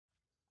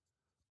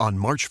On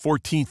March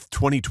 14,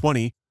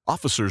 2020,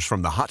 officers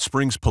from the Hot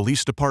Springs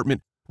Police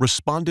Department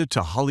responded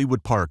to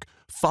Hollywood Park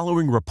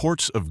following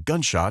reports of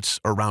gunshots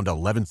around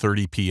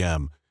 11:30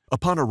 p.m.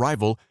 Upon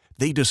arrival,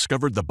 they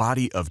discovered the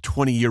body of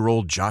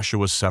 20-year-old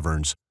Joshua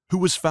Severns, who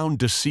was found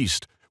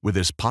deceased with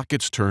his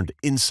pockets turned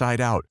inside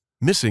out,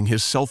 missing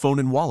his cell phone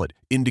and wallet,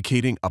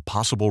 indicating a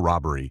possible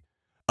robbery.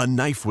 A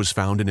knife was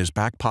found in his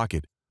back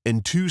pocket,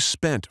 and 2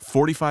 spent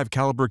 .45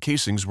 caliber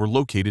casings were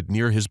located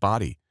near his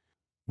body.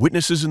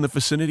 Witnesses in the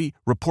vicinity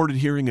reported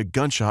hearing a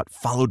gunshot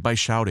followed by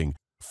shouting,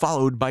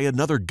 followed by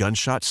another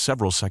gunshot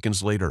several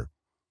seconds later.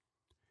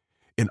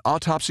 An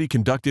autopsy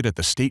conducted at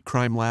the State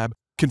Crime Lab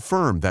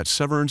confirmed that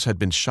Severns had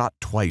been shot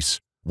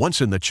twice,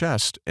 once in the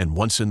chest and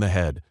once in the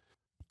head.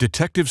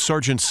 Detective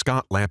Sergeant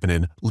Scott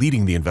Lampinen,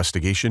 leading the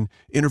investigation,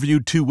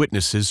 interviewed 2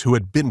 witnesses who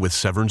had been with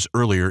Severns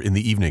earlier in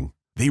the evening.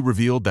 They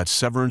revealed that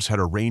Severns had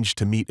arranged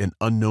to meet an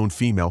unknown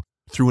female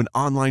through an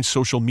online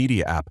social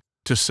media app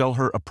to sell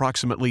her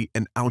approximately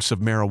an ounce of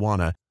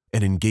marijuana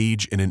and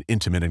engage in an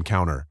intimate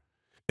encounter.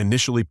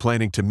 Initially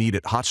planning to meet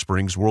at Hot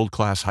Springs World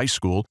Class High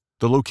School,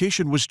 the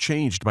location was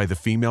changed by the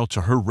female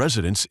to her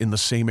residence in the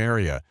same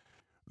area,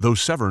 though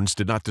Severns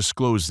did not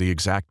disclose the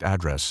exact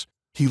address.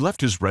 He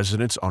left his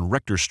residence on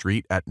Rector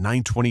Street at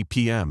 9:20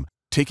 p.m.,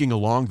 taking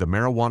along the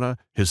marijuana,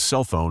 his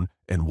cell phone,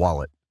 and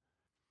wallet.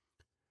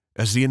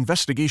 As the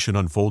investigation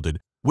unfolded,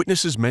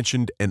 witnesses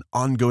mentioned an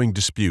ongoing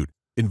dispute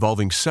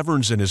involving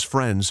Severns and his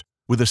friends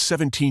with a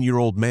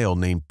 17-year-old male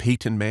named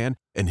Peyton Mann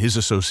and his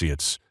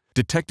associates.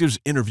 Detectives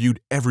interviewed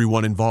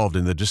everyone involved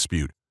in the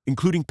dispute,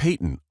 including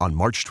Peyton, on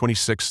March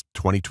 26,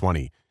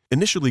 2020.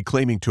 Initially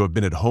claiming to have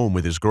been at home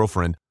with his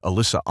girlfriend,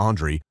 Alyssa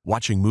Andre,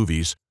 watching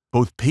movies,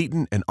 both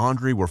Peyton and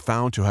Andre were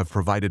found to have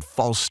provided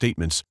false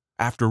statements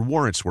after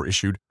warrants were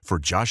issued for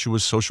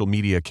Joshua's social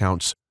media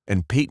accounts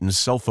and Peyton's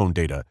cell phone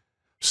data.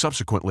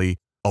 Subsequently,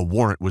 a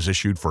warrant was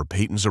issued for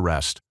Peyton's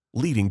arrest,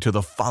 leading to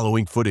the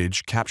following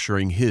footage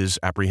capturing his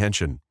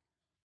apprehension.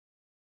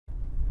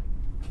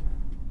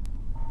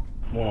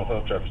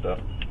 105 traffic stop.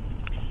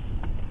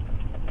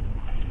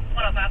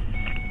 105.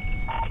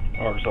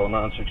 Arkansas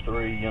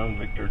 963, Young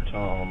Victor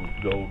Tom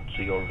Gold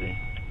CRV.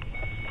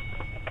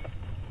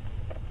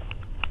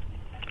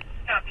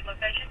 Copy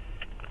location.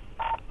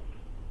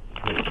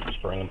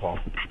 Spring and Palm.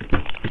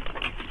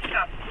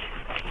 Copy.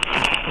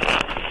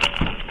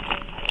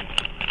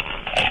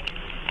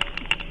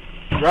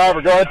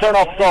 Driver, go ahead and turn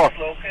off the car.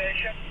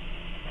 Location.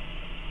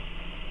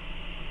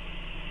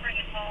 Spring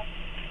and Palm.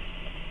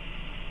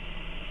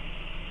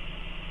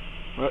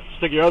 Right,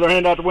 stick your other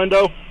hand out the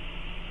window.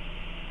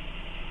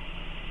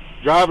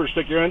 Driver,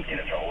 stick your hand.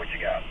 Unit Joel, what you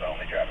got? The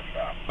only traffic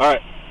stop.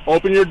 Alright,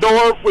 open your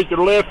door with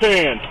your left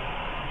hand.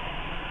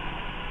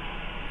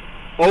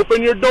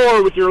 Open your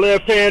door with your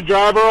left hand,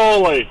 driver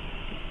only.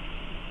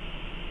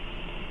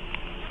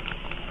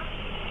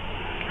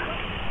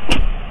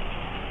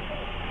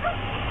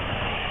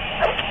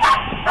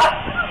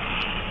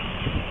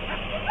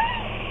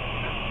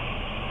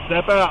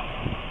 Step out.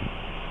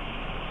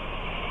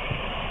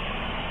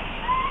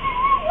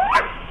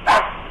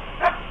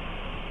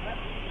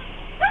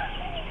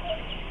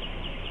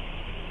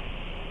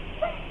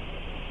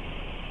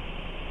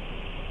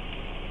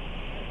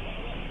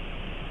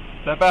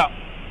 Step out.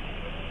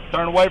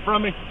 Turn away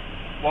from me.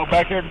 Walk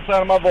back here to the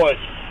sound of my voice.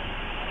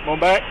 Come on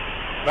back.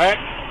 Back.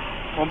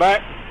 Come on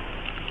back.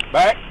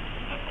 Back.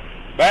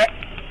 Back.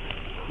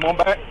 Come on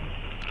back.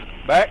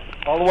 Back.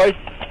 All the way.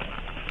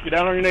 Get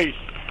down on your knees.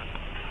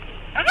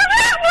 All right.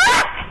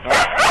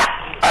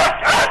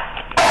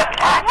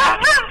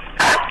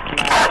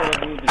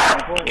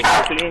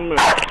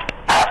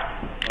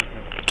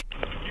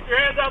 Keep your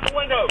hands out the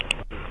window.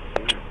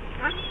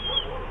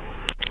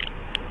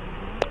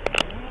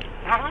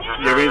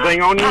 You have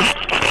anything on you?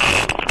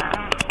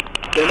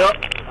 Stand up.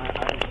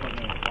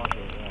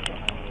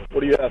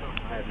 What do you have? I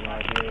have no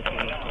idea.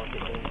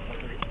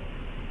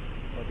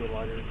 Maybe a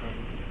lighter or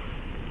something.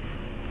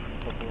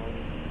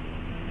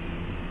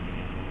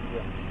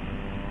 Yeah.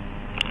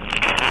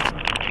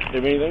 You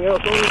have anything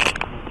else on you?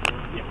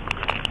 Yeah.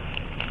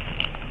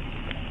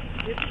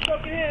 Get your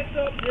fucking hands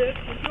up, Rick.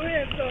 Put your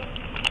hands up.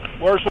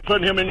 Where's we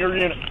putting him in your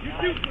unit? You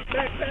shoot the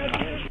back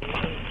passenger.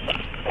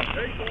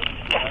 There you go.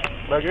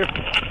 Back here.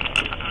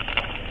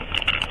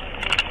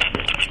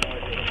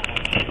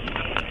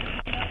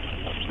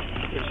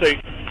 Good seat.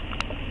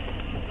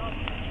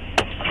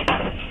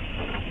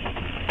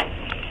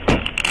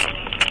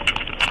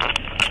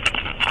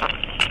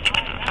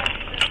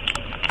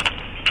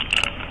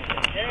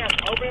 Yeah,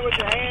 open it with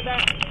your hand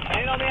out.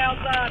 Hand on the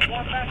outside.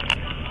 Walk back.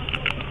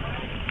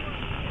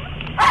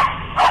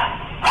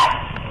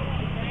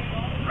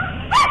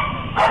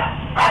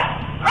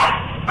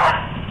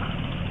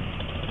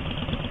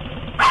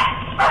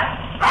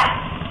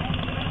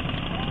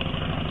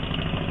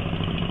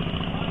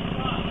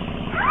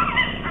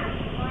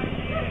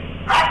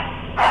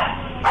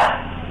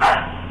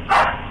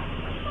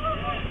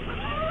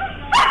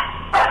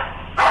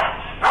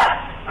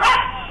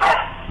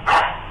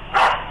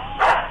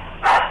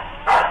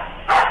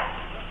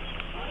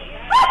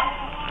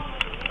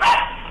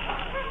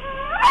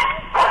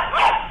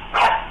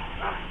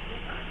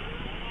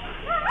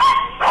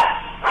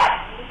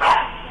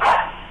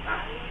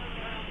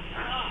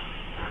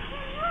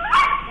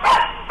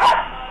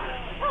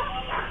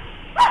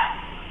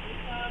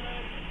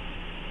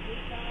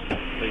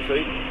 your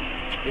seat.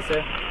 Yes,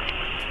 sir.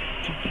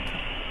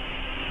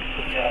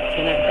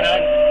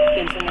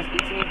 Can someone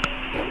speak to me?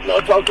 No,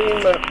 I'll talk to you in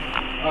a minute.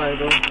 All right,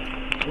 bro.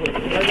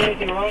 Did I do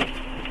anything wrong?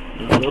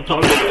 We'll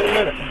talk to you in a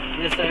minute.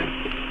 Yes,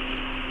 sir.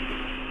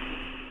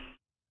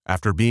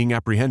 After being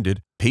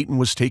apprehended, Peyton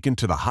was taken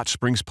to the Hot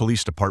Springs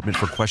Police Department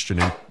for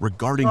questioning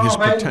regarding his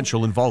Peyton.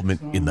 potential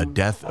involvement in the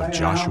death of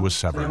Joshua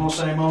Severns.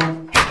 Same old.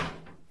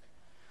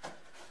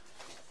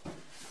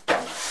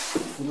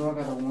 What do I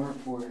got a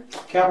warrant for?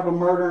 Capital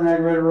murder and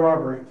aggravated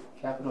robbery.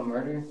 Capital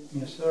murder?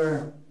 Yes,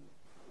 sir.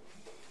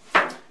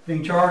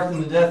 Being charged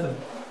in the death of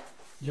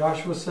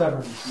Joshua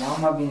Severns. Why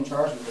am I being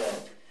charged with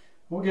that?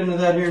 We'll get into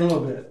that here in a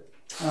little bit.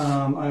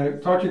 I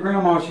talked to your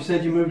grandma. She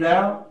said you moved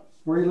out.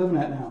 Where are you living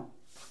at now?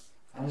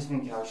 I've just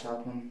been couch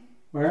hopping.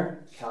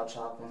 Where? Couch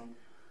hopping.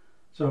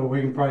 So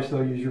we can probably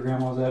still use your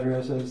grandma's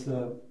address as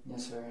the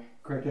Yes, sir.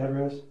 correct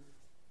address?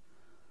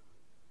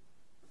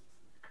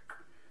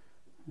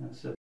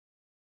 That's it.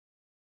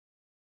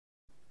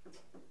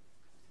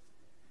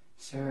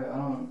 Sir, I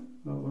don't...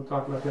 We'll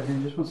talk about that here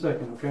in just 1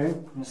 second, okay?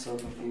 I'm so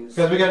confused.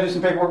 Because we got to do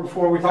some paperwork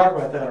before we talk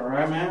about that, all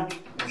right, man?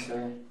 Yes,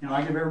 sir. You know,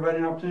 I give everybody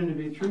an opportunity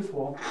to be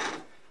truthful.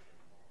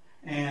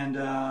 And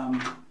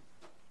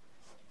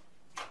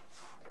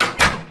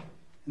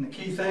the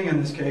key thing in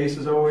this case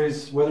is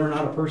always whether or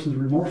not a person's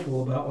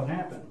remorseful about what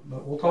happened.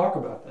 But we'll talk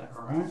about that,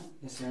 all right?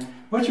 Yes, sir.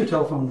 What's your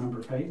telephone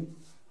number, Peyton?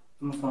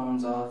 My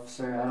phone's off,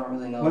 sir. I don't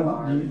really know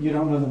You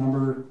don't know the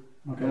number?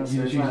 Okay, No, you sir,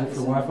 just it's use not- it for it's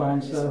a- Wi-Fi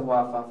and It's a stuff?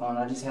 Wi-Fi phone.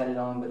 I just had it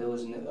on, but it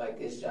was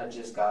I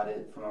just got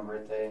it for my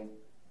birthday.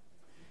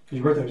 Because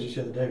your birthday was just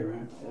the other day,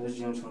 right? It was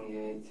June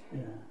 28th.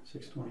 Yeah,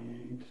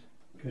 6/28.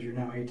 Because you're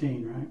now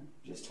 18, right?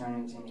 Just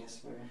turned 18,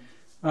 yes, sir.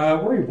 Where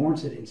were you born,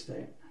 city and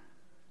state?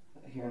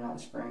 Here in Hot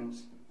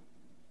Springs.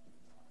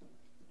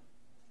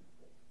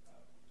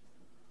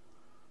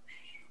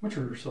 What's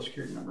your social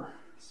security number?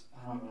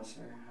 I don't know,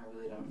 sir. I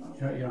really don't know.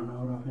 You don't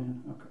know it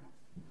offhand? Okay.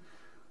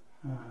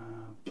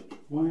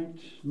 White,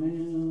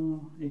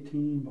 male,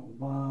 18, blah, blah,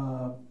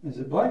 blah. Is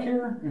it black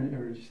hair?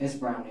 Or just It's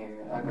brown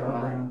hair. I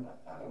got brown.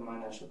 my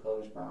natural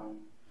color is brown.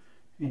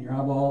 in your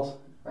eyeballs?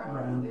 Brown.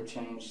 Brown. They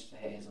changed the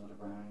hazel to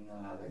brown. You know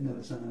how that No,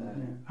 goes. that's not with it,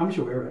 that. yeah. How much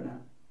you weigh right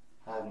now?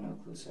 I have no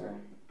clue, sir.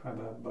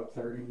 Probably about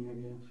 $130, I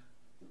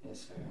guess. Yes,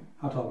 sir.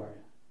 How tall are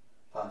you?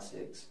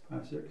 5'6".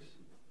 5'6".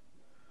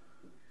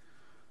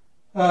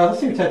 Let's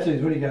see your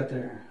tattoos. What do you got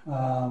there?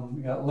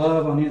 You got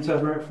love on the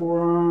inside right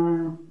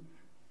forearm.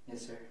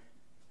 Yes, sir.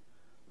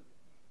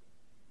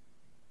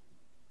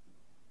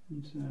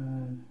 If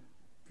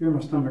you're in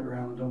my stomach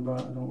growling, don't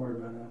worry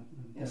about it.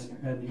 Yes, sir.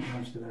 I hadn't eaten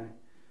lunch today.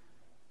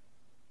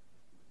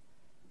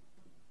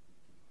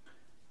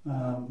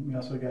 We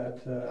also got.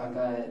 I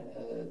got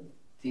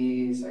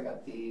these. I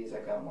got these. I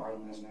got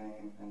Marlon's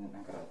name, and then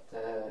I got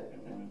that,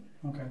 and then.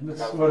 Okay.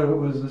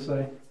 What does this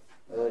say?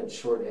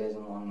 Short days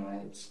and long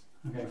nights.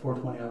 Okay,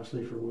 420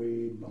 obviously for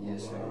weed. Blah, blah,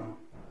 Yes, blah. sir.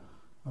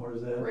 What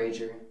is that?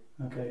 Rager.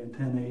 Okay, and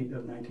 10/8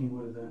 of 19.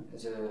 What is that?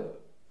 It's a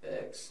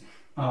X.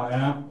 Oh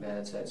yeah.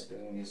 Bad text.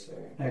 Yes,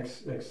 sir.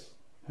 X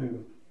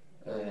who?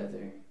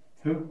 Heather.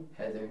 Who?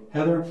 Heather.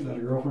 Heather? Is that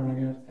your girlfriend? I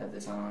guess. At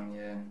the time,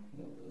 yeah.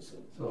 It was a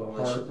So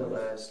relationship hard- that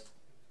last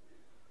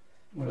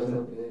What for a is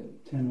little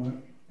it? bit. 10 what?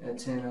 At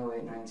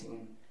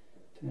 10/08/19.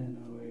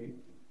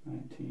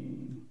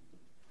 10/08/19.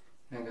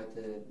 I got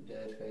the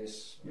dead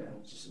face. Yeah.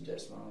 Just a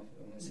dead smile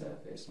and a sad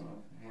face on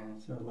my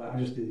hand. So I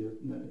just do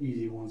the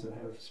easy ones that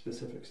have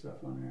specific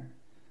stuff on there.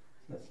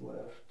 That's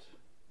left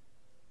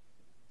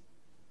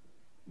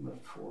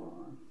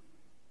forearm.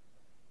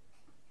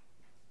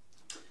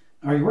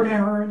 Are you working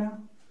anywhere right now?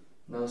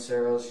 No,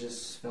 sir. I was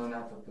just filling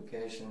out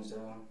applications,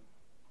 though.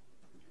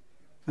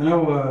 I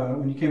know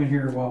when you came in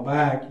here a while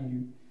back,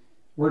 you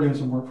were doing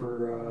some work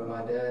for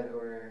My dad,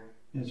 or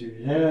is your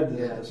dad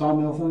the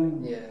sawmill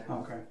thing? yeah.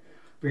 Okay,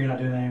 but you're not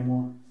doing that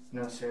anymore.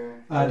 No,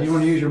 sir. Do you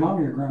want to use your mom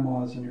or your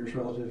grandma as the nearest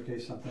relative in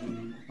case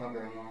something? My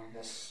grandma.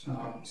 That's I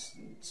don't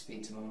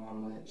speak to my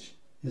mom much.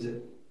 Is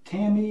it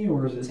Tammy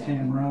or is it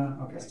Tammy. Tamra?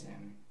 Okay, That's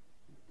Tammy.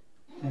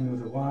 Tammy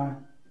with a Y.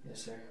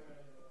 Yes, sir.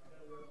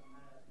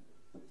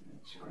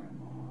 That's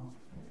grandma.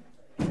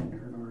 And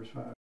her number is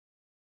 5.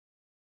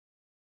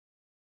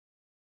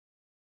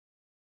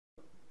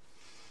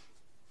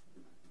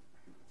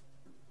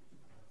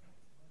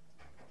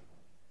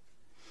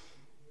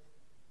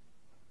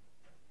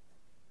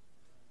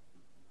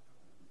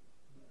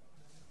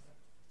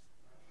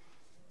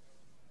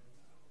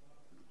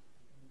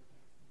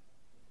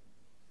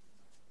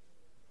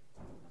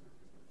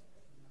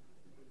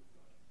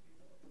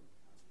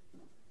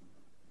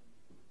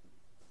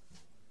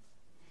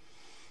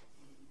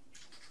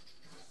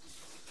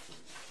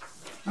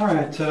 All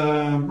right.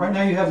 Right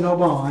now you have no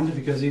bond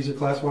because these are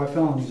Class Y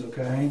felonies,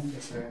 okay?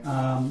 Yes, sir.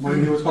 We're going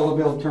to do what's called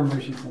a bail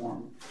determination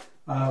form.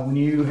 When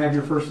you have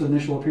your first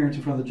initial appearance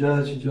in front of the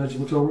judge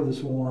looks over this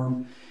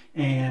form,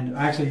 and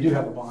actually you do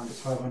have a bond.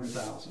 It's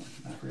 $500,000.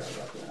 I forgot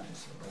about that. Yeah,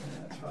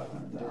 it's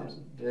 $500,000.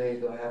 Do they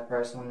go half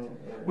price on it?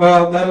 Or?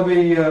 Well, that'll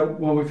be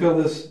when we fill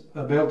this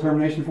bail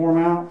determination form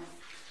out.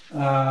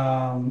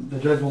 The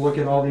judge will look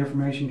at all the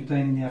information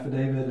contained in the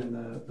affidavit and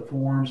the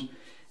forms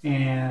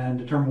and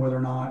determine whether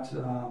or not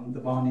the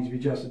bond needs to be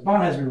adjusted.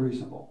 Bond has to be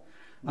reasonable.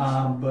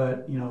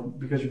 But,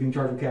 because you're being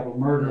charged with capital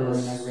murder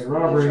and aggravated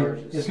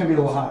robbery, it's going to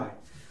be a little high.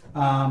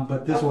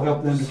 But this will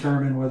help them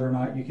determine whether or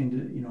not you can,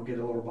 get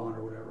a lower bond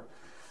or whatever.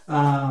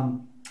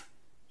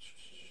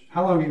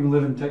 How long have you been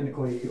living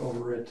technically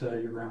over at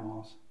your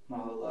grandma's? My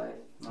whole life.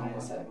 My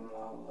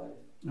whole life.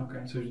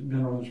 Okay, so you've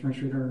been over on Spring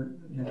Street or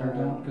the entire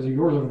time? Because you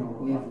were living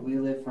over. We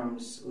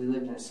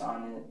lived in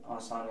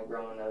Sonnet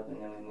growing up,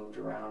 and then we moved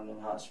around in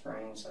Hot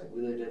Springs. Like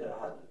we lived at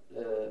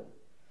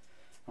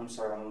I'm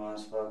sorry, I'm on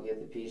spot. Get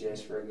the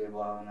PJs for a good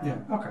while now.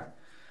 Yeah. Okay.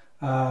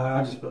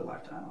 I just put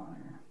Lifetime on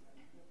here.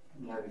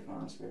 That'd be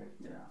fine, sir.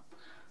 Yeah.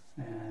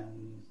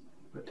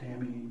 But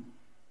Tammy,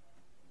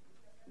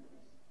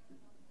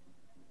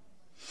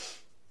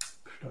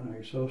 don't know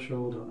your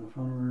social, don't know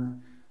phone number.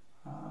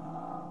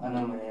 I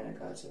know my aunt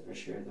got it for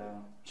sure,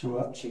 though. She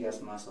what? She got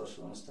my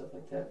social and stuff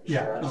like that. For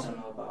Yeah. sure. I just don't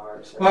know about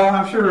her. So. Well,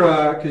 I'm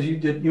sure because you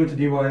went to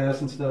DYS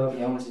and stuff.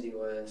 Yeah, I went to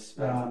DYS.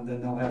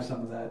 Then they'll have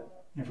some of that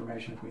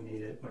information if we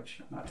need it, which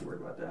I'm not too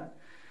worried about that.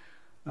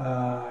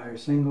 You're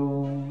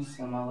single.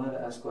 So am I allowed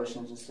to ask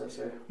questions and stuff,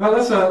 sir? Well,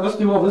 let's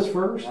do all this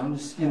first, and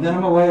then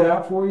I'm gonna lay it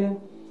out for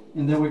you,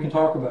 and then we can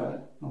talk about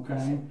it.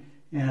 Okay?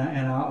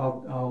 And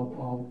I'll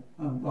go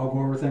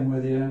over everything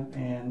with you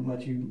and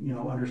let you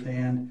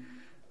understand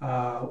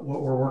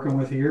what we're working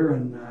with here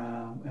and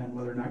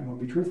whether or not you want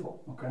to be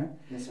truthful. Okay?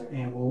 Yes, sir.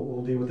 And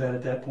we'll deal with that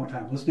at that point in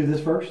time. Let's do this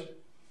first.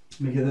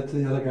 Let me get that to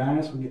the other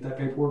guys. We get that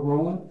paperwork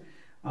rolling.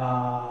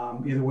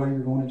 Either way, you're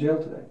going to jail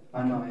today.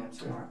 I know I am,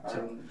 sir. All right,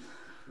 so,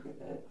 forget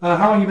that.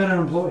 how long have you been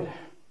unemployed?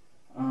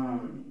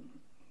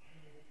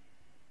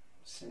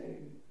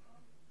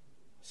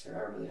 Sir, I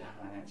really don't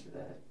want to answer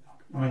that.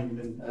 I mean, you've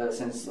been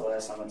since the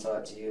last time I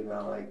talked to you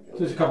about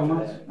just a couple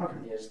months. That. Okay.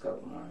 Yeah, just a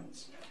couple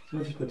months. So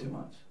let's just put 2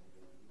 months.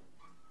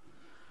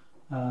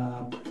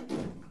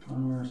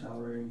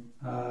 Salary.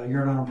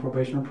 You're not on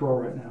probation or parole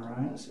right now,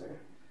 right? No, sir.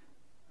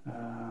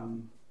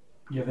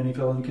 You have any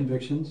felony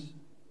convictions?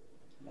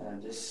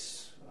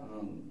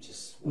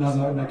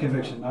 No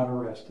conviction, not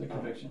arrest. A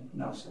conviction.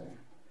 No, sir.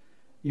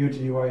 You went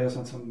to DYS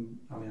on some.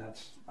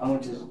 That's. I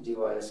went to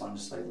DYS on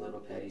just little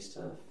petty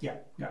stuff. Yeah,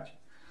 gotcha.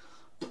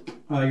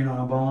 You're not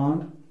on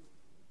bond.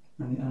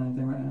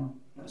 Anything right now?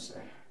 No,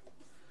 sir.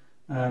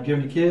 Do you have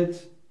any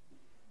kids?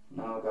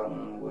 No, I got one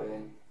on the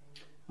way.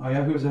 Oh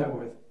yeah, who's that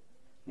with?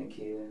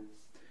 Nikita.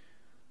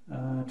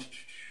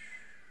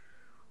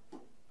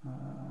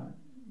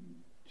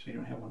 So you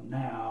don't have one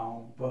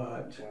now, but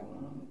I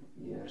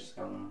just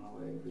got one on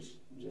the way.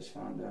 We just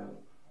found out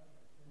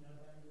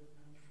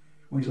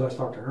when did you last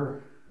talk to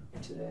her?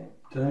 today.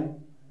 Today?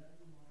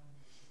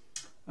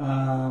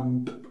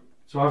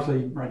 So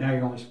obviously, right now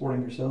you're only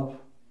supporting yourself.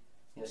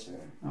 Yes, sir.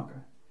 Okay.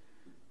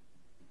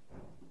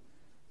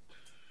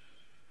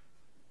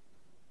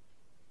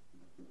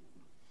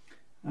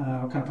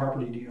 What kind of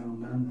property do you own,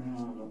 man? I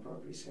don't own no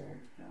property, sir.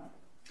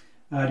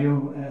 Yeah. Do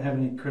you have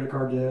any credit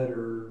card debt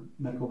or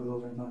medical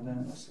bills or anything like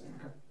that? No, sir.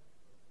 Okay.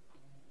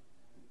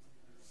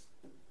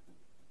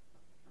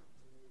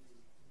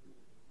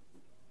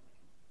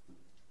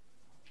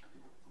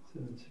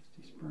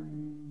 $760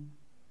 Spring.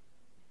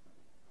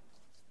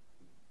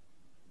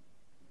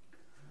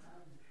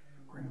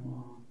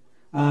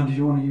 Grandma. Did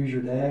you want to use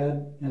your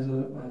dad as a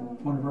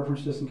point of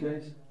reference just in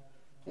case?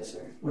 Yes,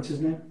 sir. What's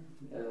his name?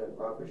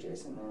 Robert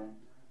Jason Mann.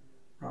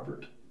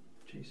 Robert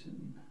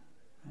Jason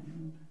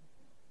Mann.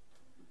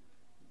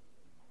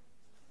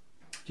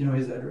 Do you know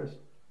his address?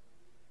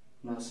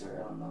 No,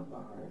 sir. I don't know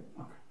about her.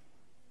 Okay.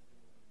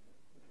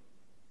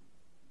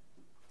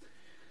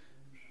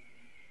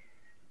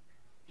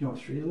 Do you know what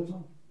street he lives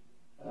on?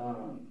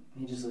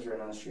 He just lives right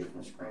down the street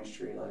from Spring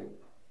Street.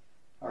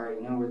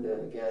 Alright, you know where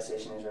the gas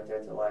station is right there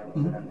at the light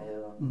when you go down the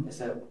hill? Is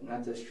that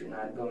not the street,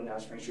 not going down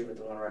Spring Street, but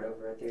the one right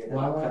over right there?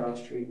 Lilac? Cut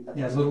off street?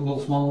 Yeah, it's a little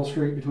small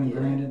street between Yeah.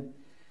 Brandon.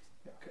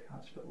 Okay,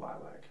 I'll just put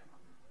Lilac.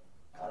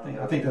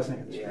 I think that's the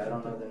name of the street. Yeah, I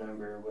don't know the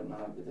number or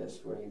whatnot, but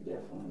that's where he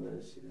definitely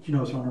lives. Do you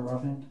know his phone number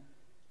offhand?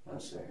 No,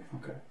 sir.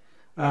 Okay.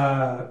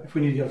 If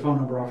we need to get a phone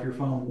number off your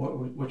phone,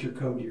 what's your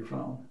code to your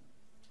phone?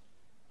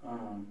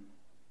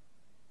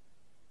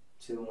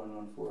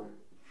 2114.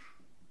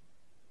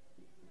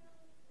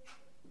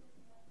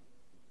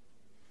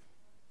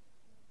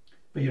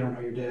 But you don't know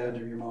your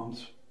dad or your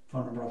mom's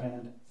phone number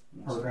offhand?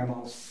 No, Or sir.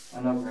 grandma's?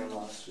 I know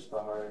grandma's just by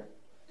heart.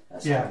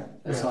 That's Yeah.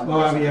 not- that's Yeah. not- Well,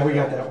 that's yeah, not we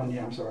got bad. that one.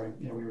 Yeah, I'm sorry.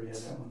 Yeah, we already had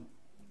that one.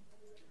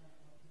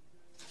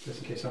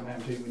 Just in case something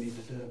happened to you, we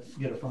needed to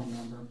get a phone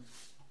number.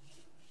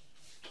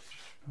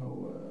 What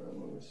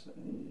was it?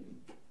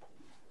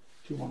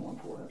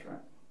 2114, that's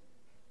right.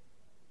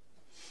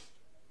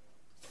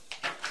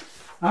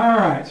 All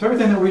right, so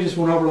everything that we just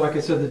went over, like I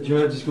said, the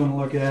judge is going to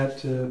look at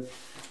to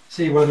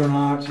see whether or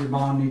not your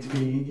bond needs to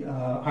be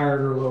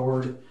higher or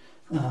lowered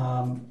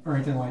or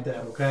anything like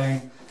that,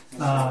 okay?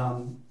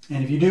 And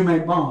if you do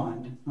make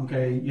bond,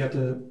 okay, you have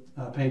to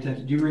pay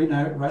attention. Do you read,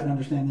 write, and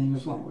understand the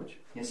English language?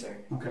 Yes, sir.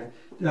 Okay.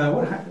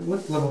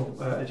 What level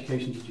of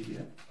education did you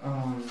get?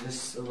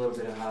 Just a little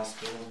bit of high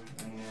school,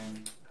 and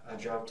then I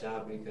dropped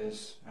out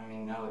because, I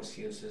mean, no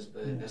excuses,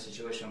 but the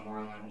situation more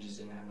on, I just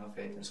didn't have no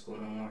faith in school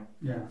no more.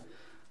 Yeah.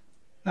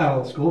 Oh,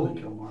 well, school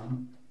didn't kill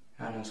Marlon.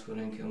 I know school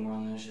didn't kill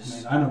Marlon. It's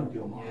just, I know it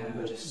killed Marlon, yeah,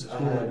 but just, school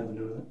had nothing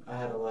to do with it. I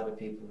had a lot of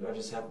people. I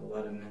just have a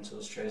lot of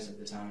mental stress at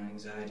the time,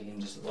 anxiety, and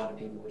just a lot of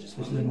people would just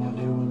Didn't want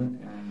to deal with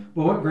it. And,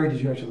 Well, what grade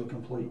did you actually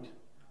complete?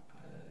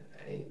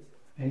 8th.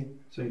 8th?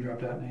 So you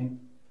dropped out in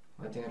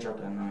 8th? I think I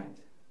dropped out 9th.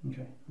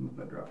 Okay, I'm gonna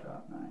put dropped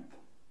out 9th.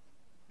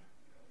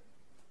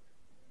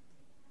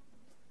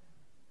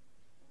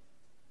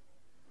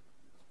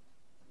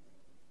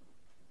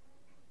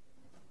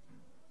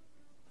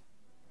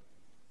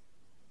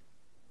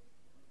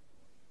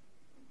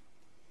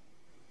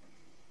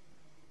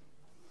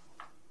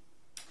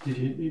 Did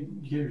you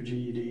get your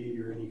GED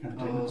or any kind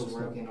of technical stuff?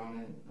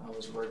 I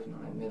was working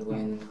on it midway,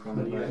 and the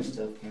coronavirus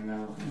stuff came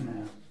out.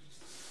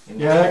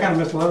 Yeah, that kind of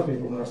messed a lot of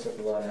people. It messed up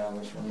a lot of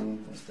hours for me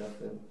and stuff.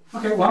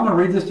 Okay, well, I'm going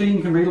to read this to you.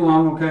 You can read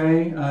along,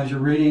 okay? As you're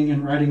reading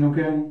and writing,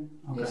 okay?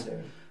 Yes,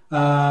 sir.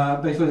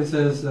 Basically, it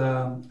says,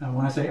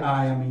 when I say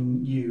I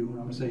mean you. When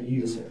I'm going to say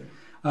you. Yes,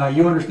 sir.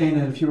 You understand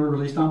that if you were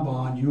released on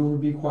bond, you will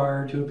be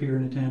required to appear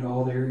and attend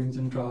all the hearings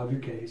and trial of your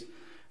case.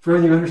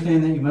 Further, you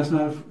understand that you must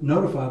not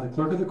notify the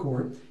clerk of the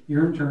court,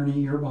 your attorney,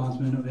 your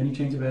bondsman of any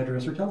change of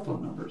address or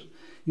telephone numbers.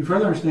 You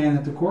further understand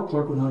that the court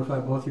clerk will notify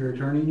both your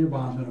attorney and your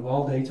bondsman of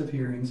all dates of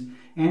hearings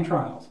and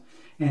trials,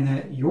 and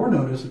that your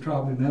notice of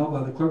trial will be mailed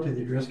by the clerk to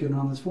the address given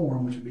on this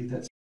form, which would be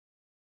that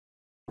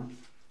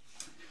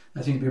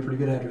seems to be a pretty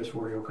good address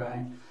for you,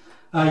 okay?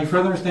 You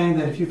further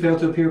understand that if you fail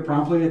to appear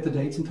promptly at the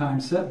dates and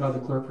times set by the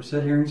clerk for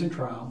said hearings and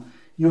trial,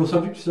 you will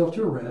subject yourself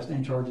to arrest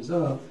and charges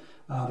of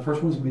the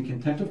first one is going to be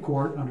contempt of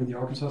court under the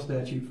Arkansas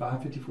statute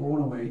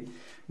 554-108,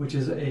 which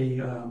is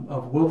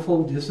of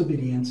willful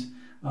disobedience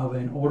of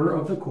an order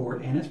of the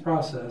court and its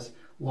process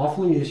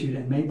lawfully issued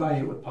and made by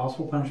it with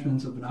possible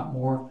punishments of not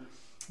more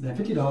than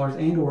 $50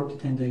 and or up to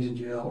 10 days in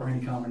jail or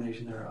any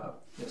combination thereof.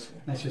 Yes, sir.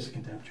 That's just a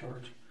contempt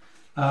charge.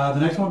 The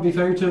next one would be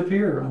failure to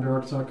appear under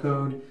Arkansas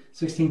Code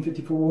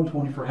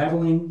 1654-120 for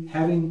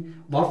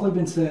having lawfully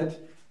been set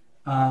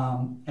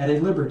at a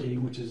liberty,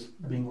 which is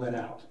being let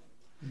out.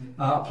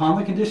 Upon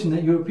the condition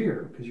that you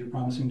appear, because you're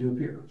promising to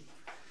appear.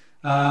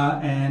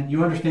 And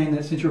you understand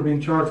that since you're being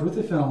charged with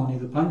a felony,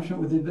 the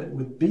punishment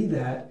would be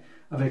that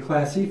of a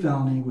Class C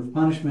felony with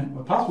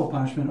possible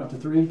punishment up to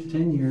 3 to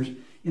 10 years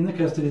in the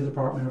custody of the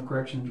Department of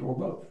Corrections or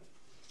both.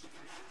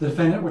 The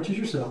defendant, which is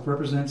yourself,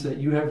 represents that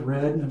you have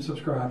read and have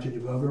subscribed to the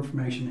above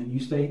information, and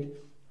you state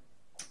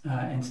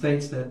and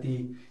states that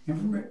the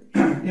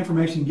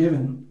information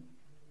given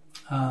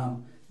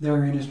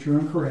therein is true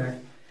and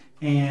correct,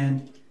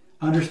 and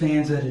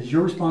understands that it is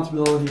your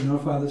responsibility to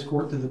notify this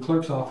court through the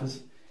clerk's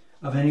office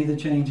of any of the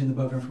change in the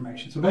above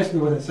information. So basically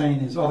what it's saying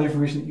is all the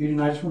information that you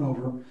and I just went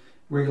over,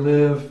 where you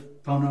live,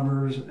 phone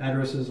numbers,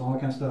 addresses, all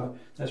that kind of stuff,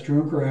 that's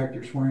true and correct.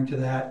 You're swearing to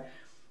that.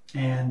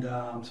 And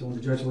so when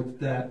the judge looked at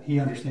that, he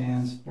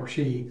understands, or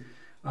she,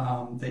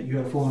 that you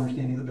have full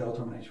understanding of the bail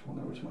termination form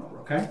that we just went over,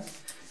 okay?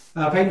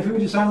 Peyton, if you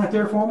would just sign right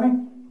there for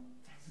me.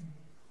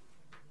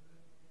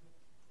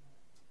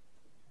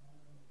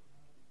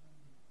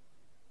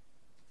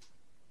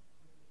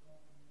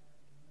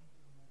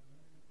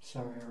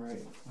 Sorry, all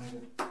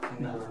right.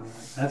 No,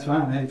 that's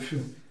fine. Hey,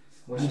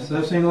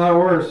 I've seen a lot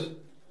worse.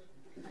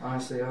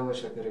 Honestly, I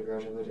wish I could have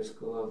graduated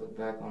school. I look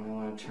back on it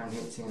when I turned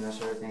 18. I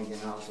started thinking,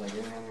 I was like,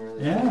 man,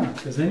 really? Yeah,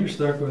 because then you're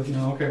stuck with,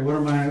 okay, what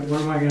am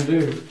I going to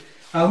do?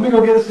 Let me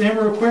go get this in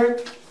real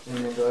quick.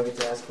 And then do I get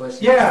to ask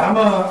questions? Yeah,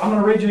 I'm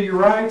gonna read you your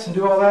rights and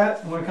do all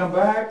that. I'm gonna come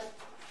back,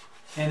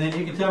 and then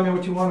you can tell me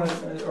what you want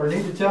to or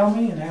need to tell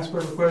me, and ask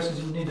whatever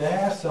questions you need to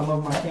ask. Some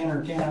of them I can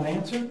or cannot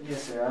answer.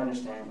 Yes, sir. I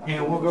understand.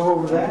 And we'll go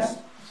over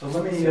that. So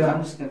let me.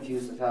 I'm just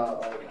confused with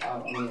how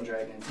I'm being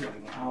dragged into it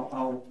again.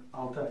 I'll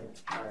tell you.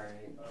 All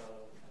right.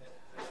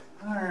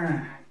 All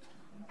right.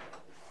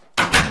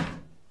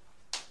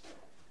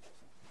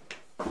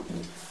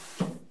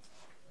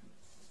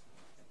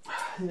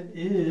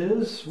 It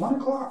is 1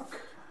 o'clock.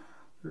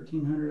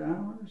 1,300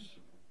 hours.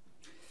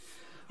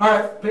 All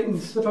right, Peyton,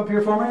 step up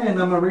here for me,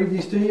 and I'm going to read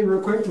these to you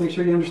real quick to make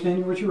sure you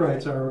understand what your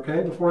rights are,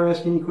 okay? Before I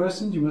ask any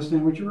questions, you must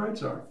understand what your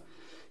rights are.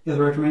 You have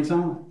the right to remain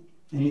silent.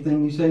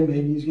 Anything you say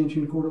may be used against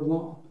you in a court of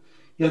law.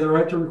 You have the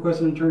right to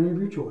request an attorney of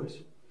your choice.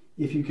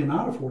 If you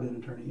cannot afford an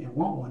attorney and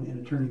want one, an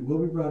attorney will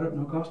be brought up,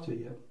 no cost to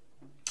you.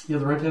 You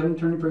have the right to have an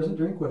attorney present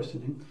during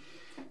questioning.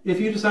 If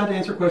you decide to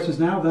answer questions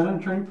now without an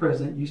attorney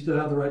present, you still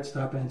have the right to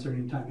stop answering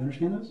any time. You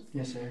understand those?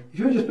 Yes, sir. If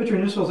you would just put your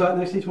initials out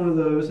next to each one of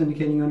those,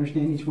 indicating you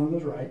understand each one of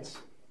those rights.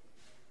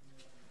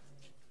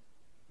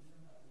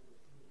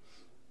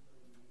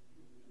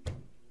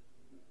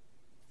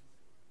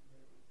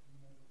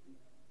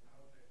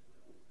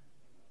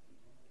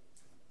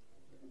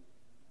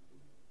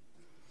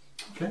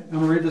 Okay, I'm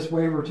going to read this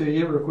waiver to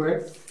you real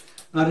quick.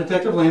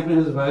 Detective Lampin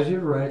has advised you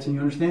of rights and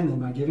you understand them.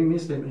 By giving me a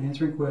statement and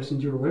answering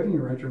questions, you are waiving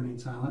your right to remain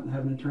silent and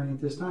have an attorney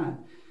at this time.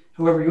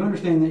 However, you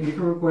understand that you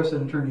can request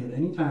an attorney at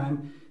any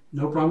time.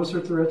 No promise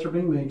or threats are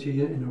being made to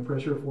you, and no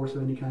pressure or force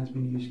of any kind is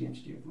being used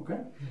against you. Okay?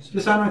 Yes, sir.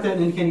 Just sign right that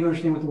and indicate you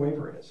understand what the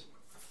waiver is.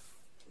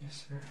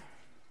 Yes, sir.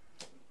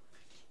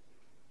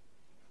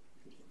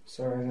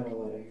 Sorry, I got a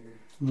lot of hair.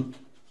 Hmm.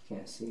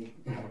 Can't see.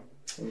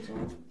 Things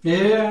on.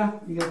 Yeah,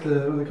 you got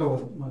the, what they call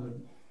it?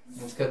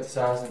 Let's cut the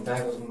sides and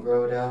back. I was gonna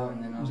grow it out,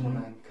 and then I was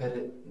gonna cut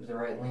it the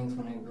right length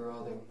when I grow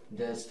all the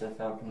dead stuff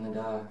out from the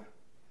dye.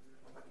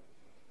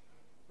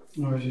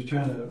 Or was you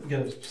trying to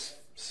get a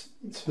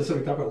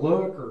specific type of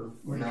look, or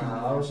what? No,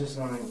 I was just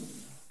gonna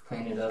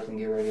clean it up and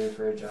get ready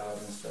for a job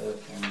and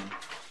stuff, and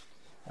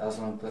I was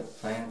gonna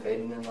plan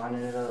fading and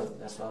lining it up.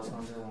 That's what I was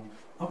gonna do.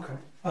 Okay.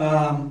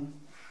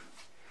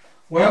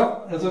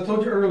 Well, as I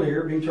told you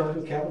earlier, being charged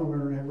with capital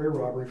murder and aggravated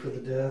robbery for the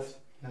death,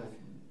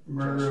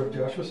 murder of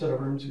Joshua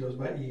Severns, who goes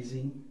by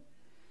Easy.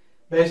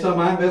 Based on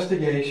my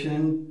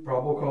investigation,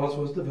 probable cause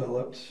was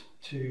developed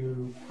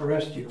to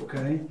arrest you,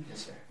 okay?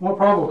 Yes, sir. What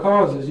probable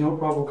cause is? You know what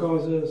probable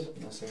cause is?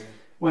 Yes, sir.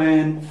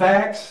 When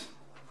facts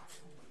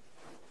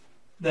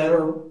that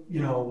are,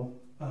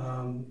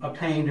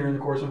 obtained during the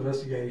course of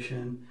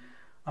investigation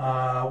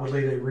would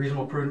lead a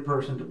reasonable, prudent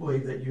person to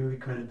believe that you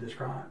committed this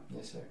crime.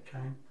 Yes, sir.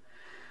 Okay.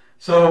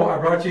 So I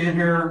brought you in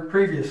here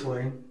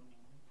previously,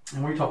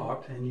 and we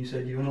talked, and you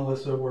said you and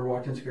Alyssa were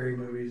watching scary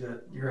movies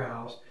at your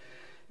house.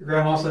 Your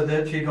grandma said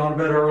that she'd gone to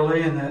bed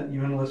early and that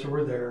you and Alyssa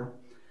were there,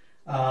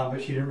 but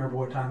she didn't remember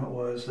what time it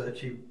was, that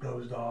she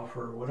dozed off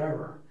or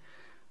whatever.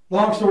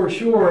 Long story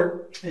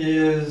short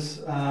is,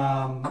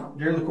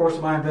 during the course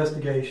of my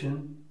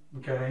investigation,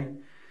 okay,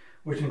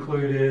 which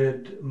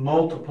included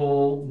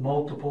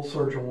multiple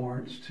search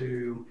warrants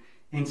to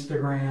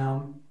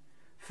Instagram,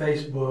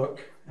 Facebook,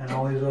 and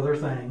all these other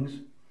things,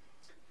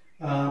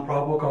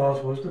 probable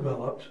cause was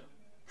developed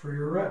for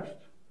your arrest.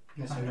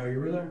 Yes, sir. I know you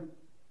were there.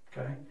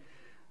 Okay.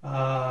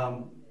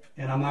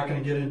 And I'm not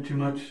going to get into too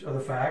much of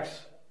the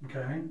facts.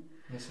 Okay.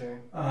 Yes,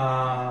 sir.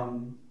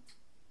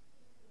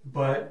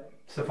 But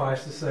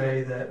suffice to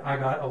say that I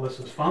got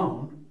Alyssa's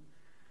phone.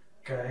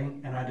 Okay.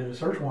 And I did a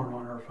search warrant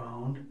on her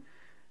phone.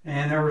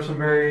 And there were some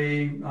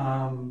very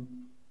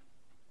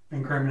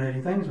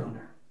incriminating things on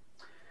there.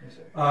 Yes,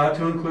 sir.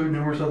 To include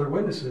numerous other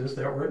witnesses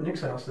that were at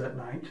Nick's house that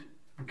night,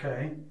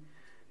 okay,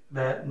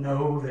 that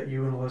know that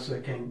you and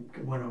Alyssa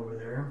went over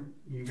there.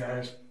 You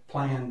guys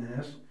planned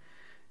this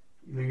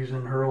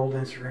using her old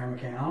Instagram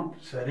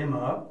account, set him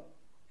up,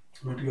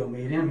 went to go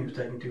meet him. He was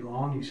taking too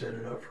long. You set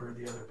it up for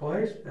the other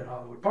place at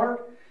Hollywood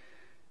Park,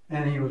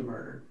 and he was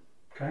murdered,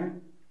 okay?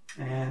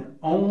 And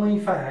only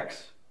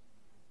facts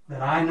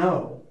that I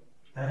know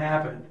that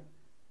happened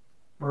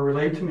were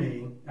relayed to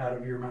me out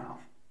of your mouth,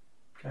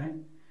 okay?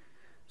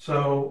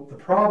 So the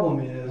problem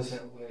is,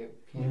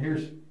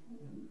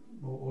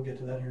 we'll get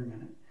to that here in a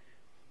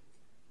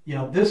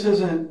minute. This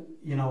isn't,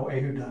 a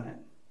whodunit,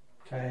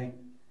 okay?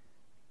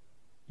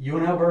 You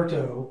and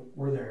Alberto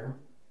were there,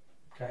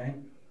 okay?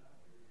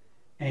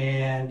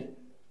 And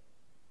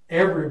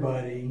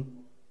everybody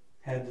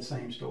had the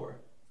same story.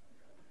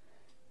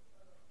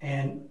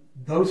 And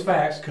those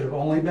facts could have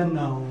only been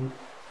known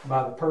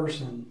by the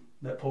person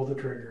that pulled the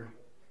trigger.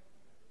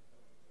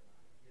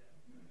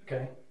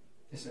 Okay?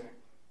 Yes, sir.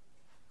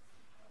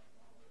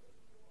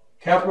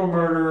 Capital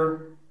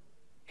murder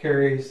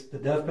carries the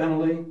death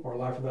penalty or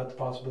life without the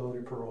possibility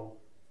of parole.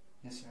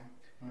 Yes, sir.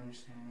 I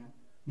understand that.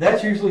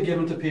 That's usually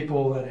given to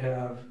people that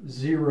have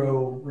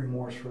zero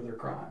remorse for their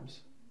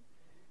crimes.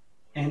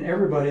 And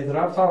everybody that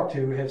I've talked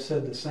to have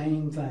said the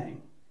same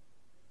thing.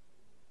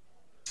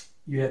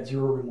 You had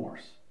zero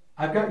remorse.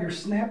 I've got your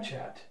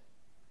Snapchat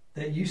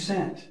that you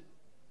sent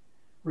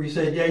where you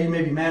said, yeah, you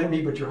may be mad at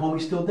me, but your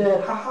homie's still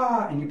dead. Ha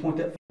ha! And you point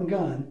that fucking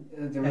gun.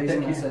 The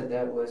reason I said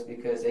that was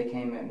because they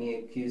came at me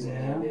accusing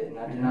me of it, and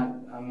I did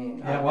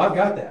not. Well, I've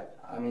got that.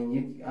 I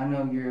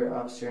know you're an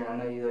officer, and I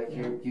know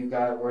you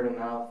got word of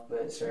mouth,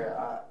 but sir,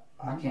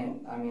 I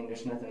can't.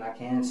 There's nothing I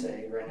can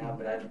say right now,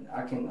 but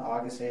I can. All I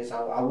can say is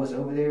I was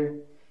over there.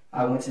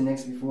 I went to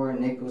Nick's before, and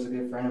Nick was a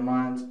good friend of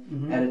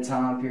mine at a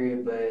time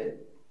period,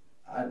 but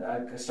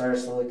I started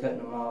slowly cutting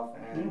him off,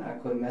 and I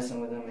quit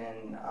messing with him,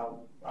 and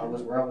I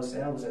was where I was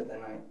at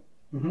that night.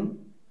 Mm-hmm.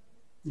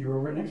 You were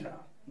over at Nick's house?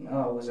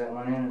 No, I was at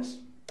Montana's.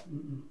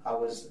 I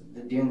was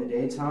during the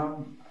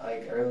daytime,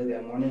 like early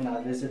that morning.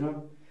 I visited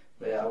him,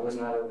 but I was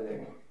not over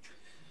there.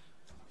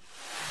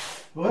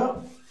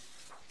 Well,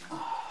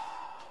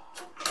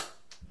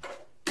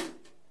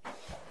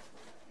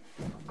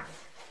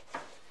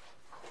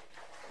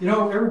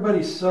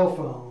 everybody's cell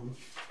phone,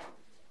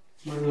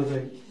 whether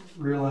they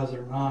realize it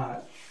or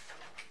not,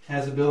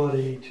 has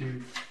ability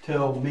to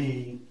tell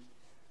me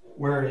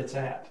where it's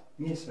at.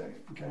 Yes, sir.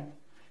 Okay.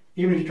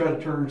 Even if you try to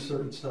turn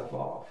certain stuff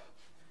off.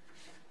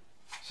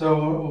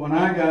 So when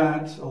I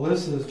got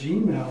Alyssa's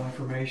Gmail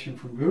information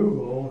from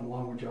Google, and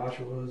along with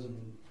Joshua's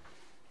and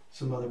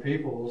some other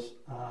people's,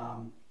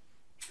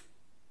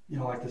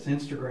 like this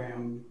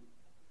Instagram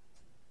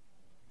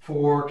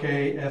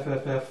 4K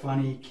FFF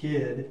funny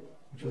kid,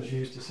 which was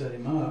used to set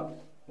him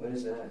up. What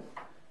is that?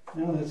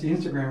 No, that's the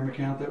Instagram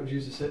account that was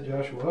used to set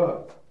Joshua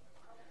up.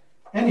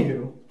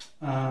 Anywho,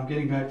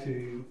 getting back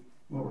to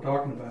what we're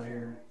talking about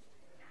here.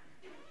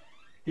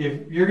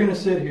 If you're going to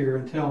sit here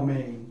and tell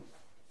me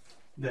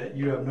that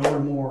you have no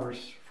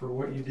remorse for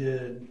what you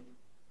did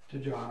to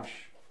Josh,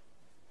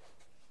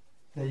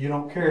 that you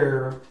don't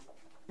care.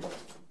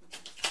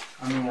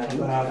 I mean,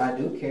 I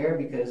do care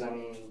because, I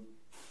mean...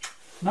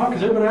 No,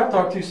 because everybody I've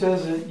talked to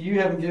says that you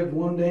haven't given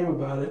one damn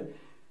about it.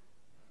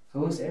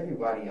 Who's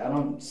everybody? I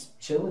don't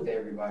chill with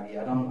everybody.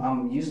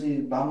 I'm usually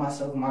by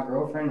myself with my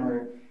girlfriend,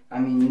 or, I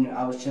mean, you know,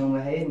 I was chilling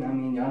with Hayden. I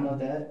mean, y'all know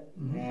that.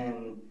 Mm-hmm.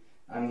 And,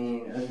 I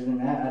mean, other than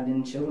that, I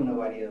didn't chill with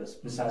nobody else.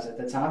 Besides, at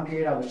the time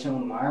period, I was chilling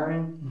with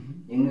Myron.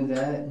 Mm-hmm. You knew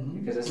that,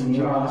 because that's me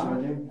and I was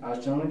with her. I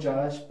was chilling with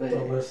Josh, but...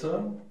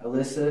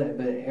 Alyssa,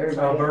 but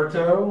everybody...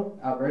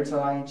 Alberto,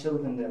 I ain't chilled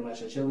with him that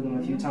much. I chilled with him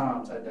a few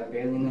times. I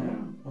barely knew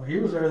him. Well, he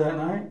was there that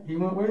night. He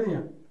went with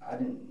you. I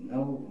didn't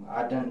know.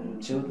 I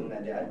didn't chill with him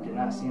that day. I did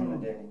not see him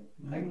that day.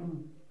 Like,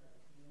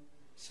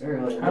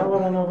 sir, like... How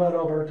would I know about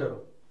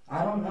Alberto?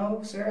 I don't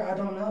know, sir. I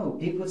don't know.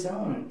 People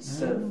telling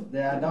stuff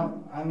that I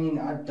don't... I mean,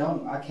 I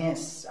don't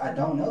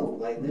know.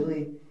 Like,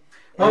 literally...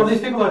 Well,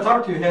 these people I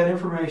talked to had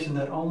information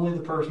that only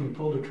the person who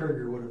pulled the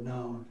trigger would have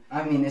known.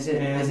 I mean, is it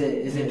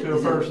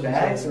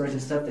facts or is it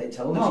stuff they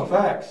told you? No,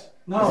 facts.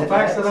 No,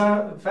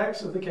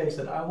 facts of the case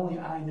that only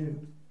I knew.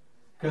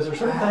 Because there's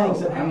certain things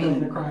that happen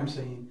in a crime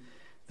scene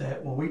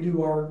that when we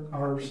do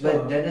our stuff,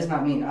 but that does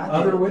not mean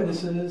other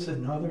witnesses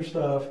and other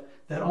stuff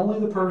that only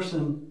the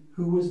person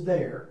who was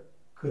there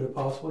could have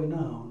possibly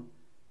known,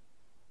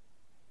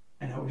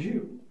 and that was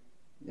you.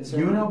 Yes, sir.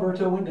 You and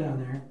Alberto went down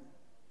there,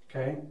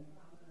 okay?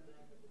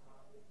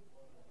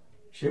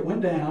 Shit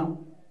went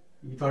down.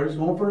 You thought he was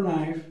going for a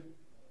knife.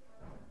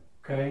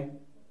 Okay?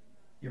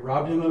 You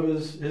robbed him of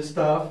his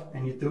stuff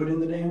and you threw it in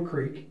the damn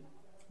creek,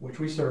 which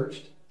we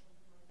searched.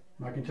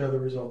 I can tell the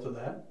result of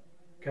that.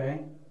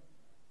 Okay?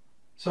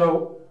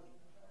 So,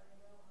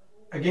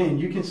 again,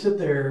 you can sit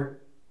there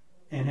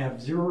and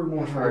have zero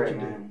remorse for what you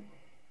did.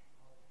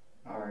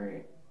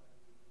 Alright.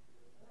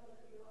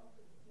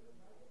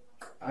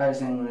 I just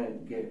didn't want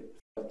to get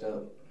fucked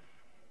up.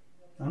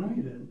 I know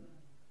you didn't.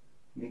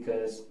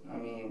 Because, I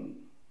mean,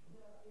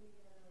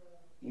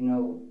 you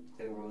know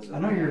the rules of the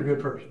game. I know you're a good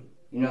person.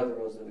 You know the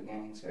rules of the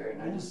game, sir.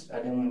 And I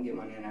didn't want to get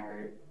my nana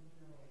hurt.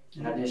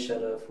 And I did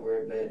shut up for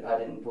it, but I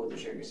didn't pull the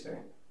trigger, sir.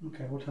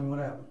 Okay, well, tell me what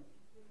happened.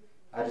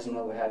 I just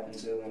know what happened,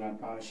 too, and I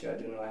promise you I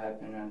do know what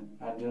happened.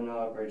 I do know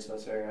Alberto,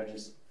 sir.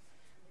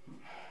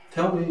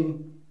 Tell me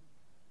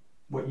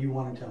what you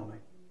want to tell me.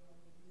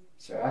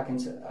 Sir, I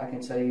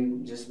can tell you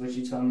just what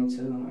you told me,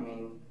 too. I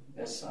mean...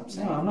 I'm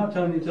saying. No, I'm not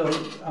telling you to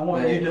tell. I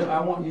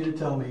want you to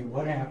tell me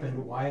what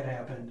happened, why it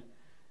happened,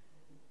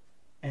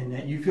 and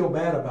that you feel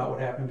bad about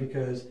what happened,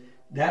 because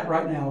that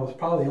right now is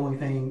probably the only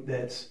thing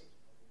that's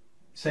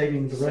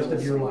saving the rest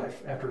of your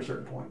life after a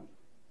certain point.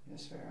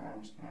 Yes, sir. I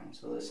understand.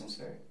 So listen,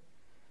 sir.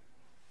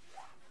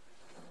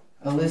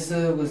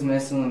 Alyssa was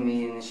messing with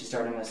me, and then she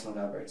started messing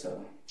with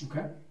Alberto.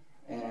 Okay.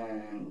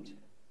 And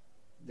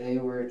they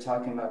were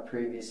talking about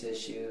previous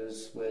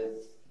issues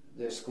with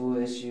their school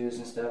issues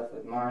and stuff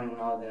with Martin and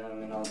all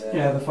them and all that.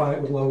 Yeah, the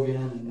fight with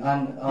Logan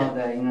and all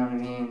that, you know what I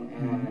mean?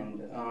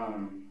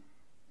 And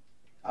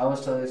I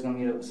was told he was going to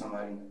meet up with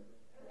somebody.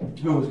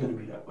 Who was going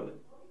to meet up with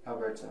it?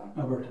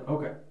 Alberto,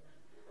 okay.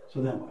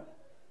 So then what?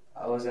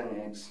 I was at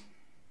Nick's.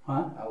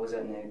 Huh? I was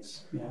at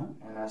Nick's. Yeah.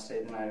 And I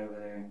stayed the night over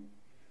there.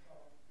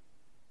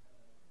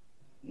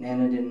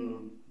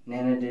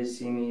 Nana did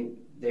see me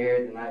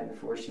there the night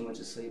before she went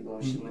to sleep. But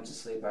when she went to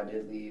sleep, I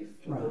did leave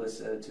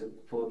Alyssa to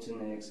pull up to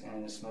Nick's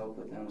and smoke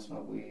with them,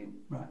 smoke weed.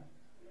 Right.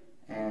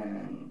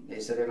 And they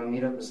said they're going to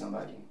meet up with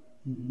somebody.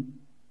 Mm-hmm.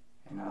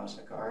 And I was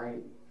like, all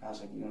right. I was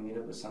like, you're going to meet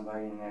up with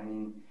somebody? And I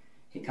mean,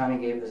 he kind of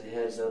gave us a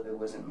heads up. It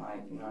wasn't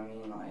like, you know what I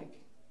mean?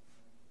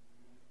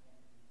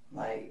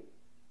 Like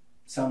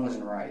something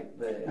wasn't right.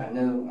 But I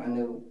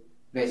knew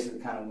basically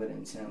kind of what the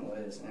intent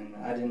was. And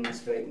I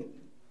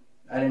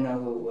didn't know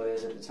who it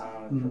was at the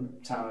time. At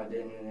the time I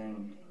didn't. And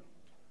then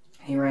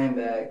he ran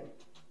back.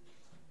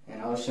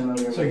 And I was chilling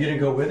over there. So you didn't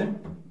go with him?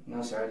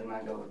 No, sir. I did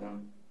not go with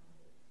him.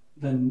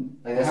 Then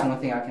that's the one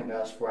thing I can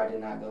vouch for. I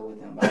did not go with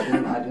him. But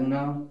I do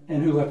know.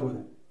 And who left with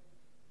him?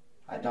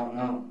 I don't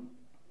know.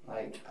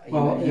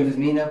 He was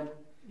meeting up.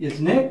 It's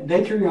Nick,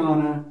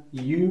 Detriana,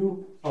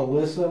 you,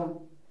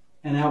 Alyssa,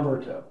 and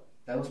Alberto.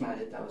 That was not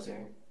it. That was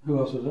there. Who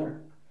else was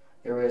there?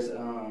 There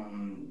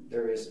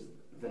was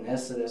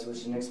Vanessa. That's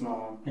what's Nick's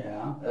mom.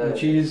 Yeah.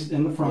 She's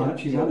in the front.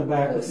 She's in the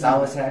back.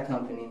 Silas had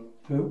company.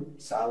 Who?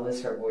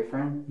 Silas, her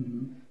boyfriend.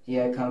 Mm-hmm. He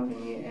had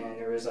company, and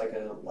there was like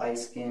a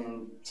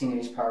light-skinned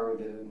teenage pyro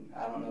dude.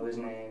 I don't know his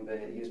name, but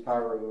he was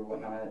pyro or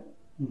whatnot.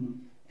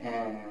 Mm-hmm.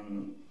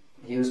 And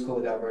he was cool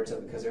with Alberto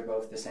because they're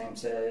both the same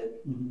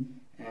set. Mm-hmm.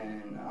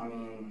 And I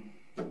mean,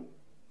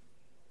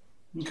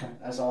 okay,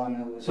 that's all I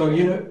know. So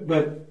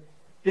but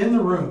in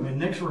the room, in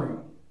Nick's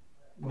room,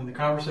 when the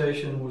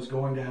conversation was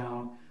going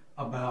down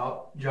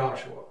about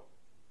Joshua,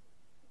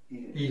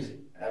 easy.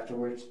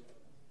 Afterwards?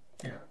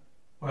 Yeah.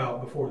 Well,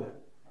 before that.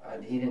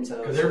 He didn't tell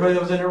us. Because everybody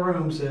that was in her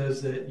room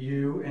says that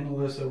you and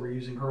Alyssa were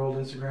using her old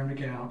Instagram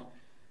account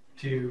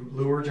to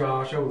lure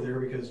Josh over there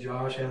because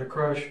Josh had a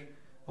crush,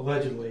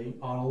 allegedly,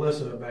 on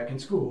Alyssa back in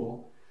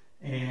school,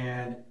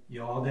 and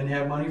y'all didn't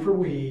have money for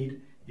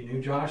weed. You knew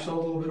Josh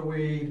sold a little bit of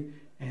weed,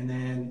 and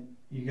then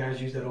you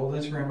guys used that old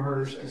Instagram of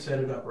hers to set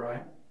it up,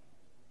 right?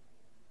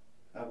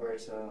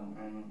 Alberto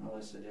and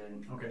Alyssa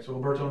did. Okay, so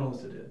Alberto and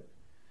Alyssa did.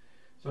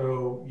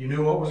 So you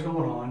knew what was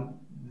going on.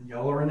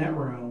 Y'all are in that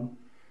room.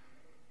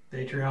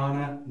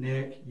 Datriana,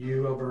 Nick,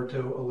 you,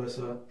 Alberto,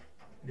 Alyssa.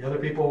 The other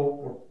people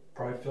were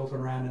probably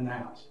filtering around in the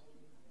house.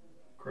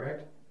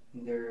 Correct?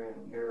 They're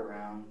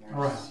around. They're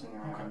Around. sitting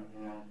around. Okay.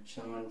 You know,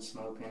 chilling,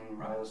 smoking.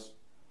 Right.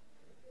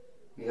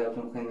 We helped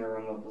them clean their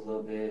room up a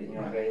little bit. You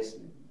know, Right.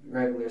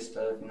 regular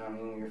stuff. You know what I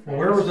mean? Your Well, friends.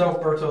 where was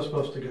Alberto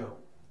supposed to go?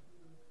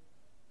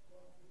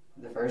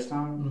 The first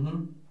time?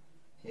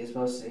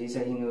 Mm-hmm. He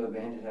said he knew a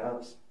bandit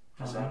house.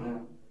 That's all I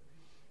knew.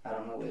 I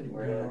don't know Do you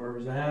where know where it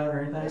was at or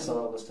anything? That's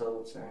all I was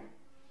told, sir.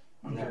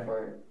 On Okay. that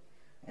part.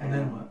 And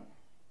then what?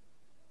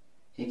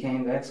 He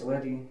came back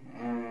sweaty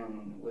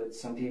and with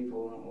some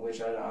people,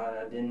 which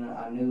I didn't.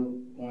 I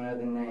knew one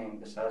other name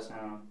besides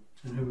him.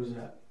 And who was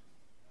that?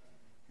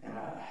 And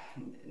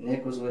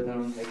Nick was with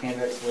him. They came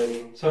back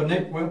sweaty So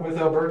Nick went with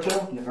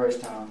Alberto? the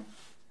first time.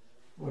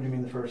 What do you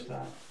mean the first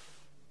time?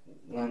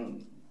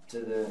 Went to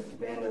the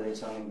band that they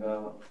told me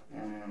about,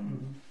 and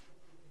Mm-hmm.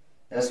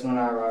 that's when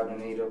I arrived to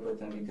meet up with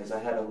them because I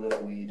had a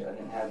little weed. I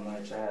didn't have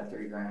much. I had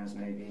 3 grams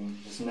maybe,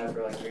 just enough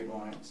for like 3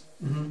 blunts.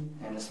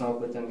 Mm-hmm. And to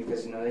smoke with them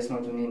because you know they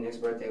smoked with me. Nick's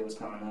birthday was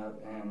coming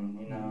up, and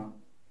you know,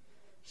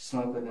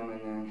 smoke with them,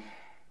 and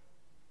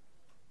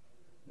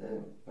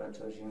then what I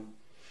told you.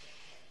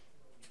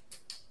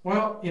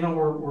 Well, you know,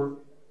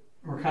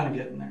 we're kind of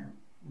getting there.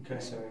 Okay.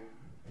 Yes, sir.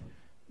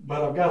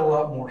 But I've got a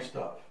lot more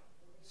stuff.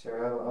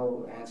 Sir,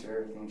 I'll answer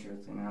everything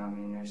truthfully now. I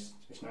mean, there's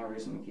no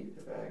reason to keep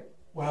it back.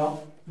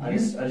 Well, I you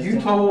just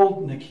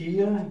told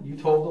Nakia, you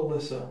told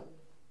Alyssa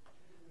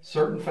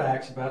certain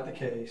facts about the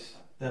case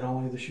that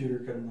only the shooter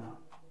could have known.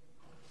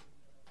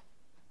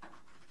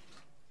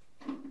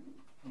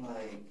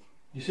 Like,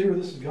 You see where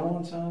this is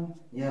going, son?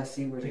 yeah, I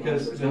see where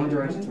Because it's going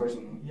direction towards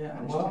me. Yeah,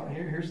 I well,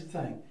 understand. here's the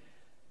thing.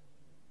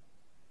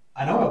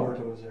 I know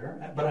Alberto was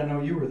there, but I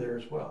know you were there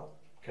as well,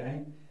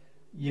 okay?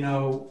 You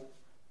know,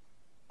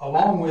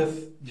 along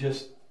with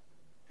just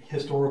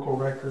historical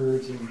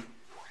records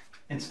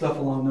and stuff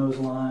along those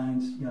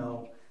lines, you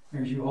know,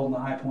 there's you holding a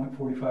high point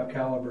 .45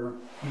 caliber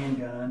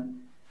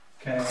handgun,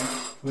 okay?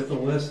 With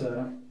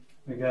Alyssa,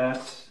 we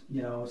got,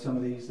 you know, some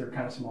of these, they're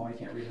kind of small, you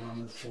can't read them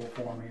on this little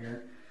form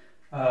here.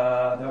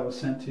 That was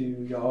sent to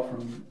y'all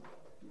from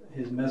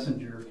his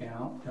messenger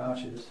account,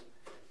 Josh's.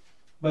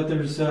 But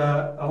there's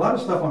a lot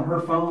of stuff on her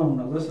phone,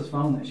 Alyssa's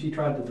phone, that she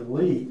tried to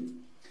delete.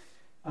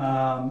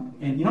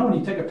 And you know when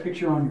you take a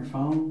picture on your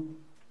phone?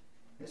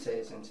 It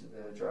says into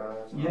the drive.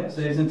 Yeah, it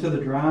says into the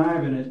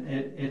drive, and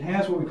it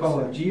has what we call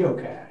a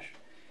geocache,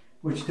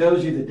 which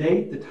tells you the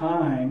date, the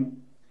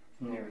time,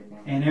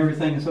 and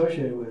everything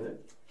associated with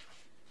it.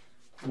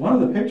 One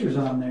of the pictures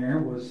on there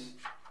was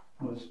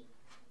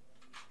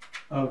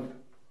of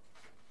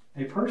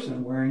a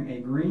person wearing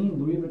a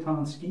green Louis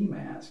Vuitton ski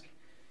mask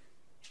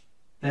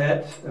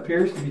that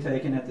appears to be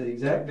taken at the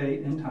exact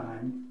date and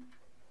time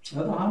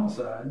of the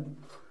homicide.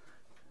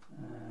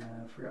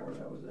 I forgot where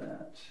that was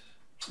at.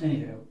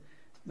 Anyhow,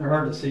 they're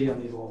hard to see on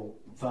these little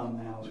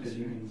thumbnails because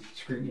you can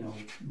screen, you know,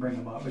 bring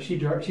them up. But she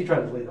tried to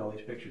delete all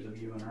these pictures of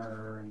you and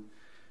her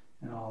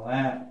and all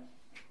that.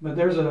 But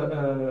there's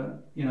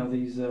you know,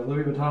 these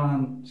Louis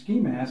Vuitton ski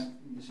masks,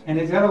 and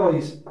it's got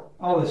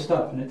all this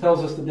stuff, and it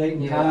tells us the date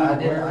and time.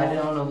 I did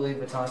own a Louis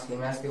Vuitton ski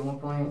mask at one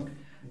point.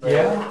 But,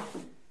 Yeah.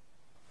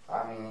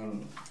 I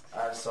mean,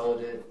 I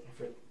sold it,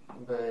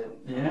 but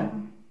Yeah.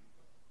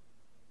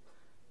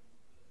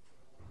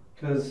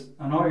 Because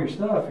on all your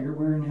stuff, you're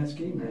wearing that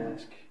ski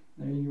mask.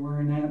 There you're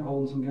wearing that,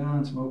 holding some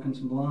guns, smoking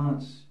some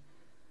blunts,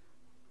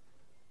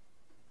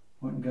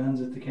 pointing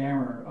guns at the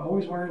camera.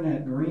 Always wearing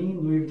that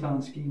green Louis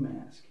Vuitton ski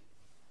mask.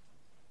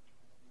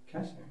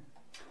 Okay.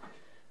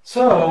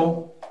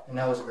 So. And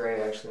that was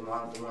gray, actually. The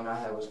one I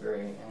had was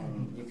gray,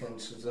 and you can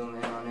zoom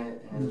in on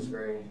it, and it was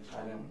gray.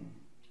 I didn't.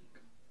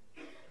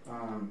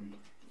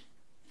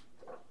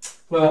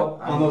 Well,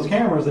 on those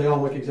cameras, they all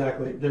look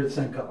exactly. They're the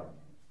same color.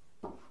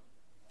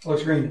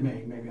 Looks green to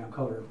me. Maybe I'm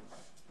color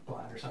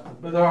blind or something,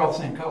 but they're all the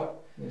same color.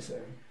 Yes,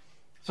 sir.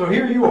 So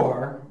here you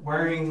are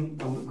wearing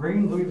a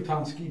green Louis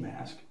Vuitton ski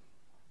mask.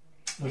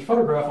 There's a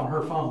photograph on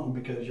her phone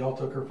because y'all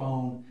took her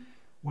phone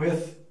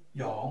with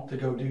y'all to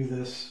go do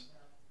this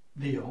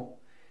deal,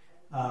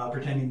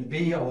 pretending to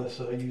be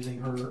Alyssa using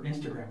her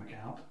Instagram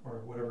account or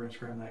whatever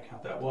Instagram that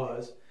account that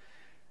was,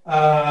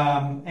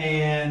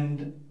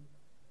 and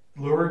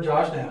lured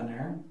Josh down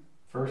there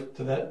first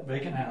to that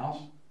vacant house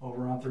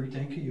over on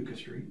 310 Cayuga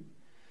Street.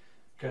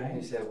 Okay.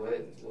 You said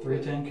what?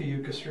 310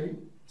 Cayuga Street.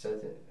 Is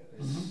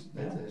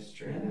that the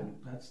street? Yeah,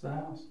 that's the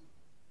house.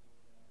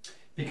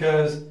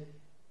 Because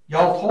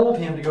y'all told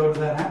him to go to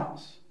that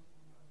house.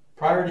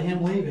 Prior to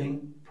him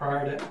leaving,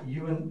 prior to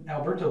you and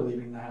Alberto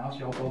leaving the house,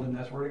 y'all told him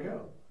that's where to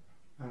go.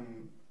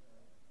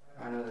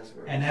 I know that's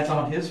where. And that's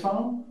on his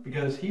phone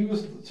because he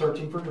was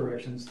searching for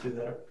directions to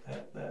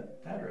that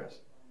address.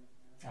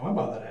 I went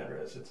by that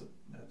address. It's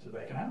a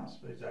vacant house.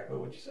 Exactly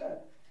what you said.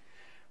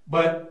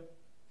 But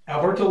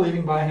Alberto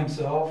leaving by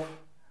himself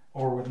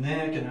or with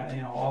Nick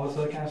and all this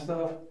other kind of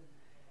stuff.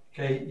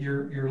 Okay,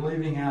 you're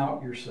leaving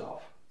out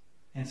yourself.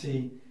 And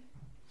see,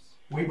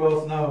 we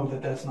both know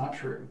that that's not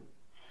true.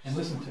 And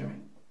listen to me.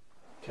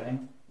 Okay.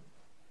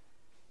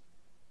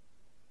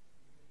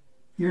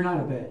 You're not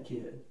a bad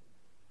kid,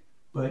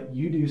 but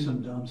you do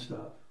some dumb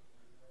stuff,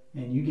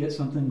 and you get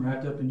something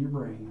wrapped up in your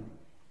brain,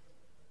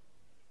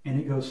 and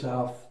it goes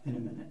south in a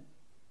minute.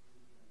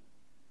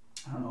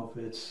 I don't know if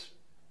it's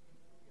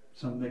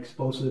some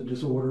explosive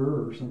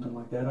disorder or something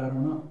like that. I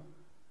don't know.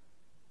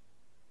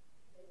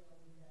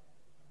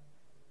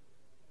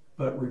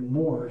 But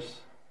remorse.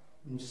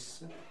 I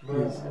just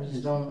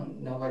don't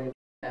want nobody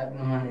having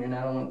on here, and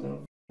I don't want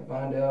them to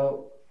find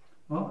out.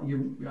 Well,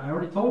 I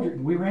already told you.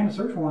 We ran a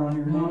search warrant on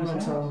your No, I'm name.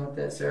 not talking about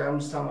that, sir. I'm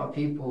just talking about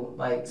people,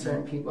 like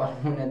certain people. I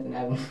don't want nothing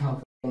happening to my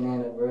fucking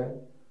Nana,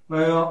 bro.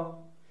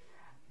 Well,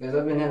 because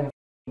I've been having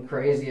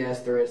crazy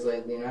ass threats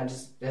lately, and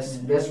that's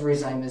the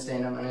reason I've been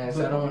staying on my ass.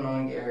 I don't want no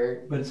one to get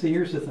hurt. But see,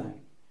 here's the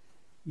thing.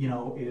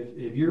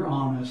 If you're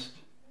honest,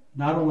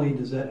 not only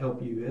does that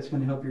help you, it's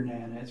going to help your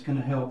Nana. It's going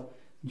to help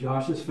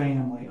Josh's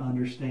family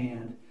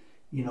understand,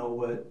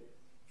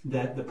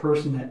 that the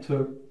person that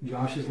took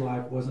Josh's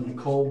life wasn't a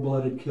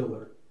cold-blooded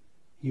killer.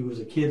 He was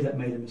a kid that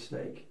made a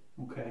mistake,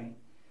 okay?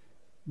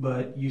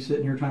 But you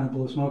sitting here trying to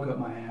blow smoke up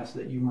my ass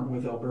that you weren't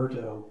with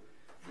Alberto,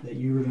 that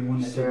you were the one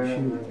that didn't shoot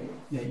him.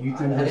 Yeah, you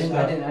threw this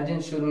stuff. I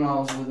didn't shoot him. I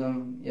was with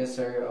him. Yes,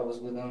 sir. I was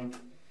with him.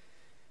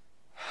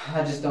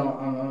 I just don't.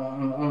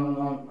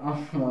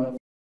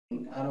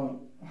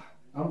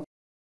 I'm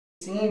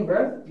 18,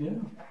 bro. Yeah.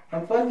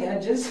 I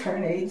just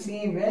turned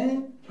 18,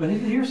 man. But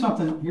here's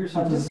something.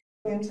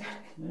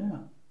 Yeah.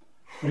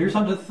 But here's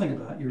something to think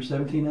about. You were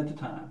 17 at the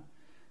time.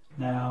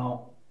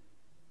 Now,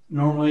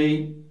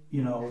 normally,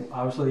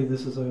 obviously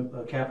this is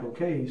a capital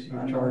case.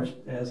 You're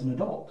charged as an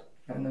adult.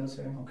 I know,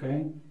 sir.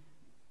 Okay?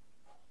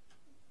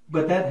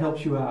 But that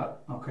helps you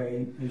out,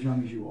 okay, as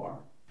young as you are.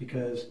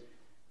 Because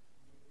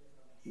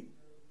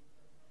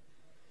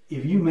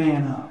if you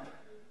man up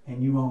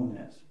and you own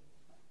this,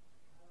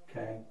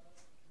 okay,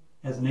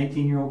 as an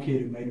 18-year-old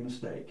kid who made a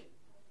mistake,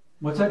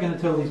 what's that going to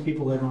tell these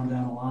people later on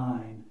down the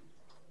line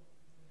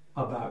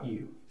about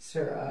you?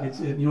 Sir, I'm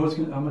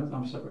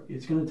sorry.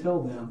 It's going to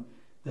tell them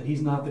that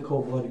he's not the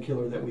cold-blooded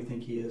killer that we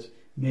think he is.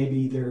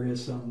 Maybe there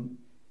is some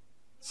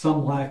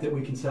life that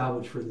we can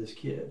salvage for this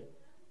kid.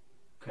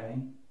 Okay?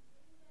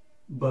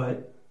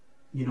 But,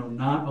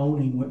 not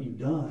owning what you've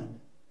done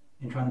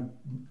and trying to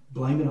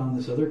blame it on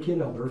this other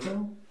kid,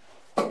 Alberto.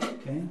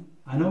 Okay?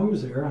 I know he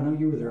was there. I know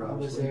you were there,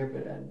 obviously. I was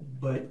there,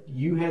 but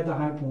you had the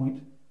high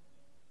point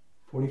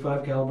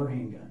 45 caliber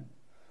handgun.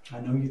 I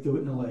know you threw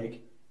it in the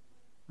lake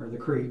or the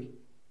creek.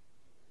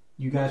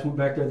 You guys went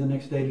back there the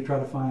next day to try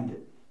to find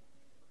it.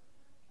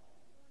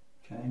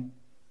 Okay?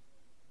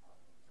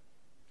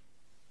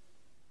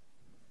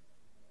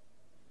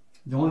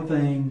 The only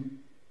thing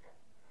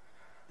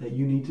that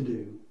you need to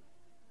do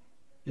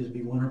is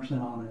be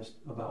 100% honest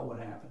about what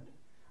happened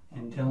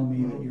and telling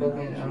me that you're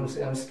not.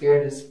 I'm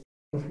scared as.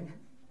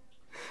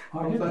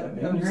 I'm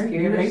scared.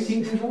 You're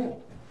 18 years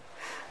old.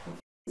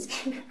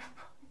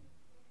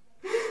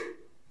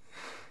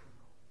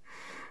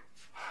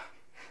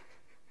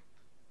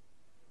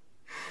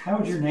 How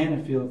would your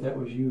Nana feel if that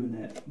was you in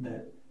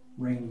that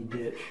rainy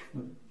ditch?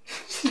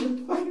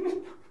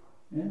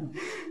 Yeah.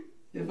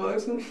 It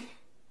bugs me.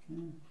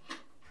 Yeah.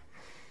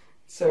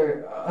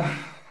 Sir,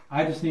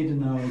 I just need to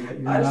know that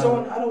you're I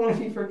don't want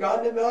to be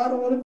forgotten about. I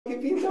don't want to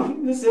be thrown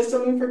in the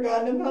system and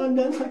forgotten about and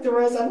done like the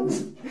rest. I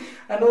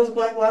know this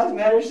Black Lives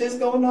Matter shit's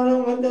going on. I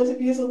don't want that to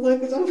be as a look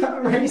because I'm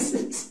not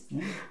racist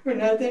or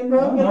nothing,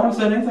 bro. No one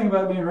said anything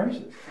about being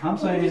racist. I'm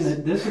saying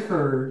that this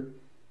occurred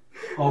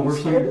over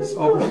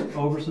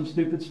some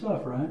stupid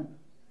stuff, right?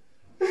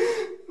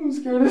 I'm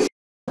scared as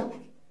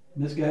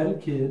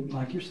misguided kid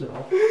like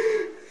yourself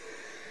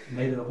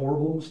made a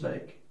horrible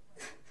mistake.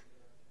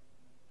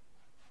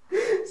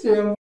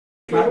 Sir,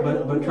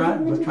 but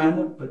trying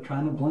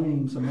to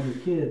blame some other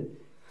kid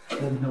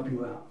doesn't help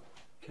you out.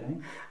 Okay?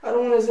 I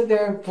don't want to sit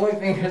there and point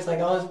fingers like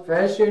I was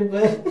pressured,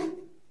 but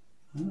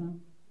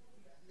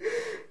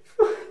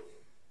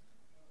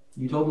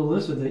you told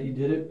Alyssa that you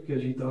did it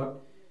because you thought,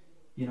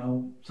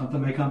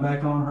 something may come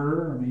back on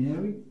her. I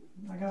mean,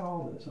 I got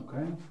all this,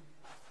 okay?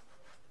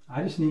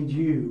 I just need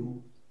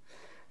you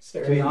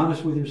to be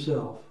honest with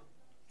yourself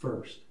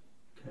first,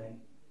 okay?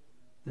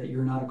 That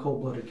you're not a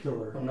cold-blooded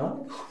killer. I'm not a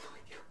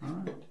cold-blooded killer. All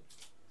right.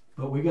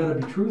 But we got to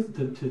be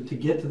truthful. To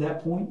get to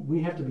that point,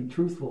 we have to be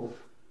truthful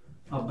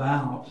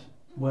about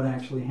what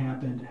actually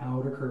happened, how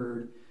it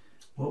occurred,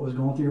 what was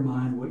going through your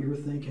mind, what you were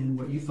thinking,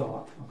 what you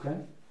thought,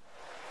 okay?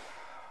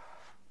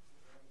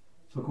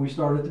 So can we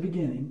start at the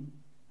beginning,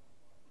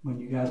 when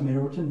you guys made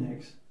over to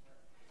Nick's,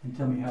 and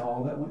tell me how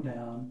all that went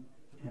down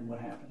and what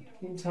happened?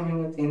 Can you tell me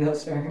one thing though,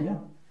 sir? Yeah.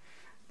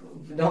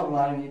 But don't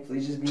lie to me,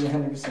 please. Just be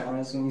 100%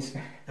 honest with me,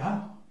 sir.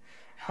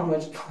 How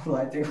much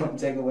life they're going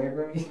to take away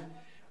from me?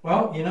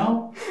 Well, you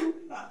know,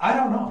 I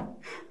don't know.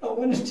 I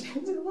want to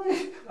change their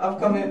life. I'm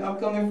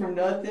coming from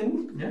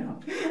nothing. Yeah.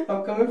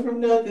 I'm coming from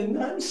nothing.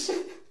 Not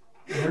shit.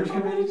 There's I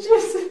gonna want be. to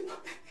change their life.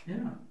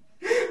 Yeah.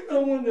 I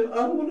want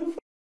to.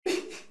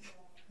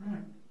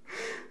 Right.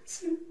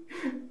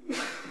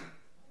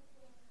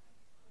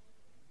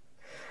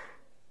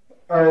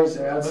 All right,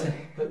 sir. I'll say.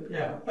 But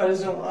yeah. I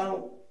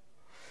don't.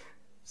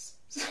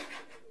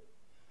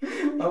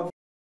 I'm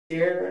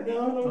scared right now.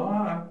 Oh,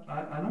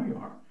 I know you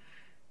are.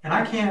 And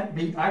I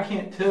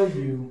can't tell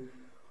you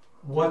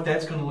what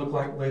that's going to look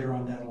like later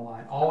on down the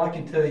line. All I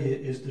can tell you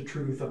is the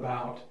truth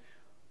about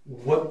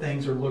what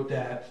things are looked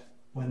at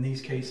when these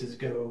cases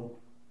go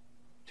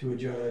to a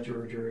judge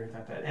or a jury or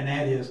like that. And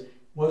that is,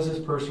 was this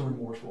person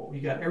remorseful?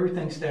 You got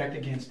everything stacked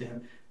against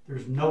him.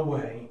 There's no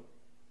way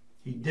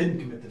he didn't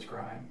commit this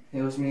crime.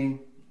 It was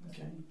me.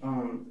 Okay.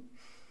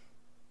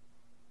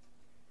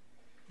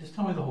 Just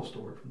tell me the whole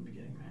story from the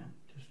beginning, man.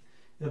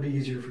 It'll be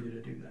easier for you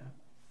to do that.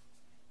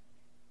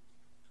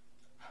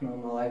 I know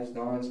my life's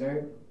gone,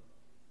 sir.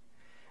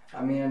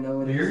 I mean, I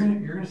know it is.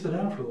 You're gonna sit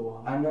down for a little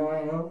while. I know I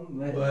am,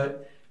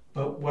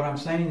 But what I'm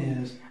saying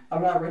is,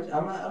 I'm not rich.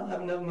 I don't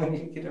have enough money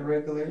to get a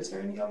regular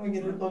attorney. I'm gonna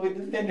get a public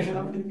defender, and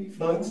I'm gonna be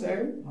fucked,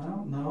 sir.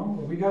 well,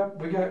 no, we got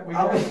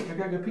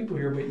good people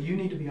here, but you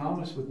need to be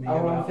honest with me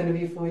I'm about. gonna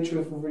be fully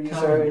truthful for you,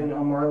 Tell sir. me. And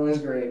Marlon's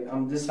great.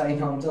 This is how you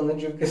know I'm telling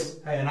the truth, cause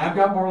Hey, and I've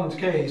got Marlon's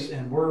case,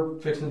 and we're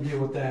fixing to deal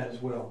with that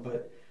as well.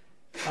 But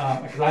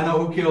because I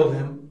know who killed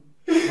him,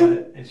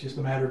 but it's just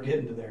a matter of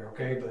getting to there,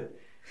 okay? But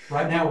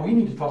right now, we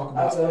need to talk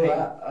about.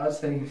 I'll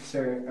tell you,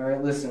 sir. All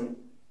right, listen.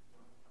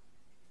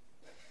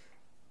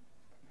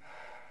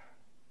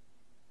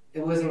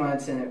 It wasn't my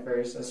intent at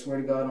first. I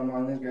swear to God on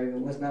Marlon's grave, it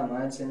was not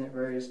my intent at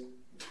first.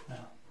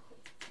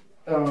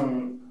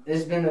 No.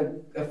 There's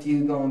been a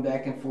few going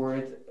back and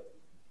forth.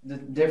 The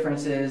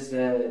difference is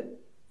that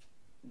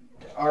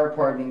our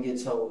part didn't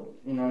get told.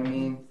 You know what I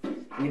mean?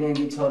 We didn't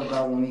get told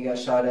about when we got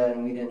shot at,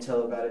 and we didn't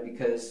tell about it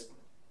because.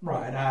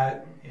 Right.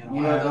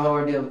 The whole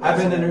ordeal. I've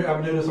been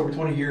doing this over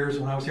 20 years.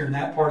 When I was hearing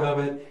that part of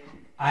it,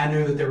 I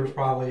knew that there was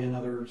probably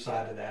another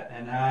side of that,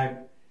 and I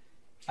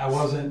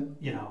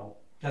wasn't,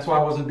 that's why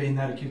I wasn't being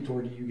that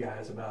accusatory to you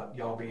guys about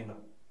y'all being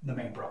the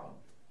main problem.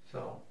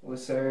 So. Well,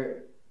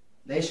 sir,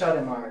 they shot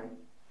at Marlon,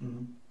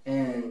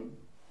 and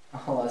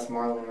I lost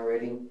Marlon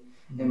already.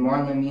 Mm-hmm.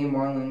 And me and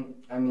Marlon,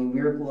 I mean,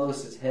 we were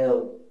close as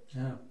hell.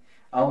 Yeah.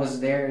 I was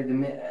there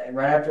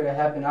right after it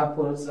happened. I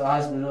pulled up to the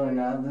hospital, and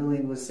I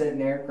literally was sitting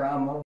there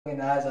crying my fucking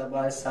eyes out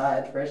by his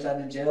side, fresh out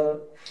of jail.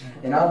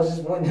 Mm-hmm. And I was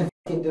just wanting to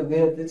fucking do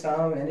good at the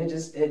time, and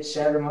it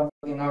shattered my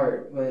fucking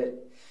heart.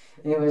 But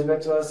anyways,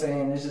 back to what I was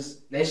saying, it's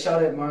just they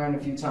shot at Marlon a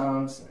few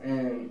times,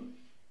 and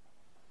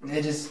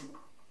it was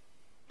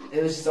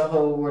just a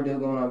whole ordeal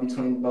going on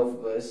between both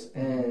of us,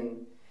 and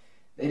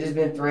they just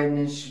been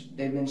threatening.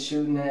 They've been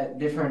shooting at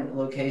different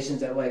locations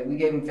that we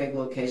gave them fake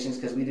locations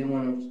because we didn't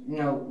want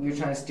them. We were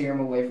trying to steer them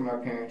away from our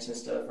parents and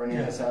stuff, our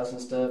Nana's house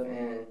and stuff.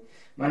 And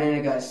my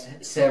Nana got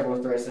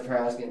several threats of her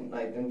house getting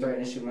them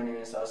threatening to shoot my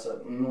Nana's house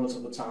up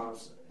multiple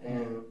times.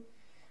 And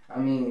I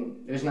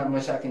mean, there's not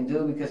much I can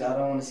do because I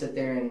don't want to sit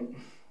there and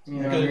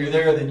Because if you're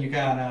there, then you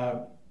kind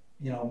of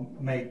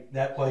make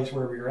that place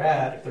wherever you're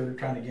at if they're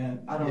trying to get.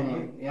 I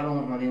don't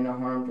want my Nana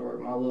harmed or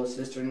my little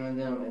sister, none of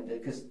them,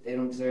 because they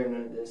don't deserve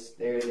none of this.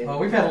 Well,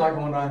 we've had a lot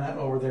going on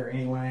over there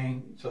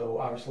anyway, so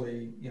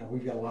obviously,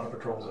 we've got a lot of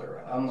patrols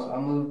there right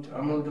now.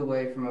 I moved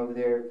away from over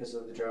there because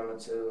of the drama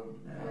too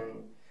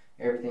and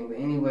everything. But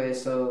anyway,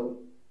 so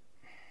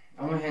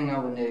I'm gonna hang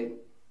out with Nick,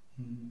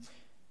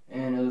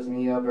 and it was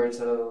me,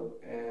 Alberto,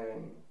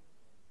 and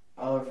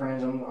all our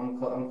friends. I'm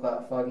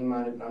foggy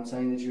minded, but I'm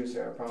telling you the truth,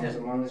 sir. I promise.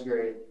 I'm on this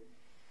grade.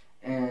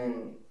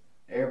 And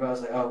everybody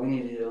was like, "Oh, we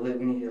need to get a lick,"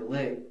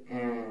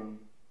 and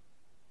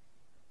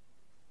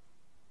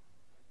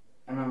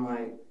I'm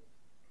like,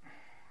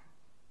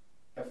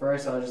 at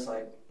first I was just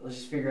like, let's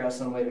just figure out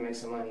some way to make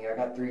some money. I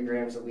got 3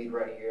 grams of weed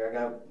right here. I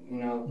got,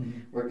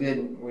 we're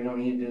good. We don't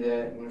need to do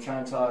that. I'm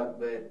trying to talk,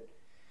 but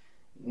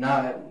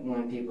not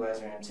when people have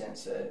their intent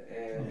set.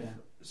 And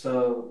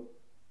so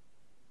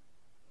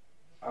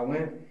I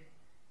went.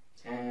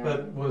 And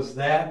but was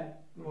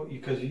that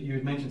because you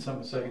had mentioned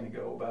something a second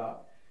ago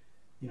about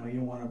you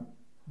don't want to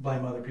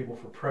blame other people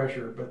for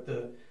pressure, but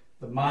the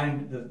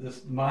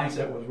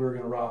mindset was we were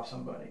going to rob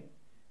somebody,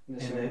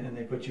 and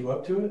they put you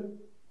up to it,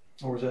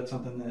 or was that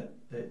something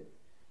that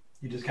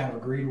you just kind of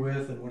agreed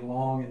with and went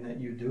along and that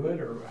you do it,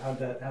 or how'd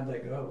that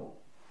go?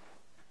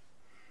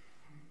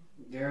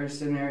 They were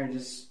sitting there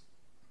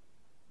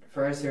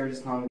first they were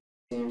just calling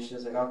me and she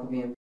was like, I could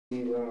be in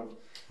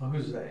Well,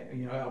 who's that?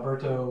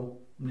 Alberto,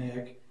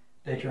 Nick,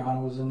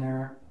 Datriana was in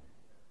there,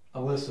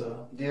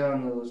 Alyssa. They all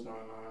knew what was going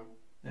on.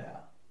 Yeah.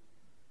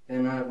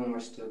 And none of them were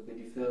stupid,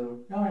 you feel?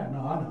 Oh yeah, no,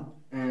 I know.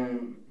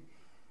 And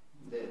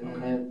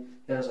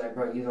they was like,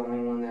 bro, you're the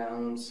only one that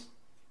owns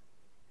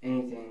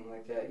anything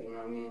like that, you know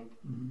what I mean?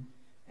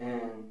 Mm-hmm.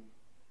 And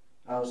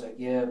I was like,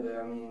 yeah, but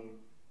I mean,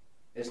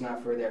 it's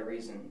not for that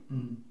reason.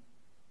 Mm-hmm.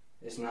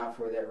 It's not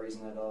for that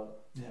reason at all.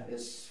 Yeah.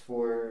 It's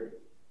for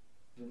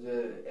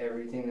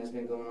everything that's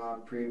been going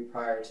on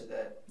prior to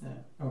that. Yeah.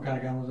 And what kind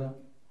of gun was that?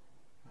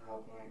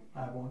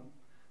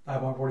 I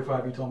have one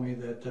 45. You told me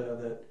that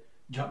that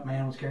Jump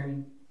Man was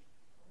carrying.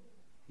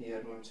 He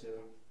had one too.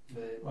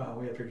 But well,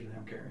 we had pictures of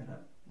him carrying it,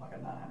 like a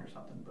 9 or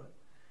something. But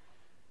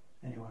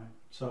anyway,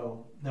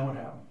 so then what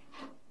happened?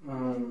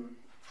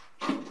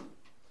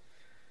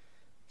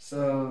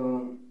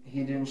 So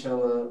he didn't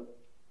show up,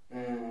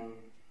 and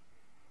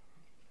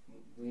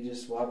we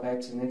just walked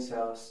back to Nick's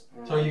house.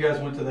 So you guys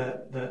went to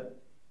that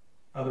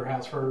other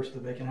house first, the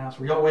vacant house.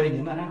 Were y'all waiting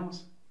in the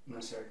house? No,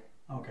 sir.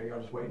 Okay, y'all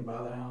just waiting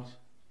by the house.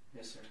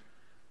 Yes, sir.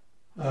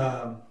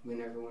 We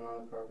never went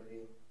on the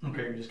property.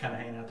 Okay, you're just kind of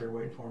hanging out there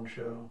waiting for him to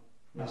show.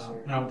 Yes,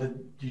 sir. Now,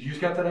 did you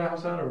just got that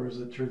house out, or was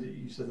it true that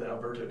you said that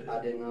Alberto did?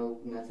 I didn't know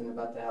nothing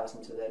about the house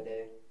until that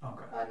day.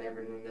 Okay. I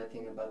never knew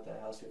nothing about the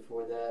house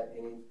before that.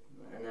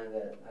 None of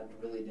that. I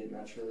really did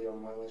not. Truly,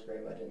 on Marlon's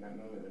grave, I did not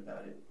know nothing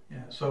about it.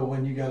 Yeah. So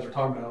when you guys were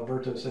talking about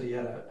Alberto, said he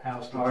had a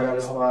house. I got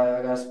a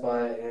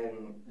spot,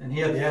 and he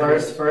had the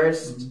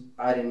first. Mm-hmm.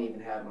 I didn't even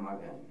have my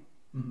gun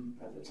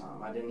mm-hmm. at the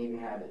time. I didn't even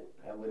have it.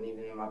 I wasn't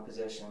even in my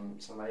possession.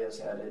 Somebody else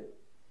had it,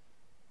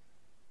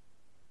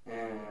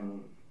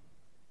 and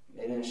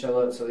they didn't show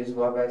up. So we just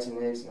walked back to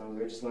Nick's, and we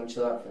were just gonna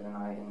chill out for the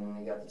night. And then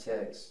they got the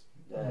text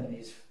that mm-hmm.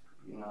 he's,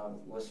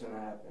 what's gonna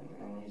happen,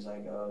 and he's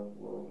like, oh,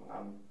 well,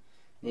 I'm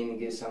needing to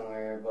get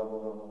somewhere, blah, blah,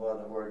 blah, blah, blah,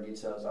 the word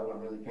details. I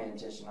wasn't really paying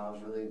attention. I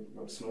was really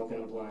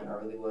smoking a blunt. I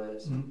really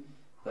was. Mm-hmm.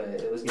 But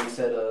it was getting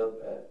set up.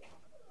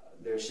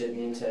 There's shit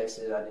being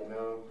texted. I didn't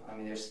know. I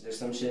mean, there's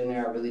some shit in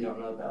there I really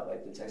don't know about.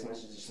 Like the text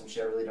messages, some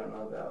shit I really don't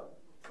know about.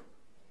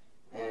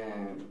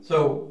 And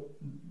so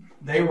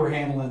they were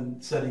handling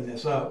setting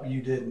this up.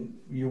 You didn't.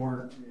 You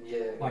weren't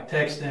like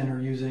texting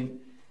or using,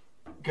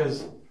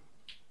 because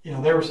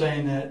they were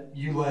saying that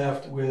you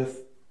left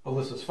with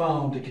Alyssa's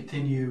phone to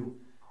continue,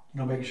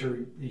 making sure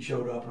he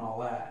showed up and all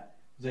that.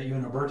 Was that you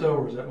and Alberto,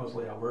 or was that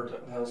mostly Alberto?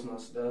 That was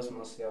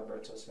mostly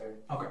Alberto, sir.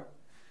 Okay.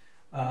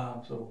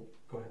 So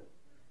go ahead.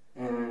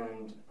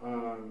 And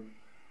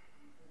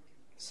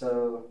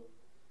so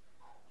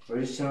we're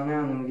just chilling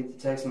out, and then we get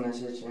the text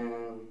message,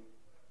 and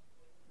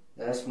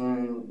that's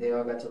when they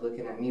all got to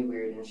looking at me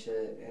weird and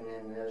shit. And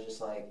then it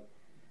was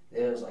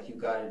like, you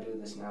gotta do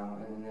this now.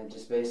 And then it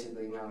just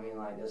basically,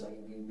 like, it was like,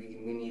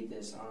 we need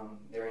this.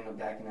 There ain't no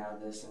backing out of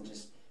this. And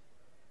just,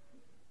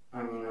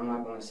 I'm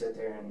not gonna sit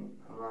there and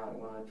I'm not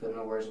gonna put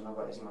no words in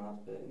nobody's mouth.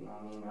 But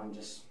I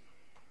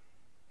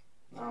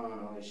don't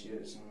want no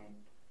issues.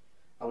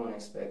 I wasn't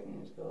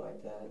expecting it to go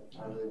like that.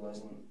 I really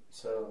wasn't.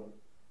 So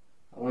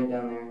I went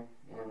down there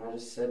and I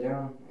just sat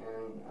down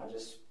and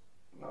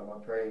I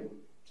prayed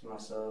to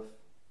myself,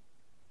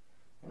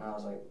 and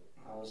I'm like,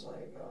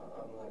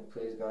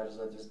 please God, just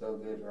let this go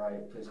good,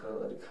 right? Please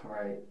God, let it go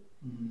right.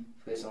 Mm-hmm.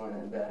 Please don't let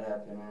anything bad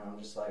happen. And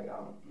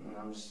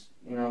I'm just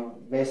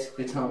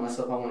basically telling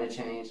myself I want to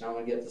change and I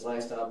want to get this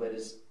lifestyle, but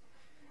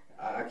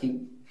I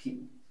keep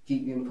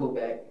getting pulled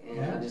back, and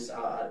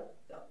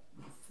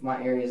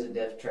my area is a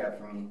death trap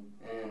for me,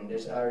 and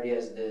there's already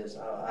as it is.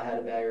 I had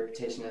a bad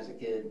reputation as a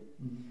kid,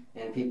 mm-hmm.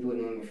 and people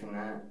knew me from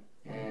that.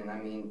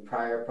 And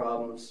prior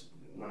problems.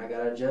 When I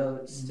got out of jail,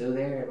 it's still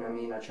there,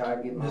 and I tried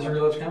to get my Misery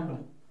loves company.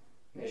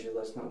 Misery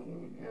loves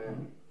company,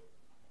 and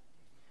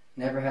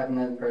never had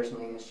nothing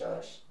personally against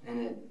Josh, and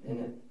it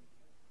in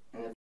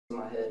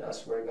my head. I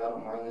swear to God,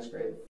 on Marlon's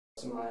grave,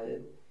 it's in my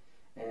head,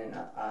 and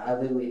I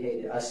literally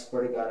hate it. I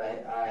swear to God,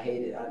 I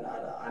hate it.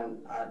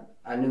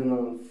 I knew no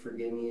one would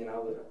forgive me, and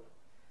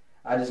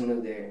I just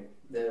knew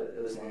that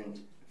it was the end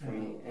for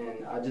me,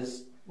 and I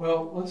just.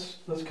 Well,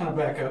 let's kind of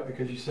back up,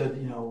 because you said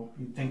you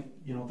don't think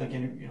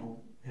any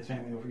his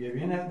family will forgive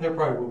you, and there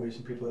probably will be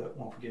some people that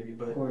won't forgive you.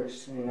 But of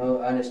course, I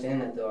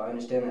understand that though. I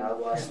understand that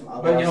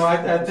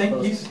I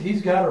think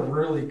he's got a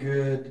really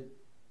good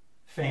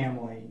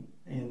family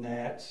in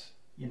that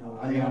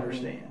they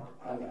understand.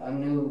 I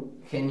knew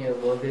Kenya a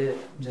little bit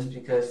just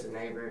because the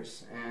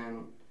neighbors,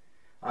 and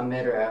I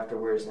met her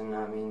afterwards, and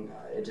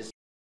it just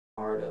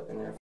hard up in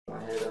there, my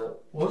head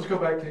up. Well, let's go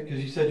back to, because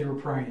you said you were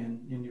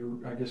praying and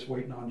you were, I guess,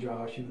 waiting on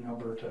Josh, you and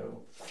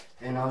Alberto.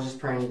 And I was just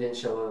praying he didn't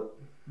show up.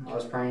 I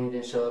was praying he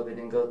didn't show up. It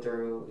didn't go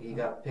through. He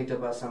got picked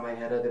up by somebody,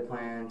 had other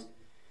plans,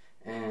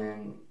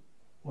 and.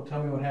 Well,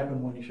 tell me what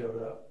happened when he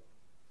showed up.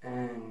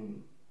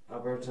 And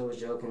Alberto was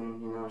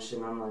joking, shit.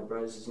 And I'm like,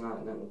 bro, this is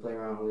not nothing to play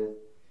around with.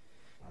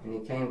 And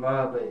he came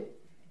by, but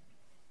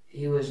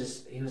he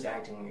was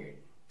acting weird.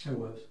 Who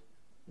was?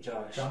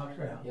 Josh. Josh,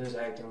 yeah. He was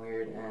acting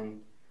weird,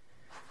 and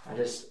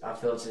I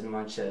felt it in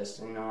my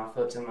chest. I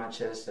felt in my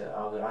chest that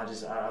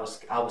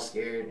I was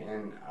scared,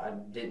 and I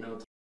didn't know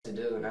what to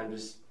do, and I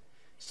just.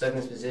 Stuck in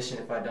this position.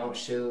 If I don't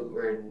shoot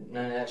or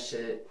none of that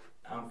shit,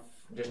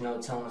 there's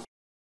no telling what's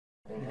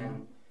going to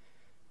happen.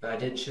 But I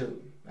did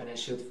shoot. I didn't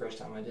shoot the first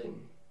time. I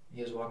didn't.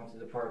 He was walking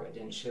through the park. I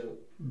didn't shoot.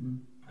 Mm-hmm.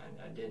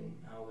 I didn't.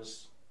 I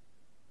was.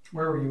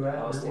 Where were you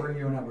at? Where were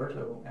you and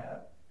Alberto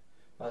at?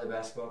 By the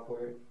basketball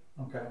court.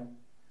 Okay.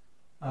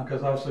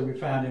 Because obviously we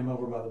found him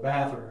over by the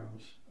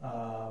bathrooms.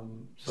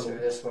 So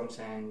that's what I'm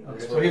saying.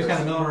 Okay, so he was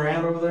kind of milling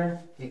around over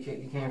there? He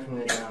came from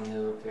the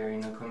downhill up there,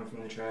 coming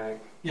from the track.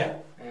 Yeah.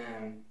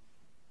 And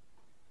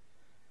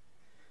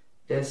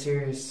dead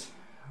serious.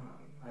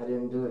 I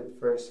didn't do it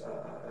first.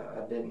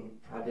 I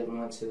didn't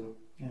want to.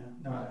 Yeah.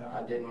 No,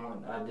 I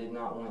did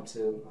not want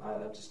to.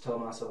 I just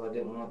told myself I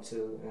didn't want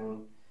to,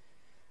 and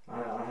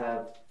I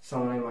have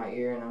someone in my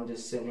ear, and I'm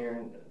just sitting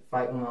here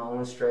fighting my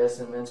own stress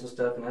and mental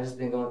stuff, and I just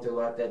been going through a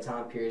lot that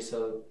time period.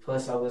 So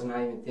plus I was not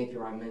even thinking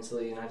right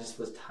mentally, and I just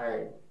was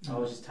tired. I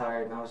was just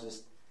tired, and I was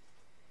just,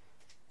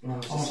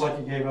 almost like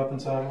you gave up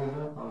inside a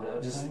little bit.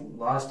 I just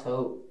lost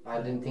hope. I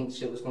didn't think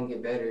shit was gonna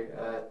get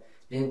better.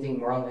 Didn't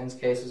think Marlon's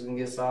case was gonna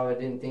get solved. I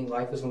didn't think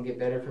life was gonna get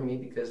better for me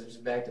because it was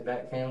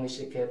back-to-back family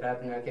shit kept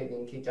happening. I kept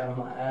getting kicked out of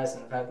my ass,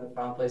 and I had to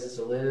find places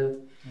to live.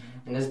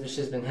 Mm-hmm. And this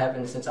shit's been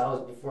happening since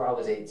before I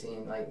was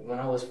 18. Like when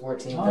I was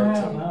 14,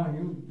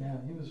 13.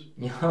 He was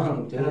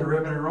young, dude.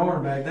 Ripping and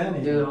roaring back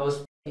then. Dude, I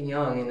was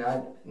young, and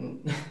I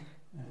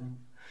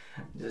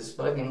just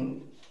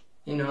fucking,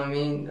 you know what I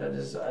mean?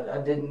 I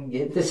didn't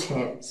get the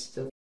chance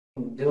to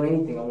do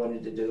anything I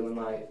wanted to do in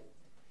life,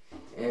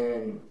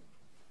 and.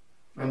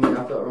 I mean,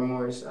 I felt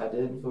remorse. I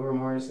did feel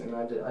remorse, and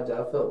I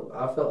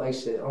felt like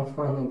shit. On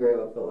Marlon grave,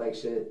 I felt like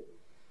shit.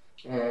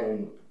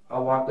 And I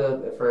walked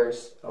up at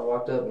first.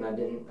 And I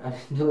didn't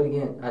do it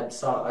again. I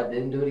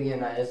didn't do it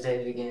again. I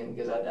hesitated again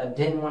because I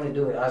didn't want to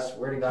do it. I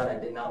swear to God, I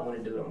did not want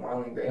to do it. On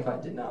Marlon grave, I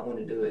did not want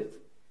to do it.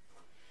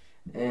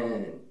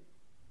 And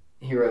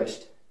he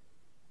rushed.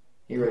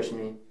 He rushed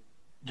me.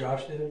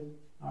 Josh did?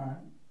 All right.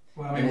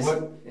 Well, I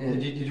mean,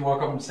 did you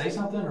walk up and say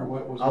something, or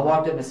what was? I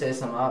walked up and said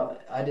something.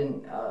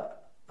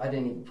 I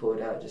didn't even pull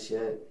it out just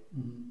yet.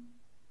 Mm-hmm.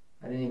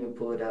 I didn't even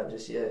pull it out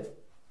just yet.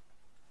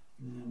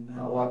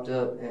 I walked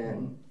up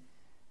and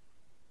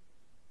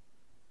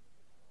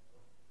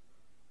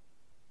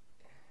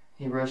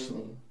he rushed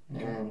me,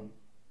 and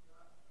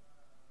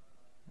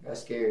I got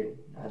scared.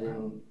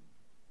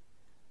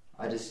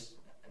 I just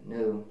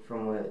knew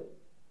from what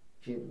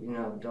people,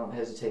 don't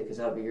hesitate because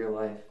that'll be your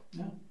life.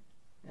 Yeah.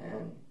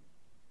 And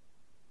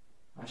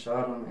I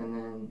shot him, and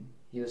then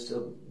he was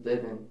still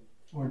living.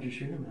 Where'd you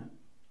shoot him at?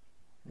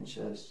 In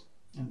chest.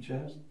 In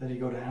chest? Did he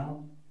go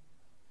down?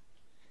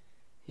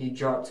 He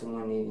dropped to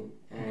one knee,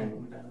 and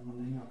went down to one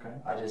knee. Okay.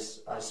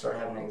 I started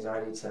having an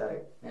anxiety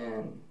attack,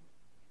 and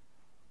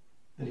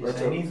did he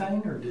say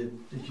anything, or did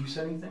you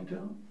say anything to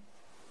him?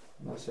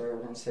 No, sir.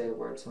 I didn't say a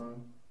word to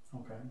him.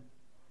 Okay.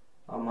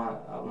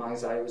 My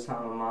anxiety was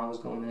high. My mind was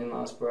going 9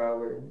 miles per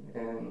hour,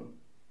 and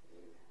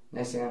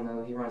next thing I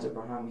know, he runs up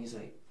behind me.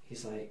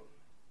 He's like,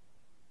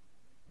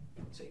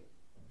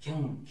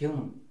 kill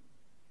him.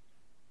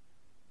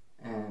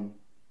 And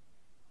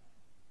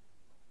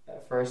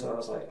at first I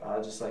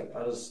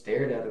just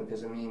stared at him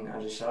because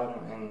I just shot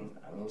him,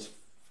 and it's the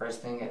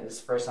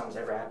first time it's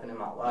ever happened in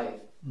my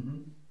life.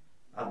 Mm-hmm.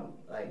 I'm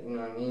like, you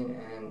know what I mean?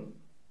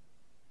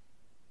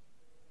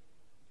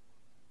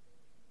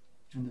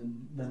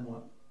 And then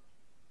what?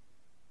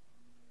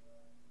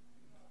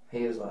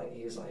 He was like,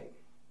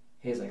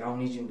 I don't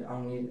need you.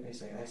 I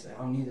said,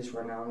 I don't need this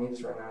right now.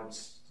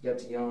 Just got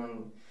to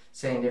yelling,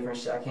 saying different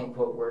shit. I can't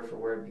quote word for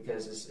word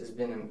because it's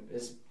been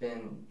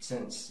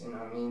since, you know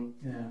what I mean?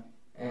 Yeah.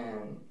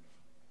 And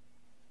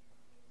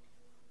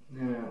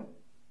then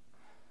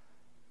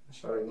I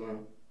shot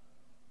again.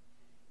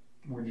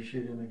 Where'd you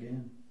shoot him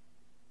again?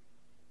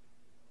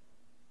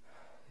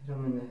 Hit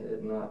him in the head,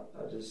 and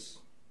I just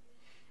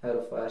had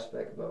a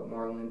flashback about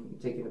Marlon,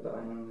 thinking about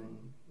him,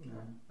 and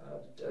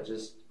I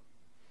just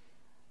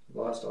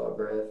lost all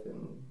breath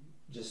and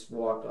just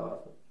walked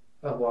off.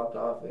 I walked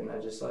off, and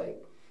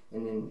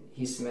and then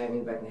he smacked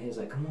me back in the head. He's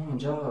like, "Come on,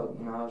 jog."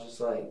 And I was just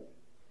like,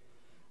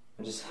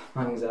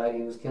 my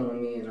anxiety was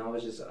killing me, and I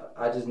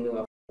just knew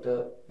I fucked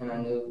up, and I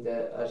knew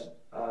that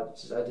I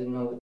didn't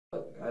know what the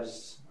fuck. I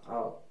was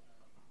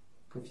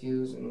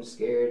confused and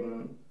scared,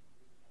 and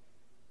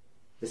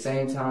at the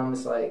same time,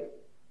 it's like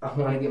I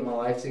want to get my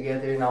life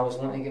together, and I was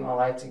wanting to get my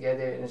life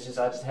together, and it's just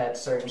I just had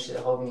certain shit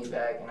holding me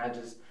back, and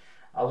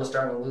I was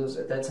starting to lose,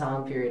 at that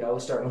time period, I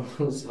was starting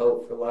to lose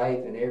hope for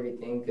life and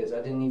everything because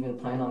I didn't even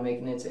plan on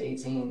making it to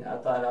 18. I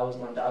thought I was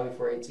going to die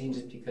before 18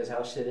 just because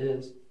how shit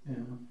is.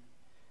 Yeah.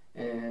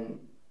 And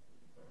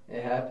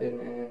it happened,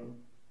 and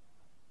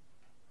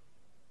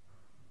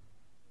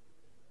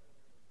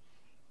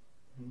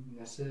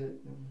that's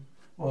it.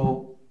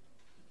 Well,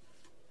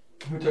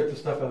 who took the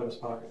stuff out of his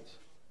pockets?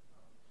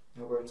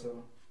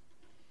 Alberto.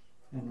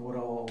 And what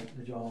all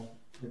did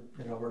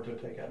Alberto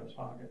take out of his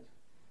pockets?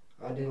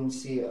 I didn't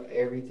see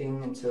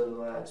everything until the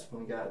last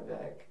when we got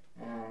back,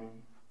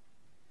 and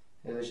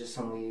it was just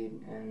some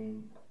weed,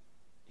 and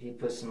he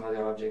put some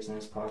other objects in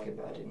his pocket,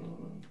 but I didn't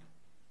even.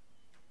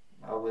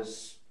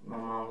 My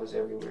mom was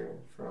everywhere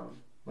from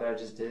what I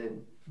just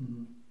did.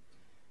 Mm-hmm.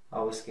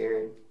 I was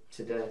scared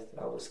to death.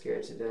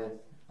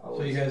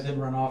 So you guys didn't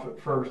run off at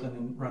first and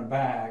then run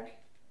back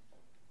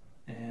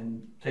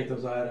and take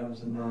those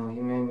items and no,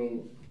 he made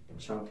me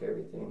chunk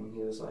everything.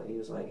 He was like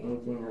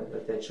anything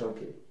like that, chunk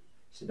it.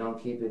 So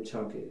don't keep it,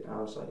 chunk it. And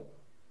I was like,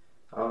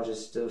 I was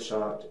just still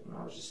shocked. And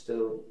I was just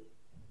still,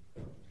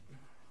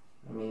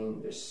 I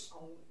mean, there's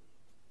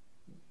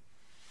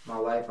my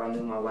life. I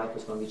knew my life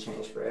was going to be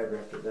changed forever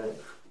after that.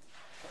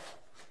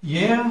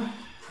 Yeah.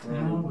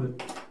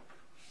 And,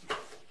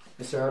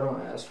 but sir, I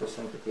don't ask for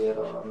sympathy at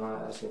all. I'm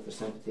not asking for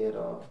sympathy at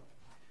all.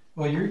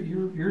 Well, you're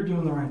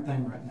doing the right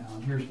thing right now,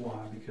 and here's why.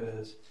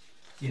 Because,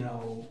 you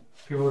know,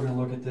 people are going to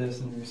look at this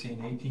and they're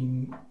going to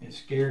see a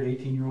scared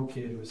 18-year-old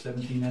kid who was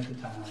 17 at the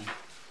time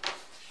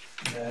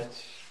that,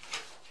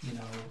 you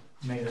know,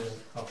 made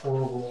a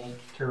horrible,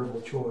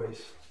 terrible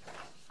choice.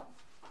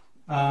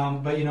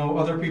 But, you know,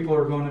 other people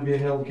are going to be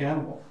held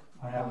accountable.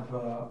 I have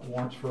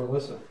warrants for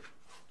Alyssa.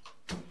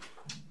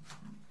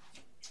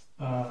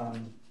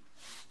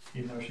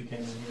 Even though she came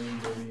in here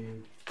and gave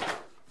me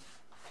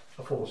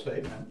a full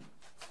statement,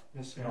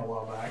 Yes, sir. you know, a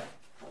while back.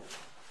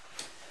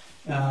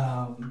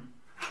 I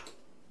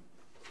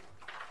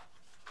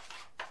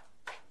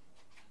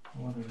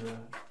wanted to...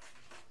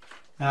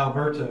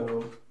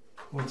 Alberto.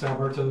 What's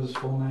Alberto's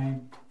full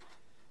name?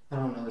 I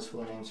don't know his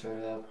full name,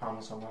 sir. I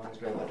promise I'm honest,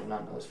 grave. I do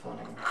not know his full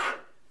name.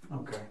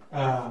 Okay.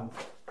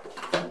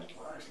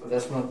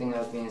 That's one thing I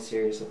was being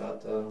serious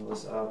about, though.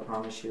 Was I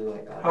promise you,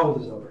 like, How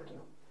old is Alberto?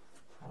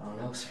 I don't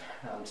know, sir.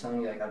 I'm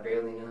telling you, like, I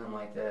barely knew him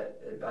like that.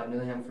 I knew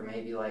him for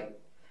maybe, like,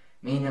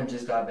 me and him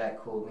just got back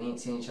cool. We ain't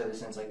seen each other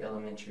since, like,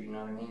 elementary, you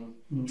know what I mean?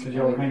 Because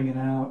y'all were hanging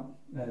out.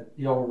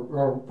 Y'all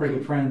were pretty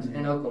good friends.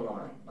 In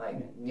Oklahoma,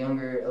 like,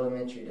 younger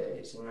elementary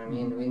days, you know what I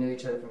mean? We knew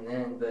each other from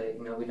then, but,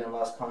 you know, we done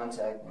lost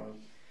contact, and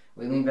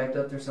we linked back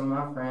up through some of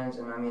my friends,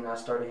 and, I mean, I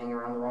started hanging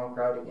around the wrong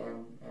crowd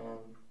again, and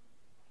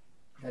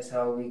that's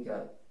how we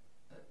got,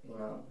 you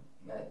know,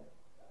 met.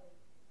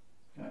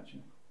 Gotcha.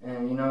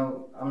 And, you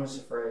know, I'm just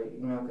afraid,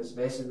 you know, because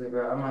basically,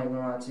 bro, I'm not even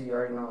gonna lie to you, you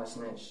already know I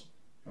snitched.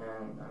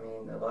 And, I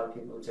mean, a lot of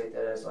people would take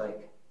that as,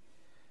 like...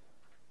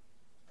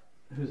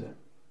 Who's that?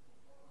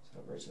 It's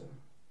Alberto.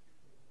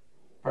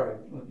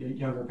 Probably a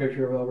younger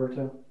picture of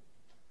Alberto?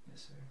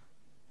 Yes, sir.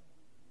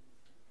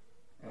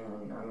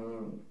 And, I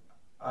mean,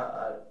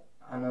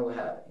 I know what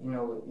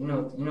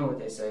you know what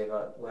they say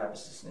about what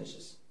happens to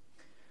snitches.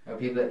 You know,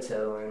 people that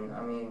tell, and,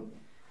 I mean,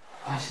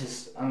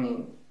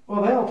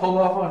 Well, they all pulled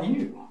off on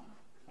you.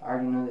 I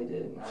already know they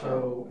did.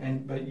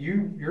 But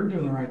you're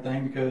doing the right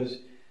thing because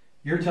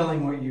you're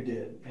telling what you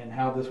did and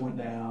how this went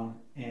down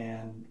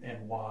and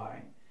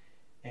why.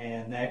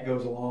 And that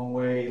goes a long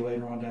way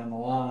later on down the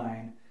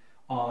line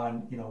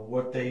on, you know,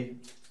 what they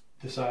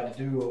decide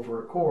to do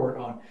over at court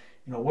on,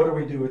 you know, what do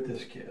we do with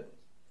this kid?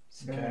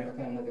 Sir, Okay. I've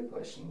got another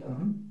question, though.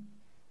 Mm-hmm.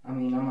 I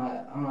mean,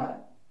 I'm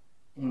not,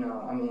 you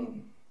know, I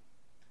mean,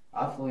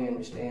 I fully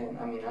understand.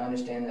 I mean, I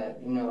understand that,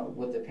 you know,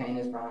 what the pain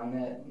is behind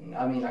that.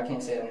 I mean, I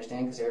can't say I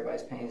understand because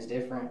everybody's pain is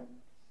different.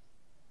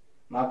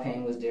 My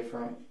pain was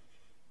different.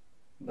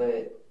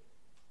 But,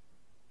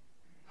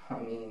 I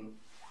mean,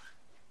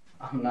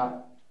 I'm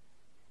not.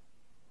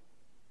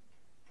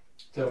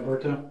 Is that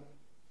Alberto?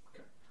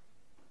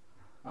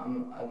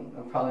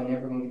 I'm probably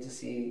never going to get to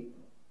see.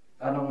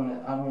 I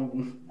want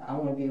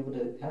to be able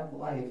to have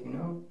life, you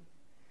know?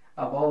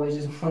 I've always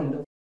just wanted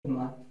to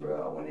life,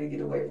 bro. I wanted to get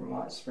away from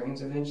Hot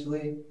Springs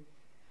eventually.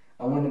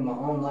 I wanted my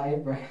own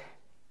life, bro.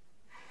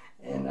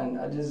 And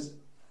I just...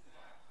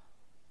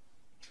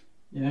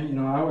 Yeah, you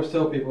know, I always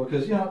tell people,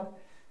 because, you know,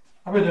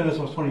 I've been doing this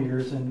almost 20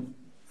 years, and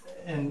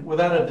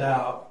without a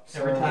doubt,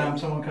 every time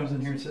someone comes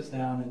in here and sits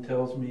down and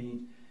tells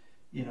me,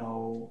 you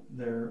know,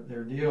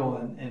 their deal,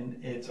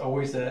 and it's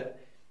always that,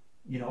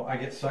 you know, I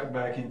get sucked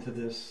back into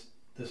this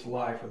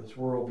life or this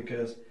world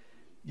because,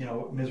 you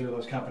know, misery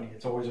loves company.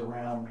 It's always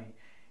around me.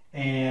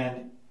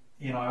 And,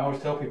 you know, I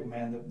always tell people,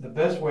 man, the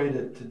best way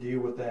to deal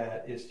with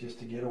that is just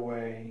to get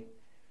away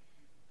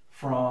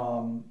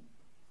from,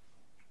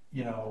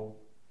 you know,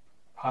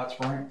 Hot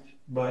Springs.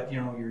 But, you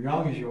know, you're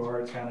young as you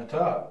are, it's kind of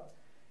tough.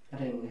 I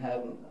don't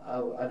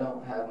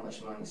have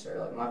much money, sir.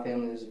 Like, my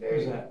family was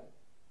very... Who's that?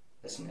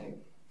 A snake.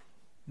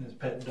 His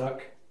pet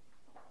duck.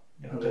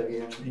 You got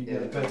Yeah.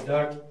 a pet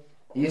duck.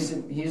 He used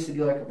to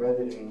be like a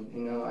brother to me,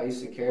 you know. I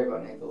used to care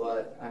about Nick a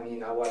lot. I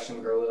mean, I watched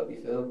him grow up, you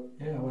feel?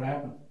 Yeah, what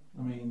happened?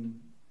 I mean,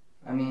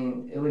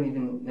 it wasn't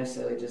even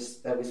necessarily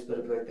just that we split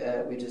up like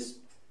that. We just,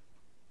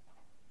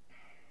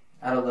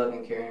 out of love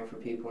and caring for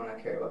people, and I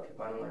care about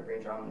people. I don't want to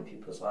bring drama into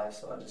people's lives,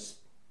 so I just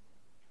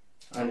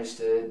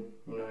understood,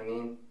 you know what I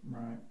mean?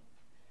 right.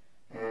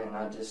 And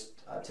I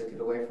took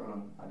it away from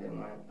him. I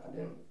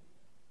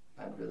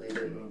really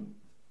didn't.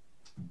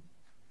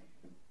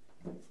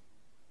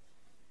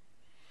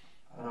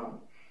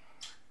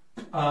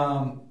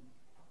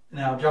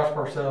 Now Josh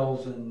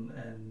Parcells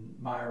and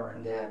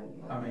Myron. Dad.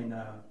 Myron.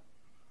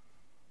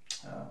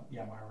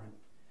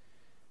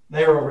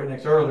 They were over at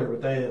Nick's earlier,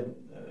 but they had.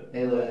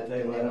 They left.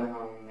 They went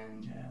home,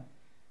 and yeah.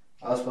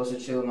 I was supposed to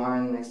chill with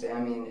Myron the next day. I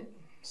mean,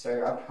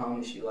 sir, I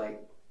promise you,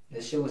 like,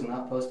 this shit was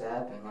not supposed to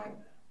happen. Like,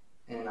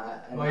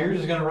 Well, you're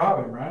just gonna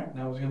rob him, right?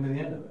 That was gonna be the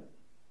end of it.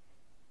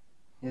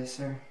 Yes,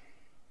 sir.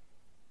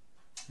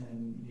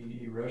 And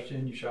you rushed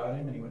in, you shot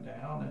him, and he went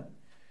down. And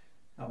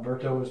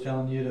Alberto was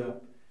telling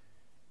you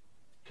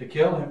to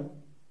kill him,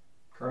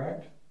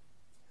 correct?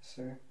 Yes,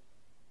 sir.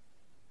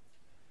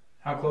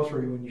 How close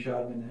were you when you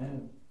shot him in the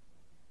head?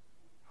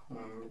 I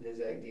don't remember the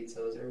exact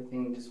details.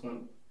 Everything just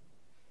went.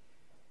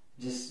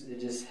 It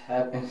just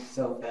happened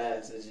so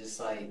fast. It's just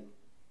like.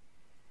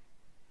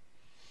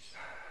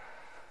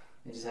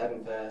 It just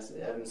happened fast.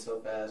 It happened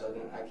so fast.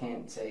 I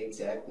can't say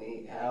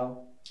exactly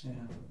how.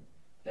 Yeah.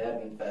 It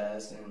happened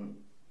fast, and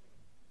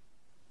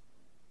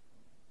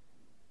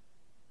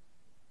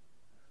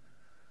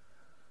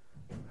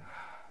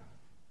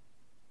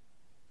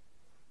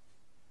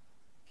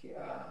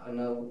yeah, I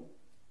know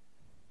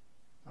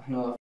I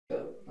fucked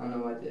up. I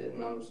know I did,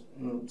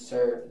 and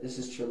sir, this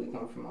is truly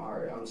coming from my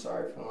heart. I'm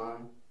sorry for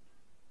lying.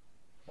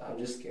 I'm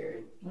just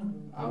scared.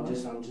 I'm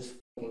just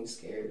fucking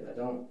scared.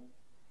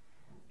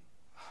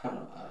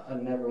 I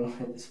never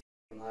wanted this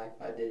fucking life.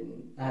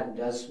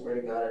 I swear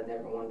to God, I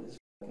never wanted this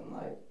fucking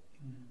life.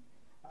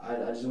 I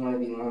just want to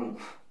be normal.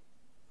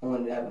 I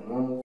wanted to have a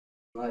normal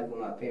life with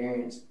my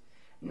parents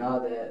and all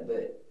that,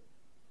 but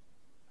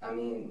I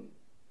mean,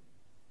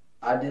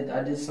 I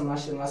did some of my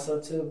shit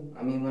myself too.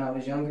 I mean, when I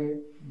was younger,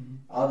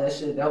 all that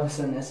shit, that was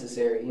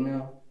unnecessary, you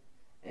know?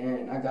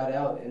 And I got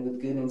out and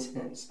with good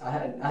intents. I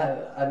had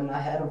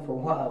them for a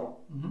while.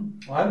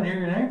 Well, I didn't hear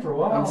your name for a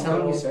while. I'm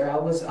telling you, sir, I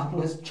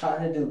was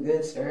trying to do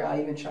good, sir.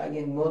 I even tried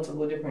getting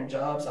multiple different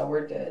jobs. I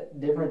worked at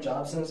different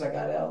jobs since I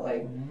got out.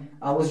 Like,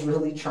 I was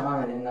really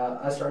trying, and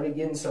I started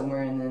getting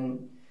somewhere, and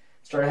then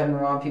started having the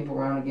wrong people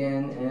around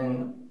again,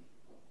 and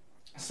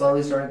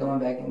slowly started going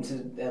back into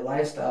that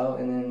lifestyle.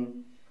 And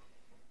then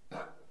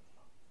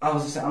I'm a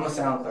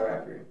SoundCloud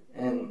rapper,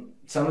 and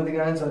some of the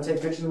guns I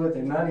take pictures with,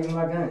 they're not even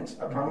my guns.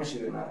 I promise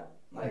you they're not.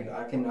 Like,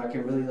 I can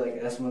really, like,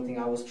 that's one thing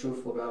I was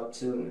truthful about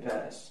too in the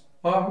past.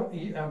 Well,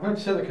 I'm glad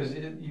you said that because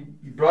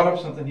you brought up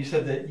something. You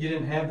said that you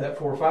didn't have that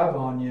 4.5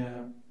 on you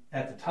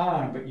at the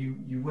time, but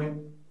you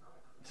went,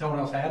 someone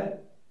else had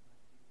it?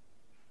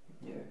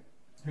 Yeah.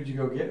 Who'd you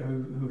go get?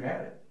 Who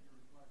had it?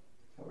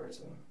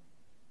 Alberto.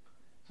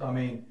 So, I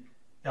mean,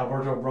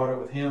 Alberto brought it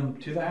with him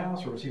to the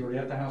house, or was he already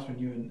at the house when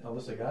you and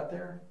Alyssa got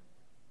there?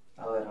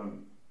 I let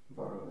him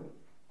borrow it.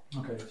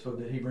 Okay, so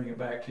did he bring it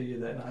back to you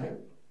that night?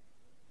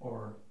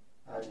 Or?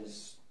 I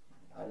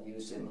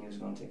used it and he was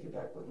going to take it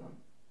back with him.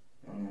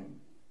 And then,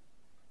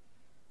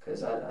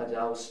 because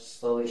I was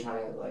slowly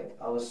trying to, like,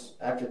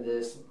 after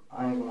this,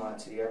 I ain't gonna lie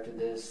to you, after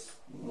this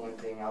one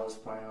thing, I was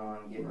planning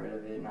on getting rid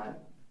of it, and I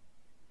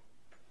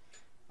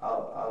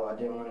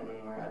didn't want it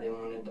anymore.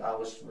 I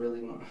was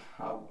really,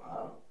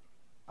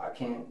 I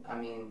can't, I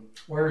mean.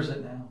 Where is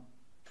it now?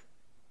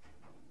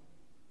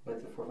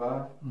 With the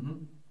 4.5?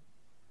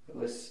 It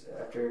was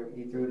after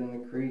he threw it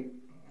in the creek.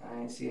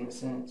 I ain't seen it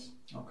since.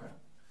 Okay.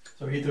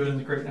 So he threw it in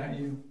the creek, not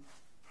you?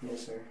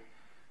 Yes, sir.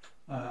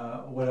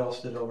 What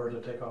else did Alberto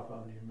take off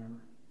of? Do you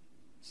remember?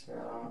 Sir,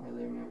 I don't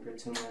really remember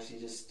too much. He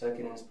just stuck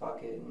it in his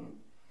pocket and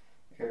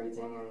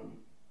everything, and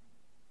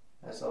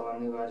that's all I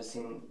knew. I just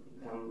seen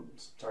him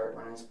start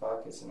running his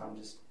pockets, and I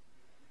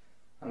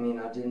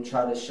didn't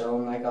try to show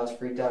him like I was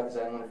freaked out because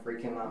I didn't want to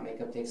freak him out, make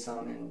him think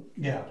something.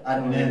 Yeah. I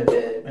didn't want to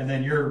bed. And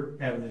then you're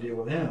having to deal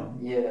with him.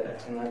 Yeah,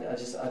 and I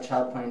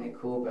tried playing it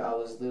cool, but I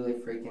was literally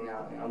freaking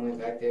out. And I went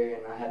back there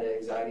and I had an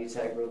anxiety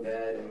attack real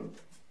bad, and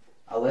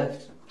I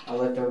left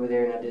over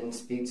there and I didn't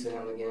speak to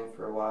him again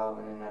for a while,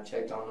 and then I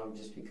checked on him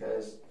just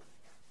because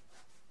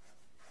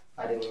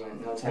I didn't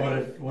want no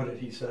time. What did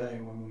he say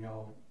when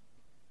y'all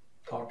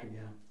talked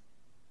again?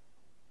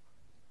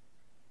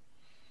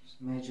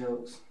 Just made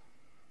jokes.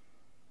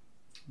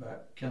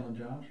 About killing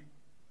Josh?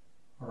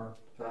 Or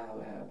about how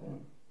it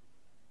happened.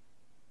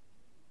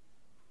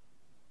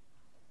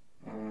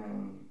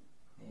 And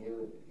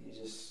he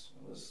just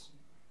was,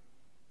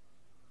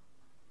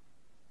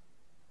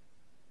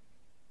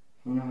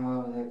 you know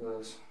how that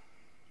goes.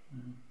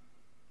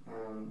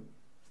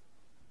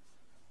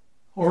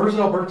 Where's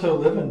Alberto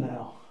living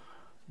now?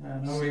 I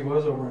know he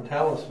was over in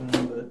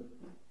Talisman, but...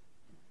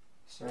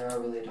 Sir, I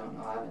really don't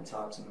know. I haven't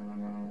talked to him in a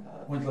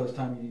minute. When's the last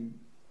time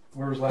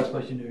where was the last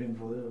place you knew him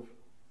to live?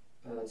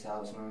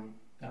 Talisman.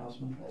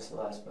 Talisman? That's the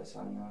last place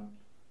I know.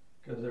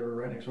 Because they were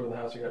right next door to the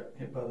house that got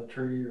hit by the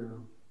tree or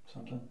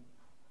something?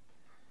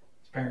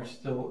 His parents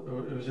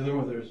was he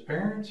living with his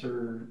parents,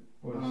 or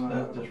was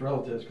that just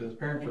relatives? Because his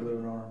parents were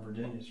living on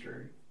Virginia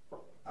Street.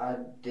 I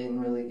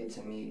didn't really get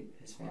to meet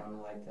his family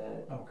like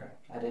that. Okay.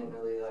 I didn't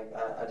really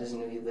I just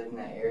knew he lived in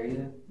that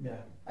area. Yeah.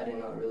 I didn't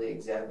know really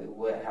exactly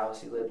what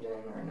house he lived in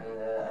or none of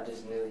that. I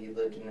just knew he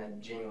lived in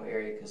that general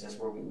area because that's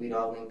where we'd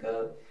all link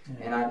up.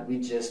 Yeah. And we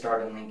just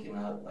started linking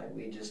up. Like,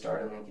 we just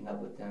started linking up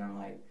with them.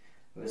 Like,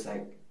 it was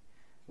like,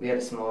 we had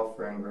a small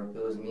friend group.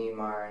 It was me,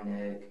 Mara,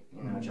 Nick,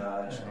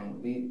 Josh. Yeah.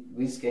 And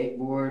we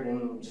skateboard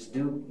and just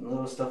do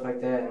little stuff like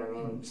that. And I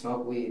mean,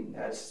 smoke weed.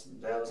 That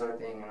was our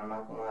thing. And I'm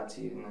not going to lie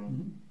to you. And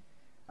then,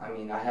 I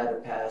mean, I had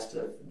a past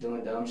of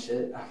doing dumb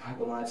shit. I'm not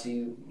gonna lie to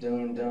you,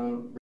 doing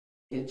dumb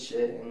kid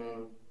shit, and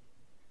then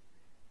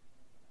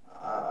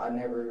I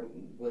never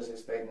was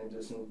expecting to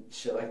do some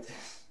shit like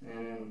this,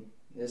 and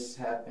this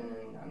happened,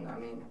 and I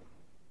mean,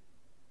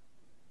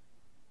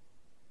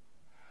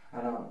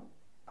 I don't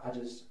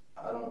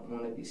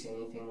want to be seen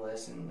anything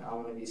less, and I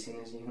want to be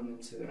seen as a human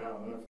too, and I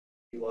don't want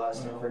to be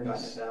lost and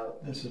forgotten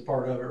about. This is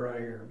part of it right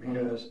here,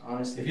 because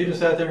honestly, if you just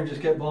sat there and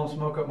just kept blowing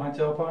smoke up my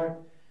tailpipe,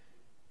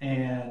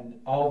 and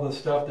all the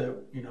stuff that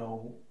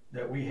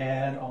that we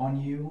had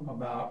on you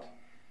about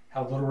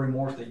how little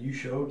remorse that you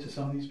showed to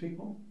some of these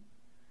people,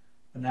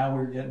 but now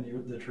we're getting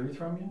the truth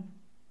from you,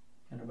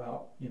 and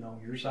about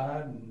your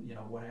side and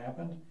what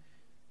happened,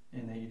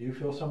 and that you do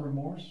feel some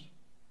remorse.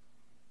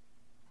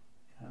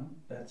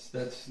 That's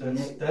the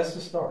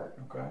start.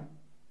 Okay, I'm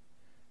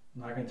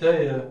not gonna tell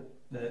you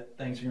that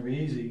things are gonna be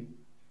easy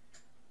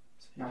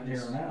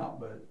here on out,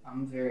 but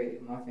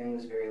my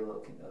family's very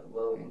low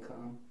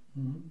income.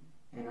 Mm-hmm.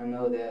 And I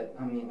know that,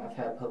 I've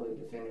had public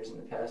defenders in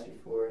the past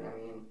before,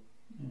 and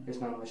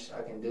there's not much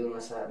I can do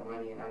unless I have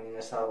money, and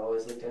that's how I've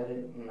always looked at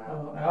it. And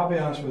I'll be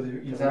honest with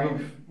you,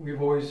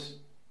 we've always,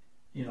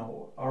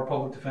 our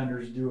public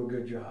defenders do a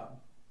good job,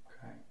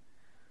 okay?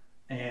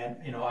 And,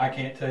 I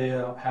can't tell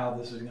you how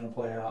this is going to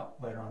play out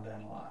later on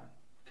down the line,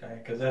 okay?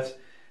 Because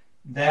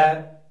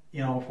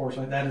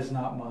unfortunately, that is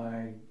not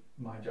my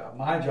job.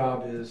 My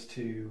job is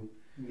to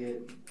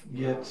get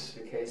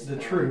the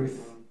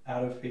truth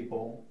out of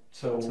people.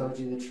 So I told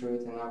you the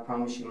truth, and I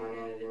promise you my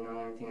Nana didn't know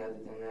anything other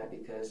than that,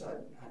 because I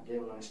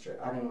didn't want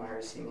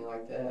her to see me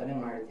like that. I didn't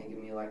want her to think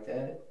of me like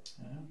that.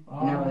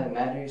 Yeah. You know that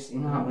matters? You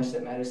know how much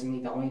that matters to me?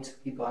 The only two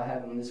people I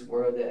have in this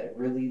world that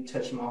really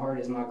touched my heart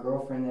is my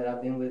girlfriend that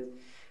I've been with.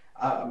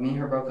 Me and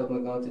her broke up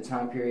when going through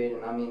time period,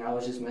 and I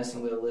was just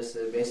messing with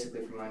Alyssa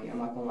basically for money. I'm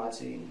not gonna lie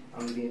to you.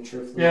 I'm being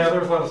truthful. Yeah,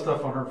 there's a lot of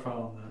stuff on her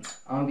phone.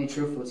 I'm gonna be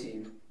truthful to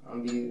you.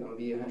 I'm gonna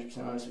be 100%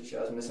 honest with you.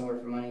 I was messing with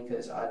her for money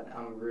because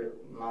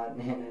my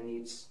Nana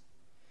needs.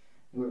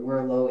 We're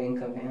a low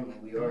income family.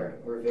 We are.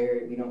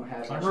 We don't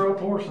have. I grew up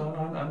poor, son.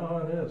 I know how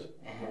it is.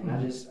 And I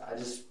just,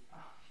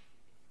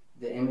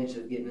 the image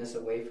of getting us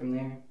away from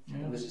there,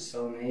 it was just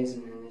so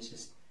amazing, and it's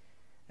just,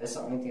 that's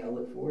the only thing I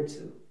look forward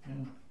to.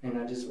 Yeah. And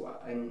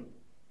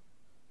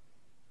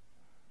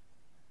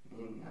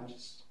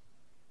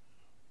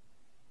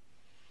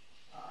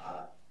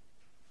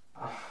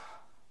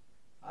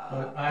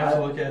but I have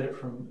to look at it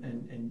from,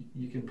 and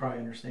you can probably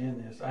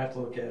understand this, I have to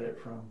look at it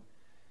from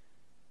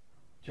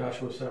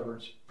Joshua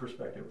Severns'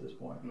 perspective at this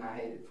point. And I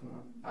hate it for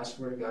him. I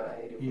swear to God, I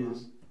hate it for him. He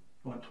is,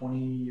 20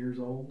 years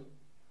old?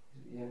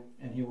 Yeah.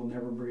 And he will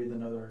never breathe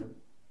another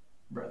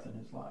breath in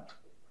his life.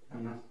 I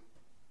know.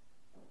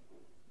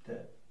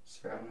 Dead.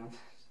 Sir, I know.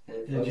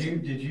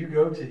 Did you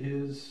go to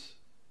his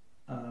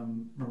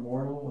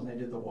memorial when they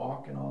did the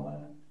walk and all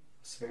that?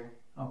 Sir.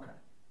 Okay.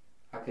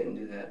 I couldn't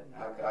do that.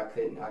 I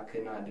could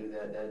not do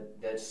that.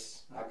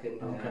 I couldn't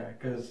do that. Okay,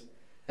 because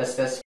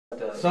that's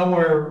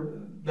somewhere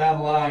down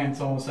the line,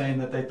 someone was saying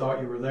that they thought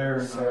you were there.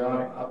 And sir,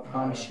 I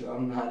promise you,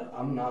 I'm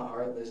not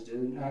heartless,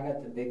 dude. I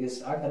got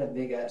a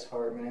big ass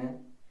heart,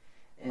 man.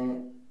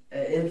 And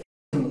it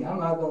me. I'm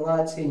not gonna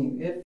lie to you.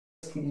 It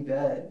me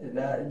bad. It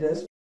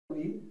does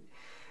me.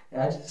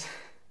 And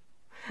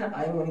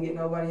I didn't want to get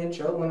nobody in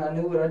trouble when I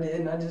knew what I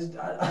did, and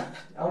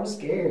I'm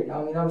scared.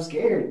 I'm scared. I'm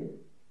scared.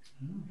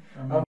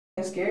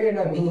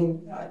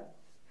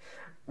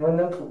 When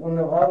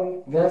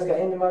all the guns got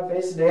into my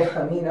face today,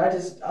 all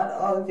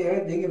the thing I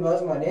could think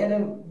about was my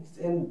Nana,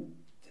 and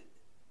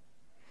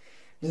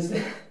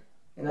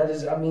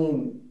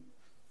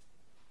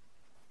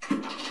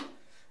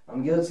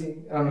I'm guilty.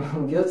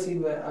 I'm guilty,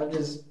 but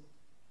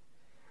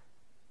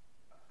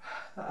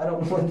I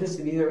don't want this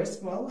to be the rest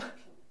of my life.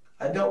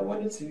 I don't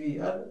want it to be.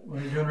 Well,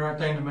 you're doing the right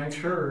thing to make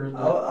sure.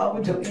 I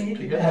would do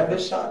anything to have a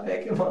shot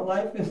back in my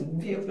life and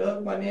be able to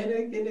hug my Nana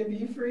again and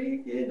be free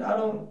again.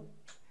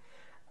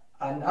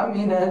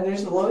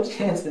 There's a low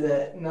chance of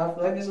that, and I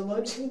feel like there's a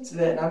low chance of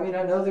that. I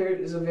know there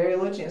is a very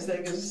low chance that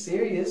because it's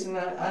serious, and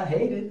I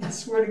hate it. I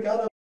swear to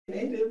God, I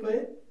hate it,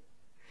 but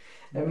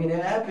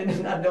it happened,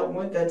 and I don't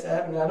want that to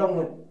happen. I don't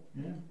want.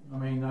 Yeah,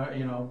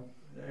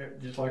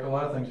 just like a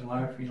lot of things in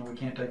life, we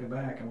can't take it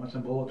back, and once the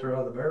bullets are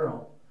out of the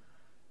barrel,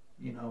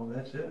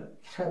 that's it.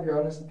 Can I have your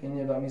honest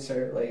opinion about me,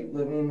 sir? Like,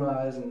 look me in my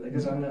eyes, and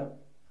because I know.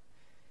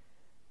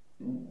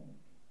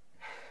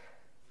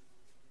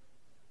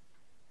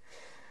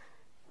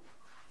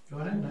 Go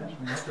ahead and ask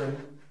me. I'll tell you.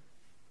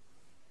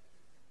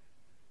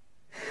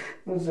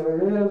 I'm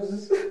sorry. I was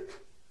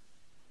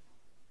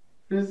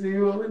just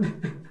you.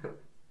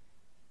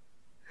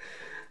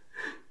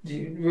 Do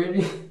you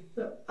really?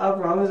 I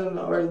promise I'm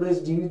not heartless.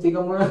 Do you think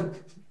I'm wrong?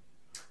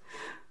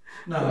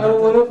 No. I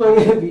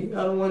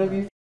don't want to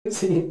be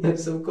seeing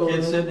some cold.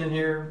 Kid sitting in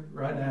here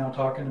right now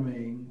talking to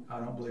me. I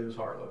don't believe is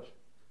heartless.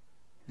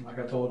 Like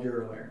I told you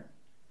earlier.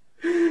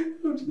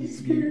 I'm just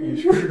scared. You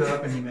screwed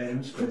up and you made a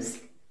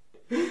mistake.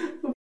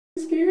 I'm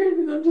scared,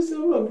 and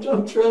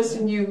I'm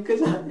trusting you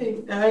because I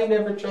ain't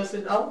never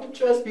trusted. I don't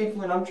trust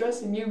people, and I'm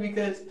trusting you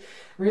because the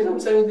reason I'm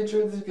telling you the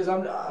truth is because I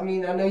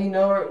know you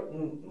know her.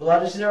 A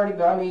lot of shit already,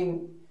 but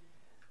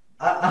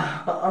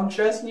I'm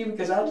trusting you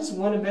because I just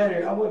want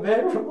better. I want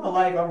better for my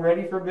life. I'm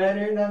ready for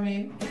better,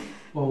 and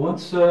Well,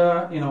 once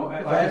like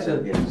I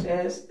said, get a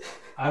chance.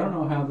 I don't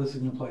know how this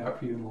is going to play out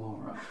for you in the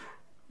long run.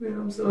 Man,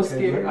 I'm so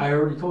scared. I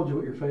already told you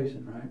what you're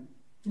facing, right?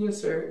 Yes,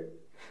 sir.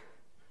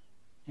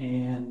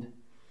 And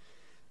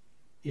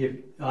if,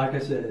 like I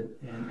said,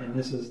 and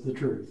this is the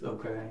truth,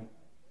 okay?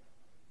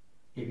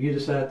 If you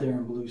just sat there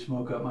and blew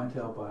smoke up my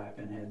tailpipe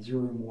and had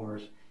zero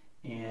remorse,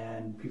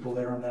 and people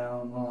later on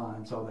down the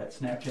line saw that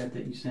Snapchat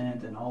that you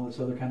sent and all this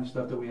other kind of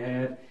stuff that we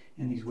had,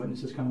 and these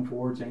witnesses coming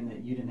forward saying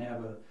that you didn't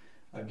have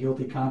a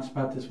guilty conscience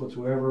about this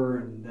whatsoever,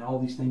 and all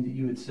these things that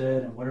you had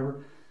said and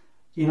whatever,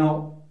 you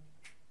know,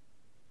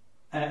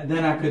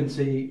 then I couldn't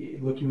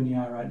look you in the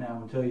eye right now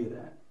and tell you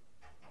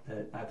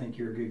that I think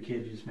you're a good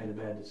kid, you just made a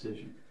bad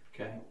decision,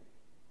 okay?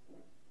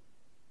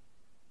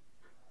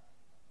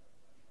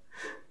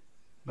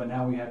 But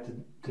now we have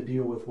to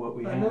deal with what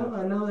we have.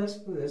 I know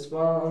that's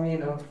why, I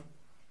mean,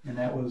 and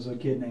that was a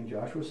kid named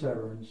Joshua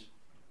Severns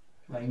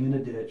laying in a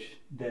ditch,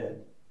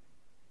 dead.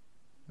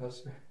 No,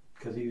 sir.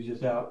 Because he was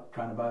just out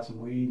trying to buy some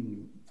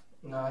weed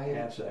and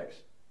have sex.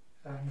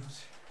 I know,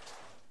 sir.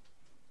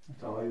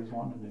 That's all he was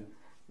wanting to do.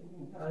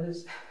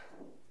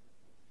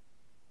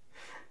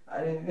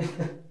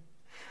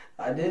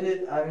 I did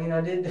it. I mean,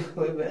 I did do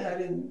it, but I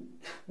didn't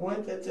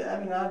want that to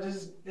happen.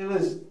 It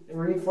was a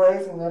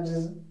reflex, and I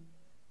just.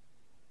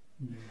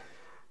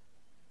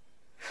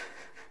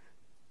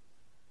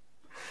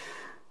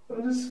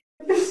 I'm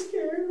just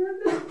scared right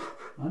now.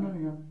 I know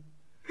you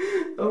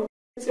are.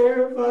 I'm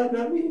terrified.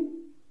 I mean,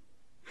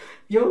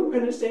 you don't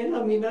understand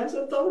how many nights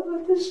I've thought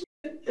about this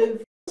shit.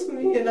 It f***s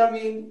me, and I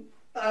mean,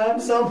 I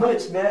have so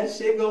much bad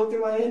shit going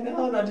through my head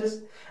now, and I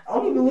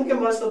don't even look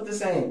at myself the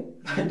same.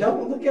 I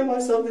don't look at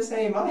myself the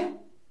same.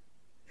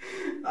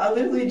 I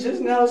literally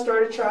just now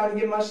started trying to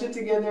get my shit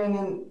together, and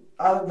then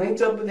I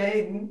linked up with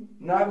Hayden.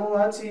 Not gonna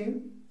lie to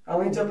you. I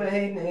linked up with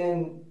Hayden,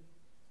 and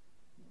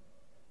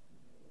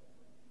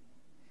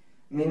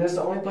I mean, that's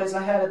the only place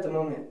I had at the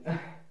moment.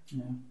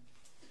 Yeah.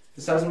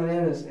 Besides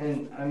Menendez,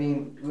 and I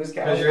mean, it was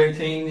because you're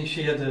 18.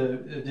 She had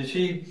to.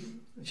 She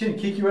didn't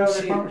kick you out of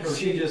the apartment, or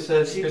she just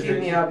said she kicked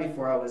me out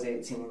before I was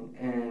 18,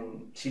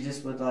 and she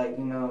just would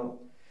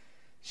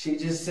she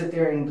just sit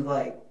there and be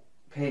like,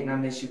 Peyton, I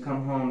miss you.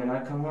 Come home, and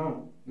I'd come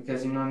home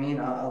because you know what I mean.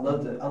 I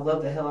love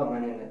the hell out of my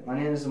Nana. My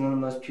Nana's one of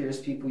the most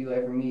purest people you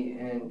ever meet,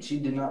 and she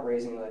did not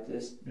raise me like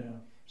this. Yeah.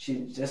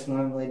 She's just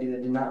one lady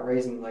that did not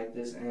raise me like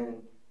this,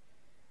 and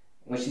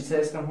when she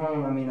says come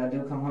home, I mean, I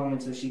do come home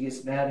until she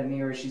gets mad at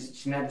me or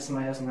she's mad at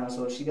somebody else in the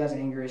household. She got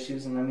anger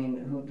issues, and I mean,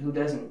 who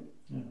doesn't?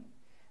 Yeah.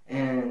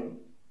 And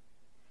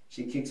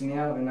she kicks me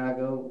out, and I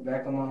go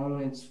back on my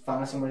own and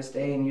find somewhere to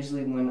stay. And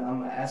usually when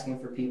I'm asking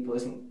for people,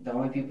 it's the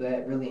only people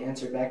that really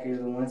answer back are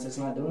the ones that's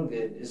not doing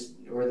good,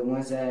 or the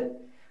ones that,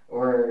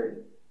 or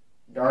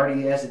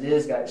already as it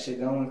is, got shit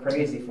going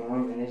crazy for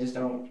them, and they just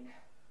don't.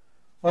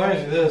 Well, let me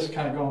ask you this,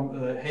 kind of going to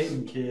the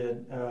Hayden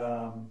kid.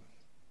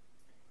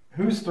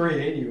 Whose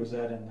 380 was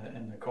that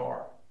in the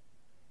car?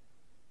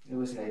 It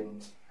was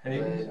Hayden's.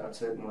 Hayden's? But I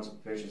took multiple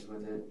pictures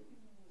with it.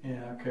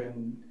 Yeah, I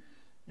couldn't.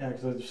 Yeah,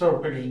 because there's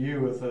several pictures of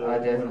you with. I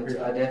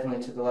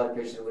definitely took a lot of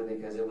pictures with it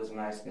because it was a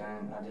nice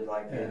gun. I did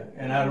like it.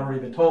 And I'd already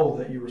been told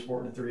that you were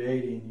sporting a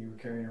 380 and you were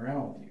carrying it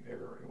around with you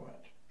everywhere you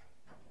went.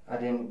 I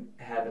didn't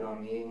have it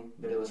on me,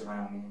 but it was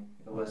around me.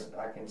 It was.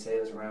 I can say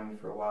it was around me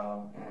for a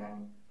while,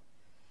 and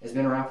it's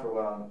been around for a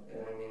while.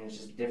 And I mean, it's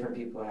just different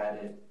people had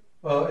it.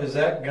 Well, is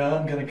that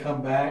gun going to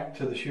come back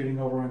to the shooting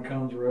over on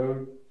Combs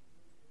Road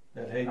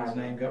that Hayden's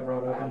name got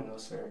brought up? I have no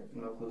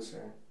clue,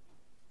 sir.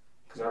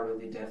 Because I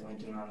really definitely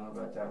do not know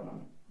about that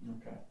one.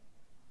 Okay.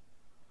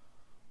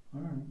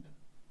 All right.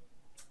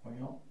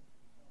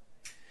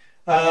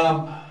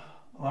 Well,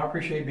 I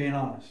appreciate you being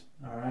honest.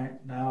 All right.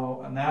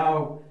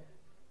 Now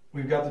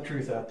we've got the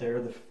truth out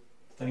there. The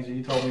things that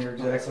you told me are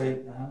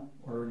exactly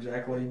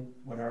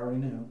what I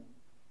already knew.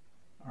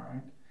 All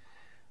right.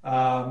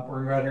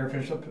 We're going to go out here and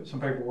finish up some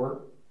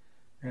paperwork.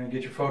 You're going to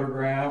get your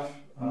photograph.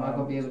 I'm not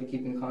going to be able to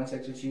keep in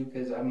contact with you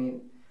because, I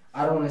mean,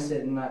 I don't want to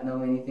sit and not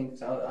know anything.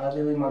 Cause I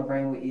literally, my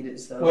brain would eat it.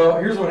 So. Well,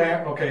 here's what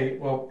happened. Okay,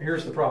 well,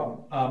 here's the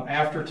problem.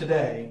 After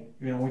today,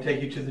 we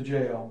take you to the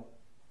jail,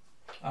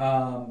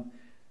 and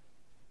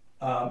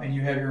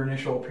you have your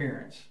initial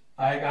appearance.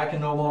 I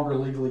can no longer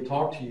legally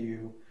talk to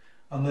you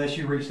unless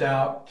you reached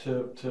out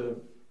to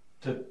through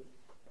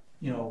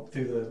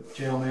the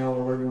jail mail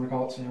or whatever you want to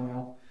call it, snail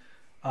mail.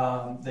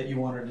 That you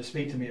wanted to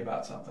speak to me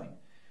about something.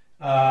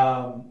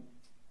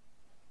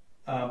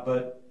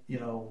 But,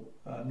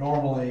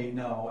 normally,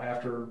 no,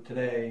 after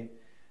today,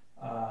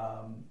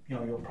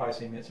 you'll probably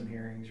see me at some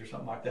hearings or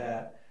something like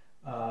that.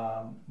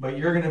 But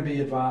you're going to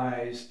be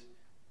advised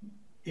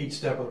each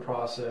step of the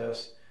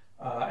process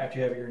after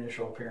you have your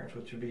initial appearance,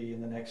 which will be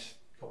in the next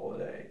couple of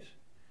days,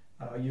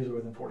 usually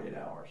within 48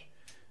 hours.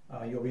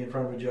 You'll be in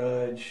front of a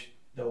judge.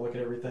 They'll look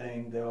at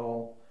everything.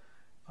 They'll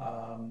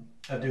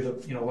do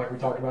the, like we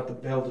talked about, the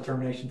bail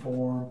determination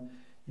form.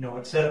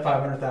 It's set at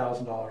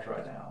 $500,000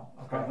 right now.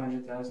 Okay.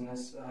 500,000.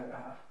 That's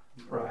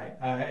right.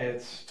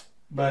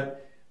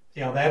 But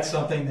that's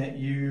something that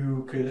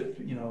you could,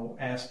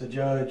 ask the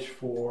judge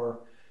for,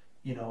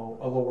 a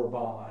lower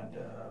bond,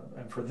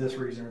 and for this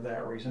reason or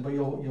that reason. But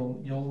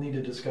you'll need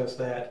to discuss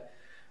that,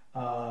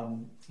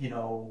 when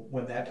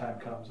that time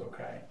comes.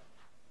 Okay.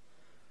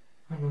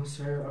 I know,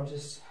 sir.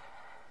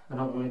 I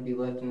don't want to be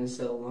left in a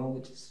cell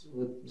alone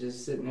with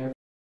just sitting there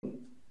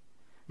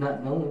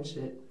not knowing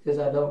shit. Because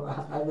I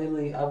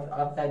literally,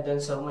 I've had done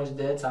so much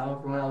dead time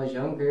from when I was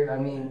younger. I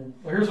mean...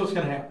 Well, here's what's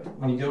going to happen.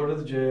 When you go to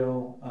the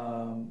jail,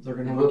 they're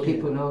going to... And what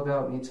people know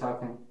about me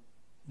talking?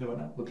 Do it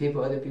now.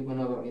 What other people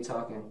know about me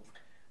talking?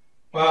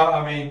 Well,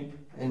 I mean...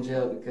 In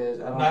jail, because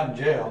I don't... Not in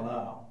jail,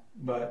 no.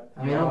 But,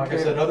 I mean, like I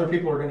said, other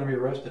people are going to be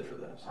arrested for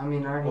this. I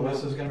mean, I already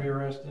Melissa's going to be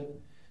arrested.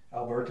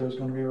 Alberto's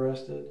going to be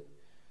arrested.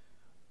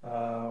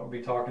 We'll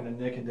be talking to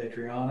Nick and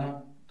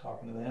Detriana,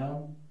 talking to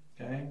them.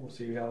 Okay, we'll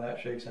see how that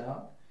shakes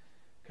out.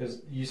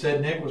 Because you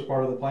said Nick was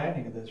part of the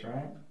planning of this,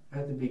 right?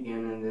 At the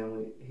beginning,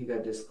 then he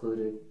got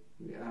discluded.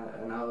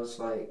 And I was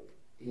like,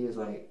 he was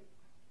like,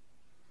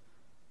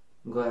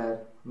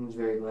 glad. I was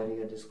very glad he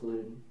got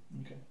discluded.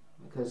 Okay.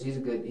 Because he's a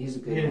good He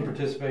didn't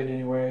participate in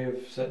any way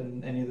of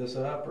setting any of this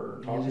up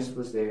or talking? He just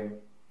was there.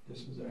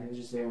 Just was there. He was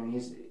just there, and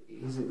he's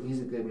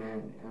a good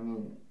man. I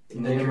mean...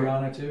 And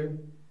Detriana too?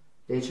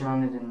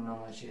 Detriana didn't know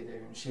much either.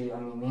 And I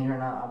mean, me and her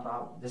not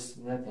about this is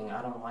nothing.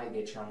 I don't like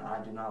Detriana.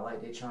 I do not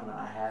like Detriana.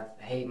 I have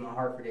hate in my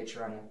heart for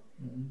Detriana.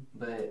 Mm-hmm.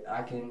 But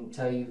I can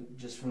tell you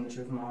just from the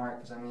truth of my heart,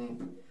 because I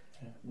mean,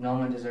 no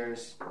one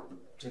deserves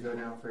to go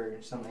down for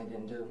something they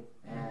didn't do.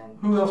 And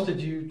who else did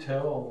you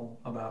tell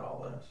about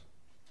all this?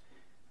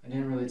 I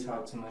didn't really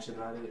talk too much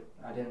about it.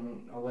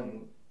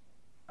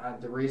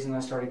 The reason I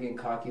started getting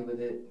cocky with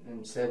it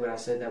and said what I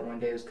said that one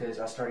day was because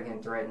I started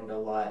getting threatened a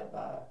lot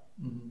by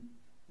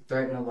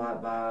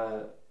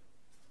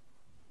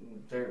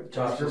their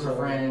group of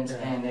friends,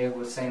 and they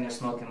were saying they're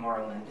smoking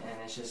Marlin,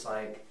 and it's just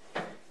like,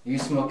 you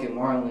smoking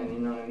Marlin, you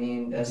know what I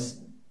mean? That's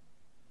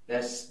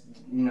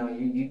you know,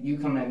 you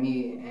coming at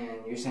me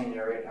and you're saying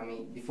it. I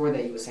mean, before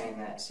that you were saying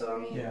that, so I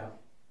mean, yeah.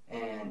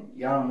 And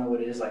y'all don't know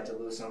what it is like to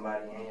lose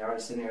somebody, and y'all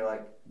just sitting there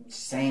like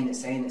saying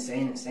it,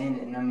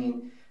 and I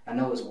mean, I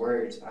know it's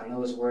words, and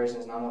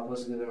it's not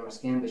supposed to go through my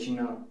skin, but you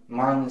know,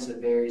 Marlin's a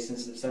very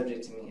sensitive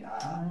subject to me.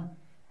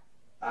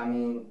 I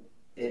mean,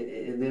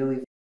 it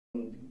literally,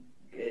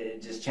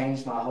 it just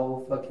changed my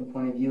whole fucking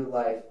point of view of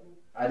life.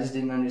 I just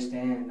didn't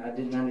understand. I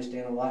didn't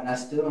understand a lot, and I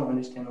still don't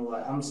understand a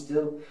lot. I'm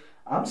still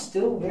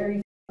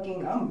very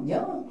fucking, I'm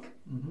young.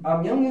 Mm-hmm.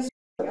 I'm young as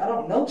fuck. I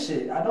don't know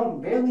shit. I don't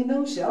barely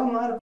know shit. I don't know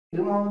how to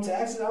do my own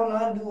taxes. I don't know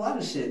how to do a lot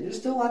of shit. There's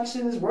still a lot of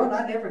shit in this world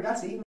I never got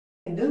to even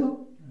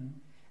do. Mm-hmm.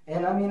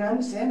 And I mean, I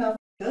understand I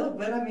fucked up,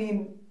 but I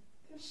mean,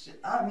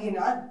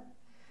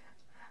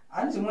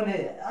 I just want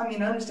to, I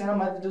understand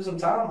I'm about to do some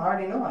time. I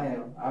already know I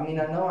am. I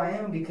know I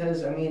am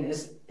because,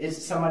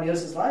 it's somebody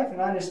else's life,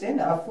 and I understand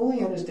that. I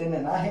fully understand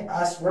that, and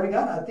I swear to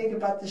God, I think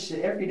about this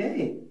shit every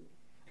day.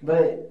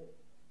 But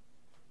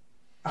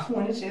I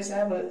want a chance to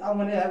have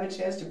a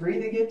chance to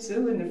breathe again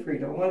too, in the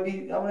freedom. I want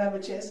to have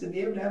a chance to be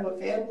able to have a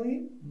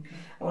family. Okay.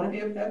 I want to be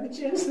able to have a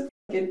chance to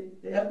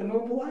have a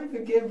normal life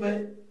again,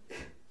 but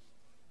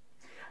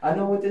I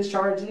know what this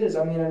charge is.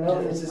 I know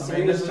it's a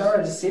serious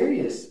charge. It's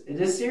serious. It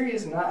is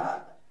serious, and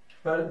I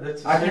can't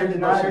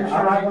deny it.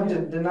 I'm not going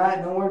to deny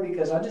it nowhere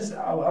because I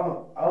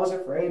was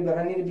afraid, but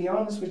I need to be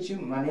honest with you.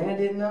 My nana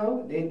didn't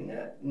know.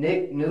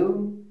 Nick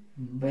knew,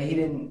 but he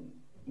didn't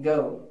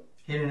go.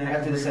 He didn't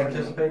actually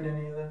participate in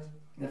any of this?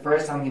 The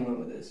first time he went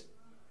with us.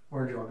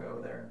 Where'd y'all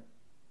go there?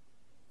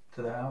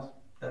 To the house?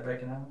 That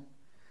vacant house?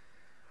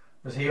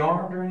 Was he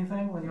armed or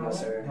anything when you went? No,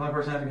 sir. The only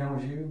person that had a gun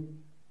was you?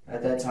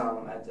 At that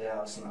time, at the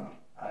house, no.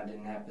 I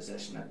didn't have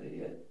possession of it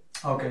yet.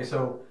 Okay,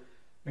 so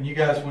when you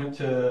guys went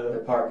to...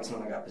 The park is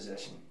when I got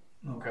possession.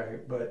 Okay,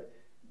 but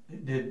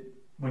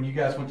when you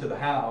guys went to the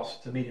house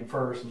to meet him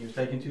first and you was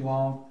taking too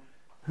long,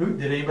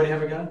 did anybody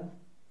have a gun?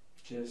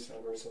 Just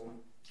Alberto.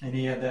 And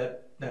he had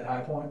that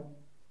high point?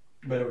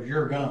 But it was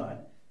your gun,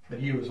 but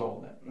he was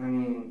holding it.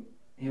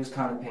 He was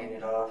kind of paying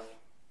it off,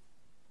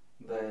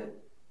 but...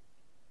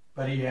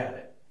 But he had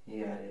it. He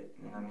had it,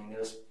 and it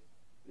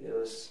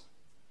was...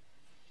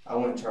 I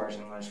wouldn't charge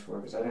him much for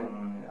it because I didn't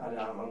want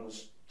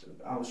to.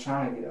 I was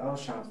trying to get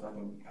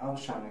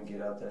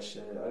out that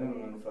shit. I didn't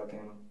want to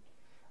fucking.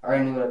 I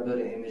already knew I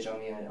built an image on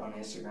me on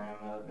Instagram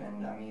of,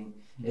 and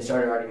it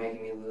started already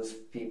making me lose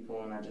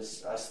people, and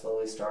I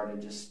slowly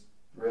started just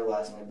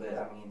realizing it. But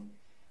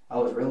I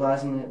was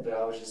realizing it, but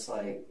I was just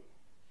like,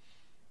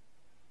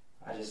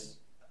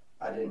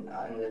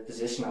 in the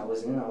position I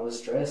was in, I was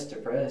stressed,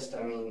 depressed.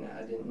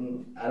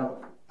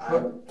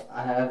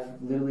 I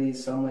have literally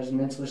so much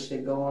mental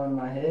shit go on in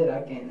my head.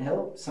 I can't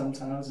help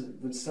sometimes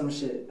with some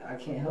shit. I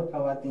can't help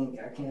how I think.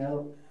 I can't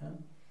help.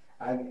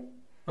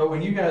 But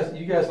when you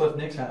guys left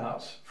Nick's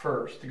house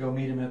first to go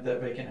meet him at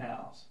that vacant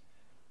house,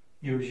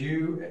 it was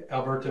you,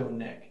 Alberto, and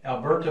Nick.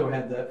 Alberto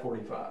had that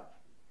 .45.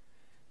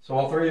 So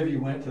all three of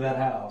you went to that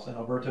house, and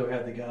Alberto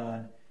had the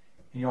gun,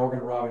 and y'all were going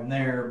to rob him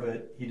there,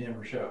 but he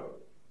never showed.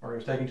 Or it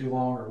was taking too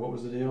long, or what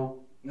was the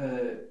deal?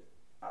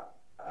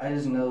 I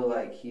just know,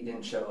 he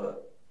didn't show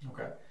up.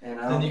 Okay. And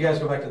then you guys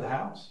go back to the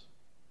house?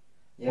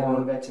 Yeah, we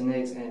went back to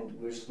Nick's, and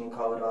we were just going to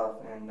call it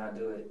off and not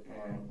do it.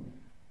 And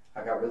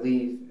I got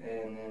relief,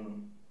 and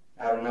then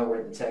out of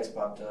nowhere, the text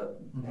popped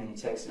up, and he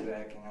texted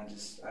back, and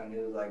I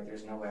knew,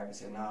 there's no way I could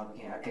say, no, we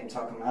can't. I couldn't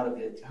talk him out of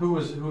it. Who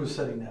was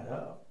setting that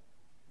up?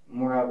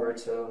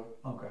 Alberto.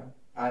 Okay.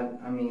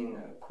 I mean,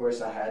 of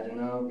course I had to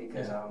know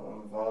because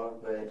I'm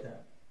involved, but Yeah.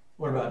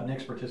 What about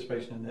Nick's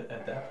participation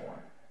at that point?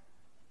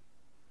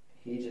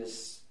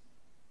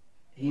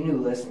 he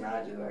knew less than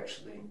I do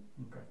actually.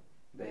 Okay.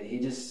 But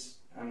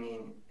I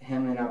mean,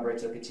 him and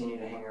Alberto continued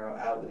to hang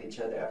out with each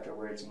other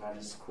afterwards, and I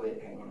just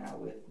quit hanging out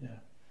with. Yeah.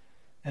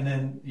 And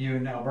then you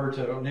and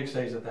Alberto, Nick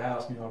stays at the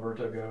house, and you and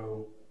Alberto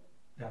go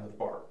down to the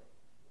park.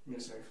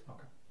 Yes, sir.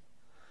 Okay.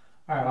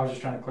 All right, I was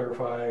just trying to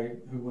clarify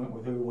who went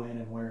with who, when,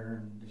 and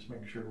where, and just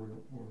making sure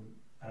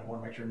I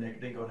want to make sure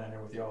Nick didn't go down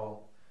there with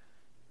y'all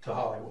to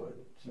Hollywood.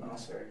 So, No,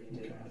 sir, he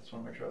didn't. Okay, I just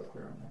want to make sure I was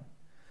clear on that.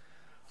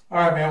 All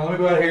right, man, well, let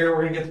me go out here.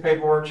 We're going to get the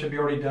paperwork. Should be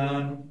already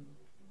done.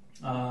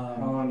 How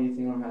long do you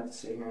think I'm going to have to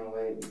sit here and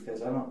wait?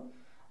 Because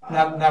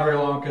Not very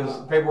long, because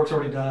the paperwork's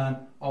already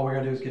done. All we got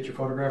to do is get your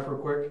photograph real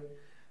quick,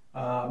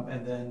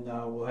 and then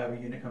we'll have a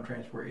unit come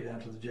transport you down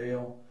to the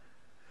jail.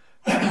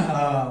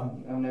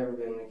 I've never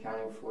been in the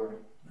county before.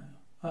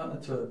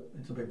 It's a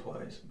big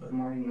place, but I'm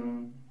already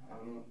known.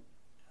 I mean,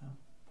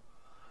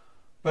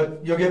 but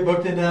you'll get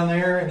booked in down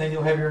there, and then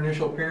you'll have your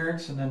initial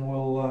appearance, and then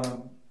we'll.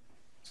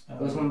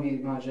 who's going to be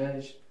my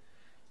judge?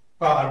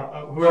 Well, I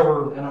don't,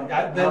 whoever. With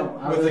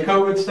the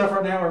COVID stuff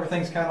right now,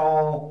 everything's kind of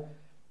all.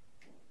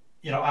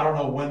 I don't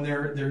know when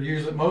they're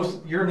usually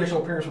your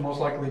initial appearance will most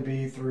likely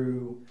be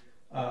through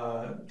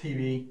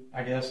TV.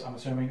 I guess I'm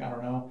assuming. I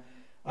don't know,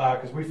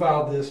 because we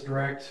filed this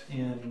direct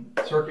in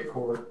circuit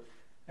court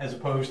as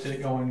opposed to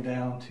it going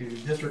down to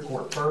district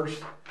court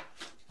first,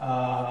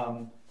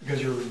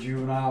 because you're a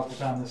juvenile at the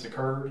time this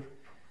occurred.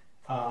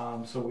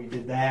 So we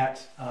did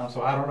that.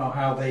 So I don't know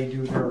how they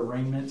do their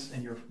arraignments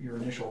and your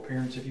initial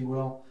appearance, if you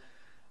will.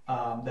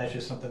 That's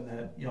just something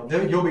that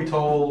you'll be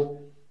told.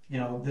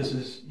 This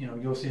is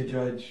you'll see a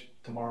judge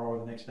tomorrow or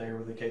the next day, or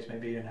whatever the case may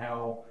be, and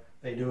how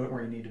they do it,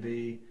 where you need to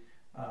be.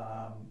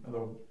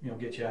 They'll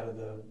get you out of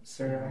the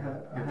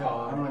Sir, your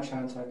pod. I'm not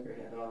trying to talk your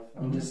head off.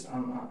 I'm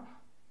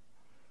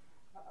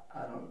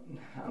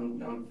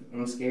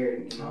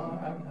scared.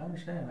 I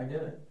understand. I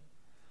get it.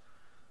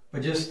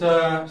 But just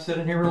sit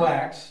in here,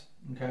 relax.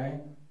 Okay.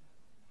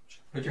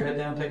 Put your head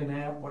down, take a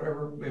nap,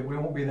 whatever. We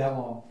won't be that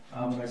long.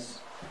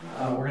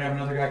 We're gonna have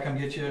another guy come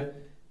get you,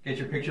 get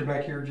your picture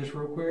back here just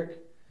real quick.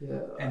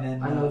 Yeah. And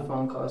then I know the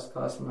phone cost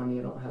money.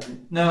 I don't have.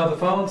 No, the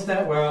phone's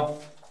that well.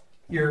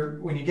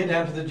 When you get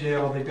down to the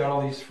jail, they've got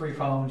all these free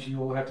phones.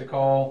 You'll have to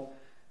call.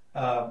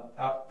 I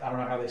don't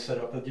know how they set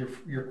up, but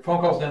your phone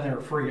calls down there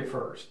are free at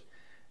first,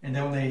 and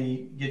then when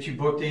they get you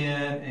booked in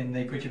and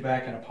they put you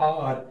back in a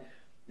pod,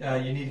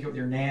 you need to go with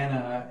your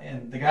Nana,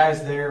 and the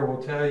guys there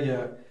will tell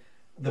you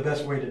the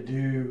best way to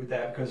do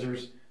that, because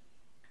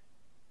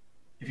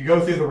if you go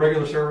through the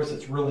regular service,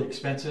 it's really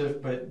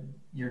expensive, but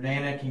your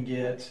Nana can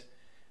get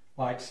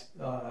like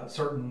a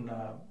certain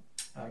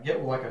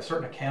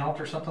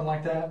account or something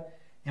like that,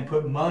 and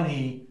put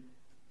money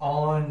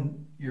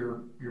on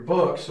your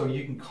book, so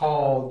you can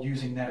call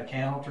using that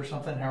account or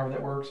something, however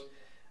that works.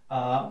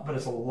 But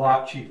it's a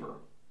lot cheaper,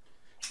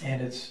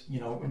 and it's I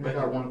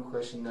got one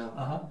question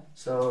though.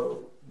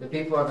 So the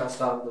people I got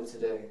stopped with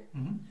today,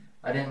 Mm-hmm.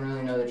 I didn't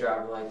really know the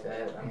driver like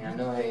that. I mean, I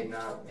know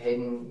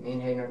Hayden. Me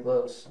and Hayden are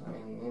close. I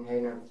mean, me and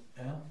Hayden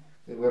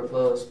we were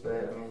close,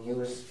 but I mean, he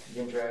was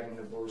getting dragged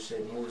into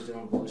bullshit, and he was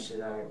doing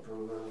bullshit I didn't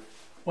approve of.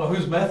 Well,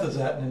 whose meth is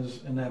that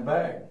in that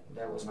bag?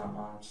 That was not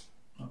mine.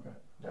 Okay.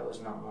 That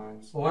was not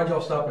mine. Well, why'd y'all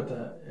stop at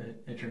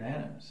your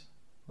Nana's?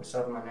 What's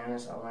up, my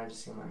Nana's? I wanted to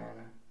see my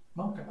Nana.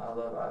 Okay.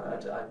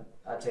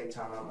 I take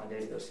time out my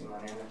day to go see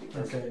my Nana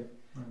because Okay.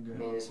 I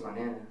mean, it's my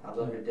Nana. I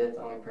love her to death.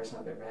 The only person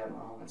I've ever had in my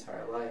whole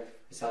entire life.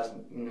 Besides,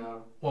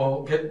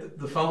 Well, get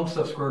the phone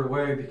stuff squared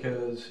away,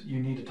 because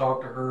you need to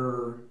talk to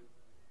her,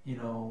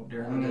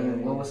 during the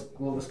day.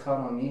 what was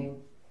caught on me?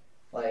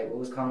 Like, what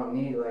was caught on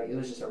me? Like, it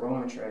was just a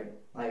rolling tray.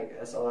 Like,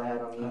 that's all I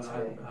had on me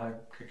today. I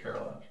could care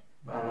less.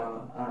 I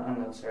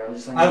know, sir. I'm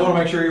just saying. I want to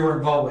make sure you were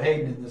involved with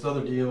Hayden in this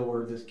other deal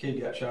where this kid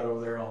got shot over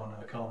there on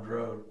Combs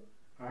Road.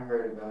 I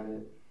heard about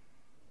it.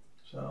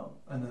 So,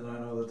 and then I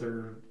know that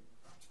there's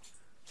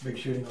a big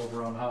shooting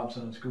over on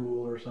Hobson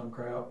School or some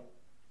crap.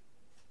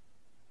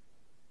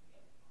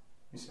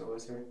 You said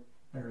what's there?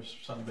 There's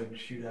some big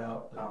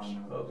shootout that's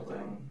supposedly.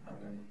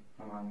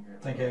 I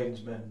think Hayden's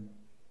been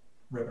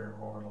ripping and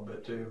roaring a little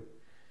bit too.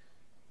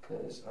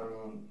 Because I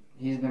mean,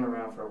 he's been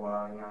around for a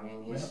while. I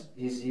mean, he's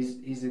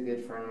a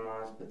good friend of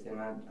mine. But then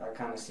I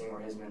kind of seen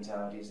where his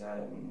mentality's at,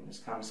 and it's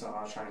kind of something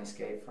I was trying to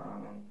escape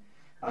from. And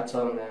I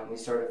told him that, and we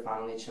started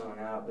finally chilling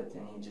out. But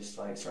then he just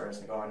started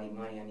like, "Oh, I need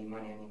money, I need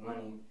money, I need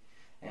money."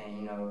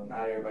 And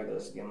not everybody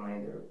goes to get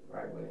money the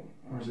right way.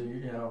 Where's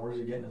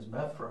he getting his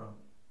meth from?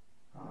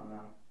 I don't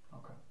know.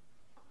 Okay.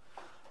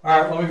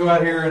 All right, let me go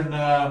out here and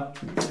I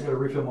got to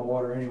refill my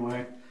water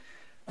anyway.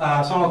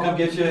 Someone will come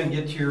get you and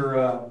get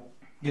your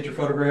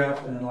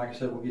photograph, and then, like I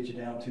said, we'll get you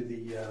down to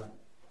the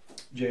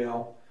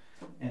jail,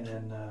 and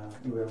then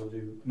you'll be able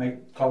to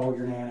call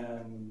your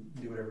Nana and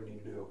do whatever you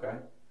need to do. Okay.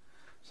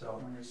 So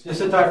just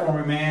sit tight for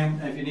me, man.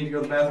 If you need to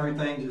go to the bathroom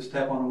or anything, just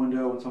tap on the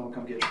window and someone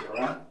come get you. All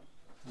right.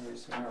 All right,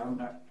 sir.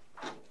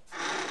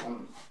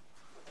 I'm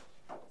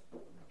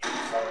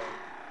sorry.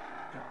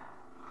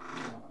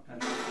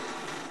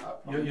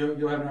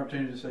 You'll have an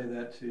opportunity to say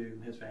that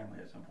to his family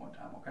at some point in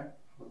time, okay?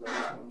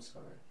 I'm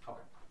sorry. Okay.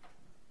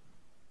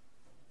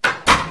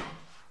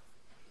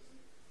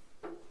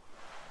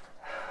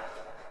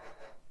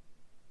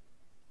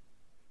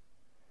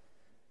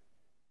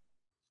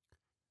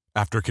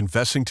 After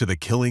confessing to the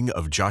killing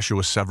of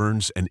Joshua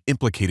Severns and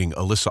implicating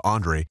Alyssa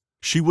Andre,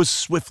 she was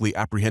swiftly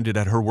apprehended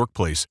at her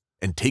workplace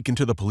and taken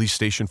to the police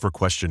station for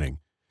questioning.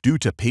 Due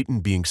to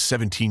Peyton being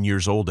 17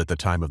 years old at the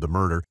time of the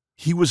murder,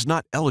 he was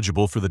not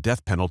eligible for the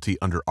death penalty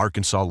under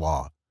Arkansas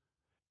law.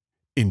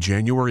 In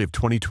January of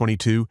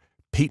 2022,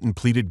 Peyton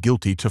pleaded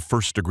guilty to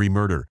first-degree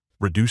murder,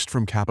 reduced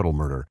from capital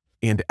murder,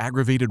 and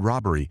aggravated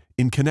robbery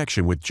in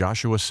connection with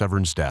Joshua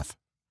Severns' death.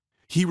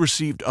 He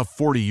received a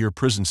 40-year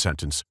prison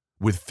sentence,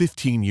 with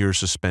 15 years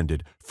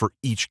suspended for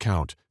each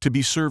count, to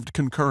be served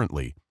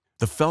concurrently.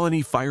 The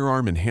felony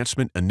firearm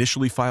enhancement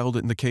initially filed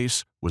in the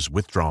case was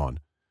withdrawn.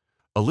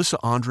 Alyssa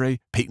Andre,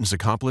 Peyton's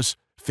accomplice,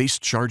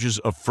 faced charges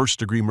of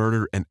first-degree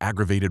murder and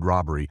aggravated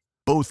robbery,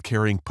 both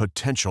carrying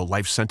potential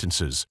life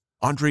sentences.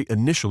 Andre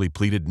initially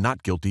pleaded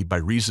not guilty by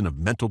reason of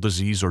mental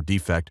disease or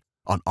defect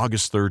on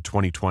August 3,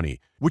 2020,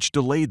 which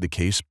delayed the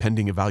case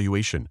pending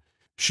evaluation.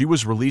 She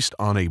was released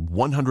on a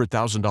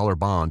 $100,000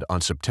 bond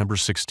on September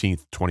 16,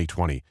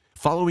 2020.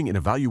 Following an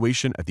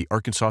evaluation at the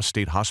Arkansas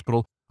State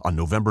Hospital on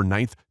November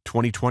 9,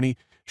 2020,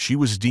 she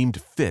was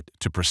deemed fit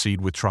to proceed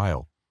with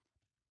trial.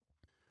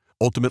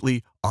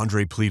 Ultimately,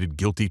 Andre pleaded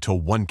guilty to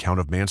 1 count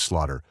of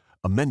manslaughter,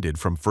 amended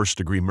from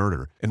first-degree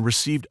murder, and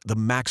received the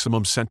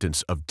maximum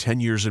sentence of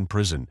 10 years in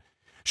prison.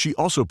 She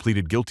also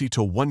pleaded guilty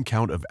to 1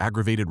 count of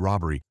aggravated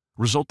robbery,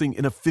 resulting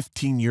in a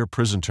 15-year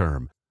prison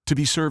term, to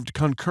be served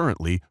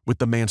concurrently with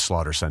the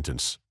manslaughter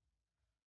sentence.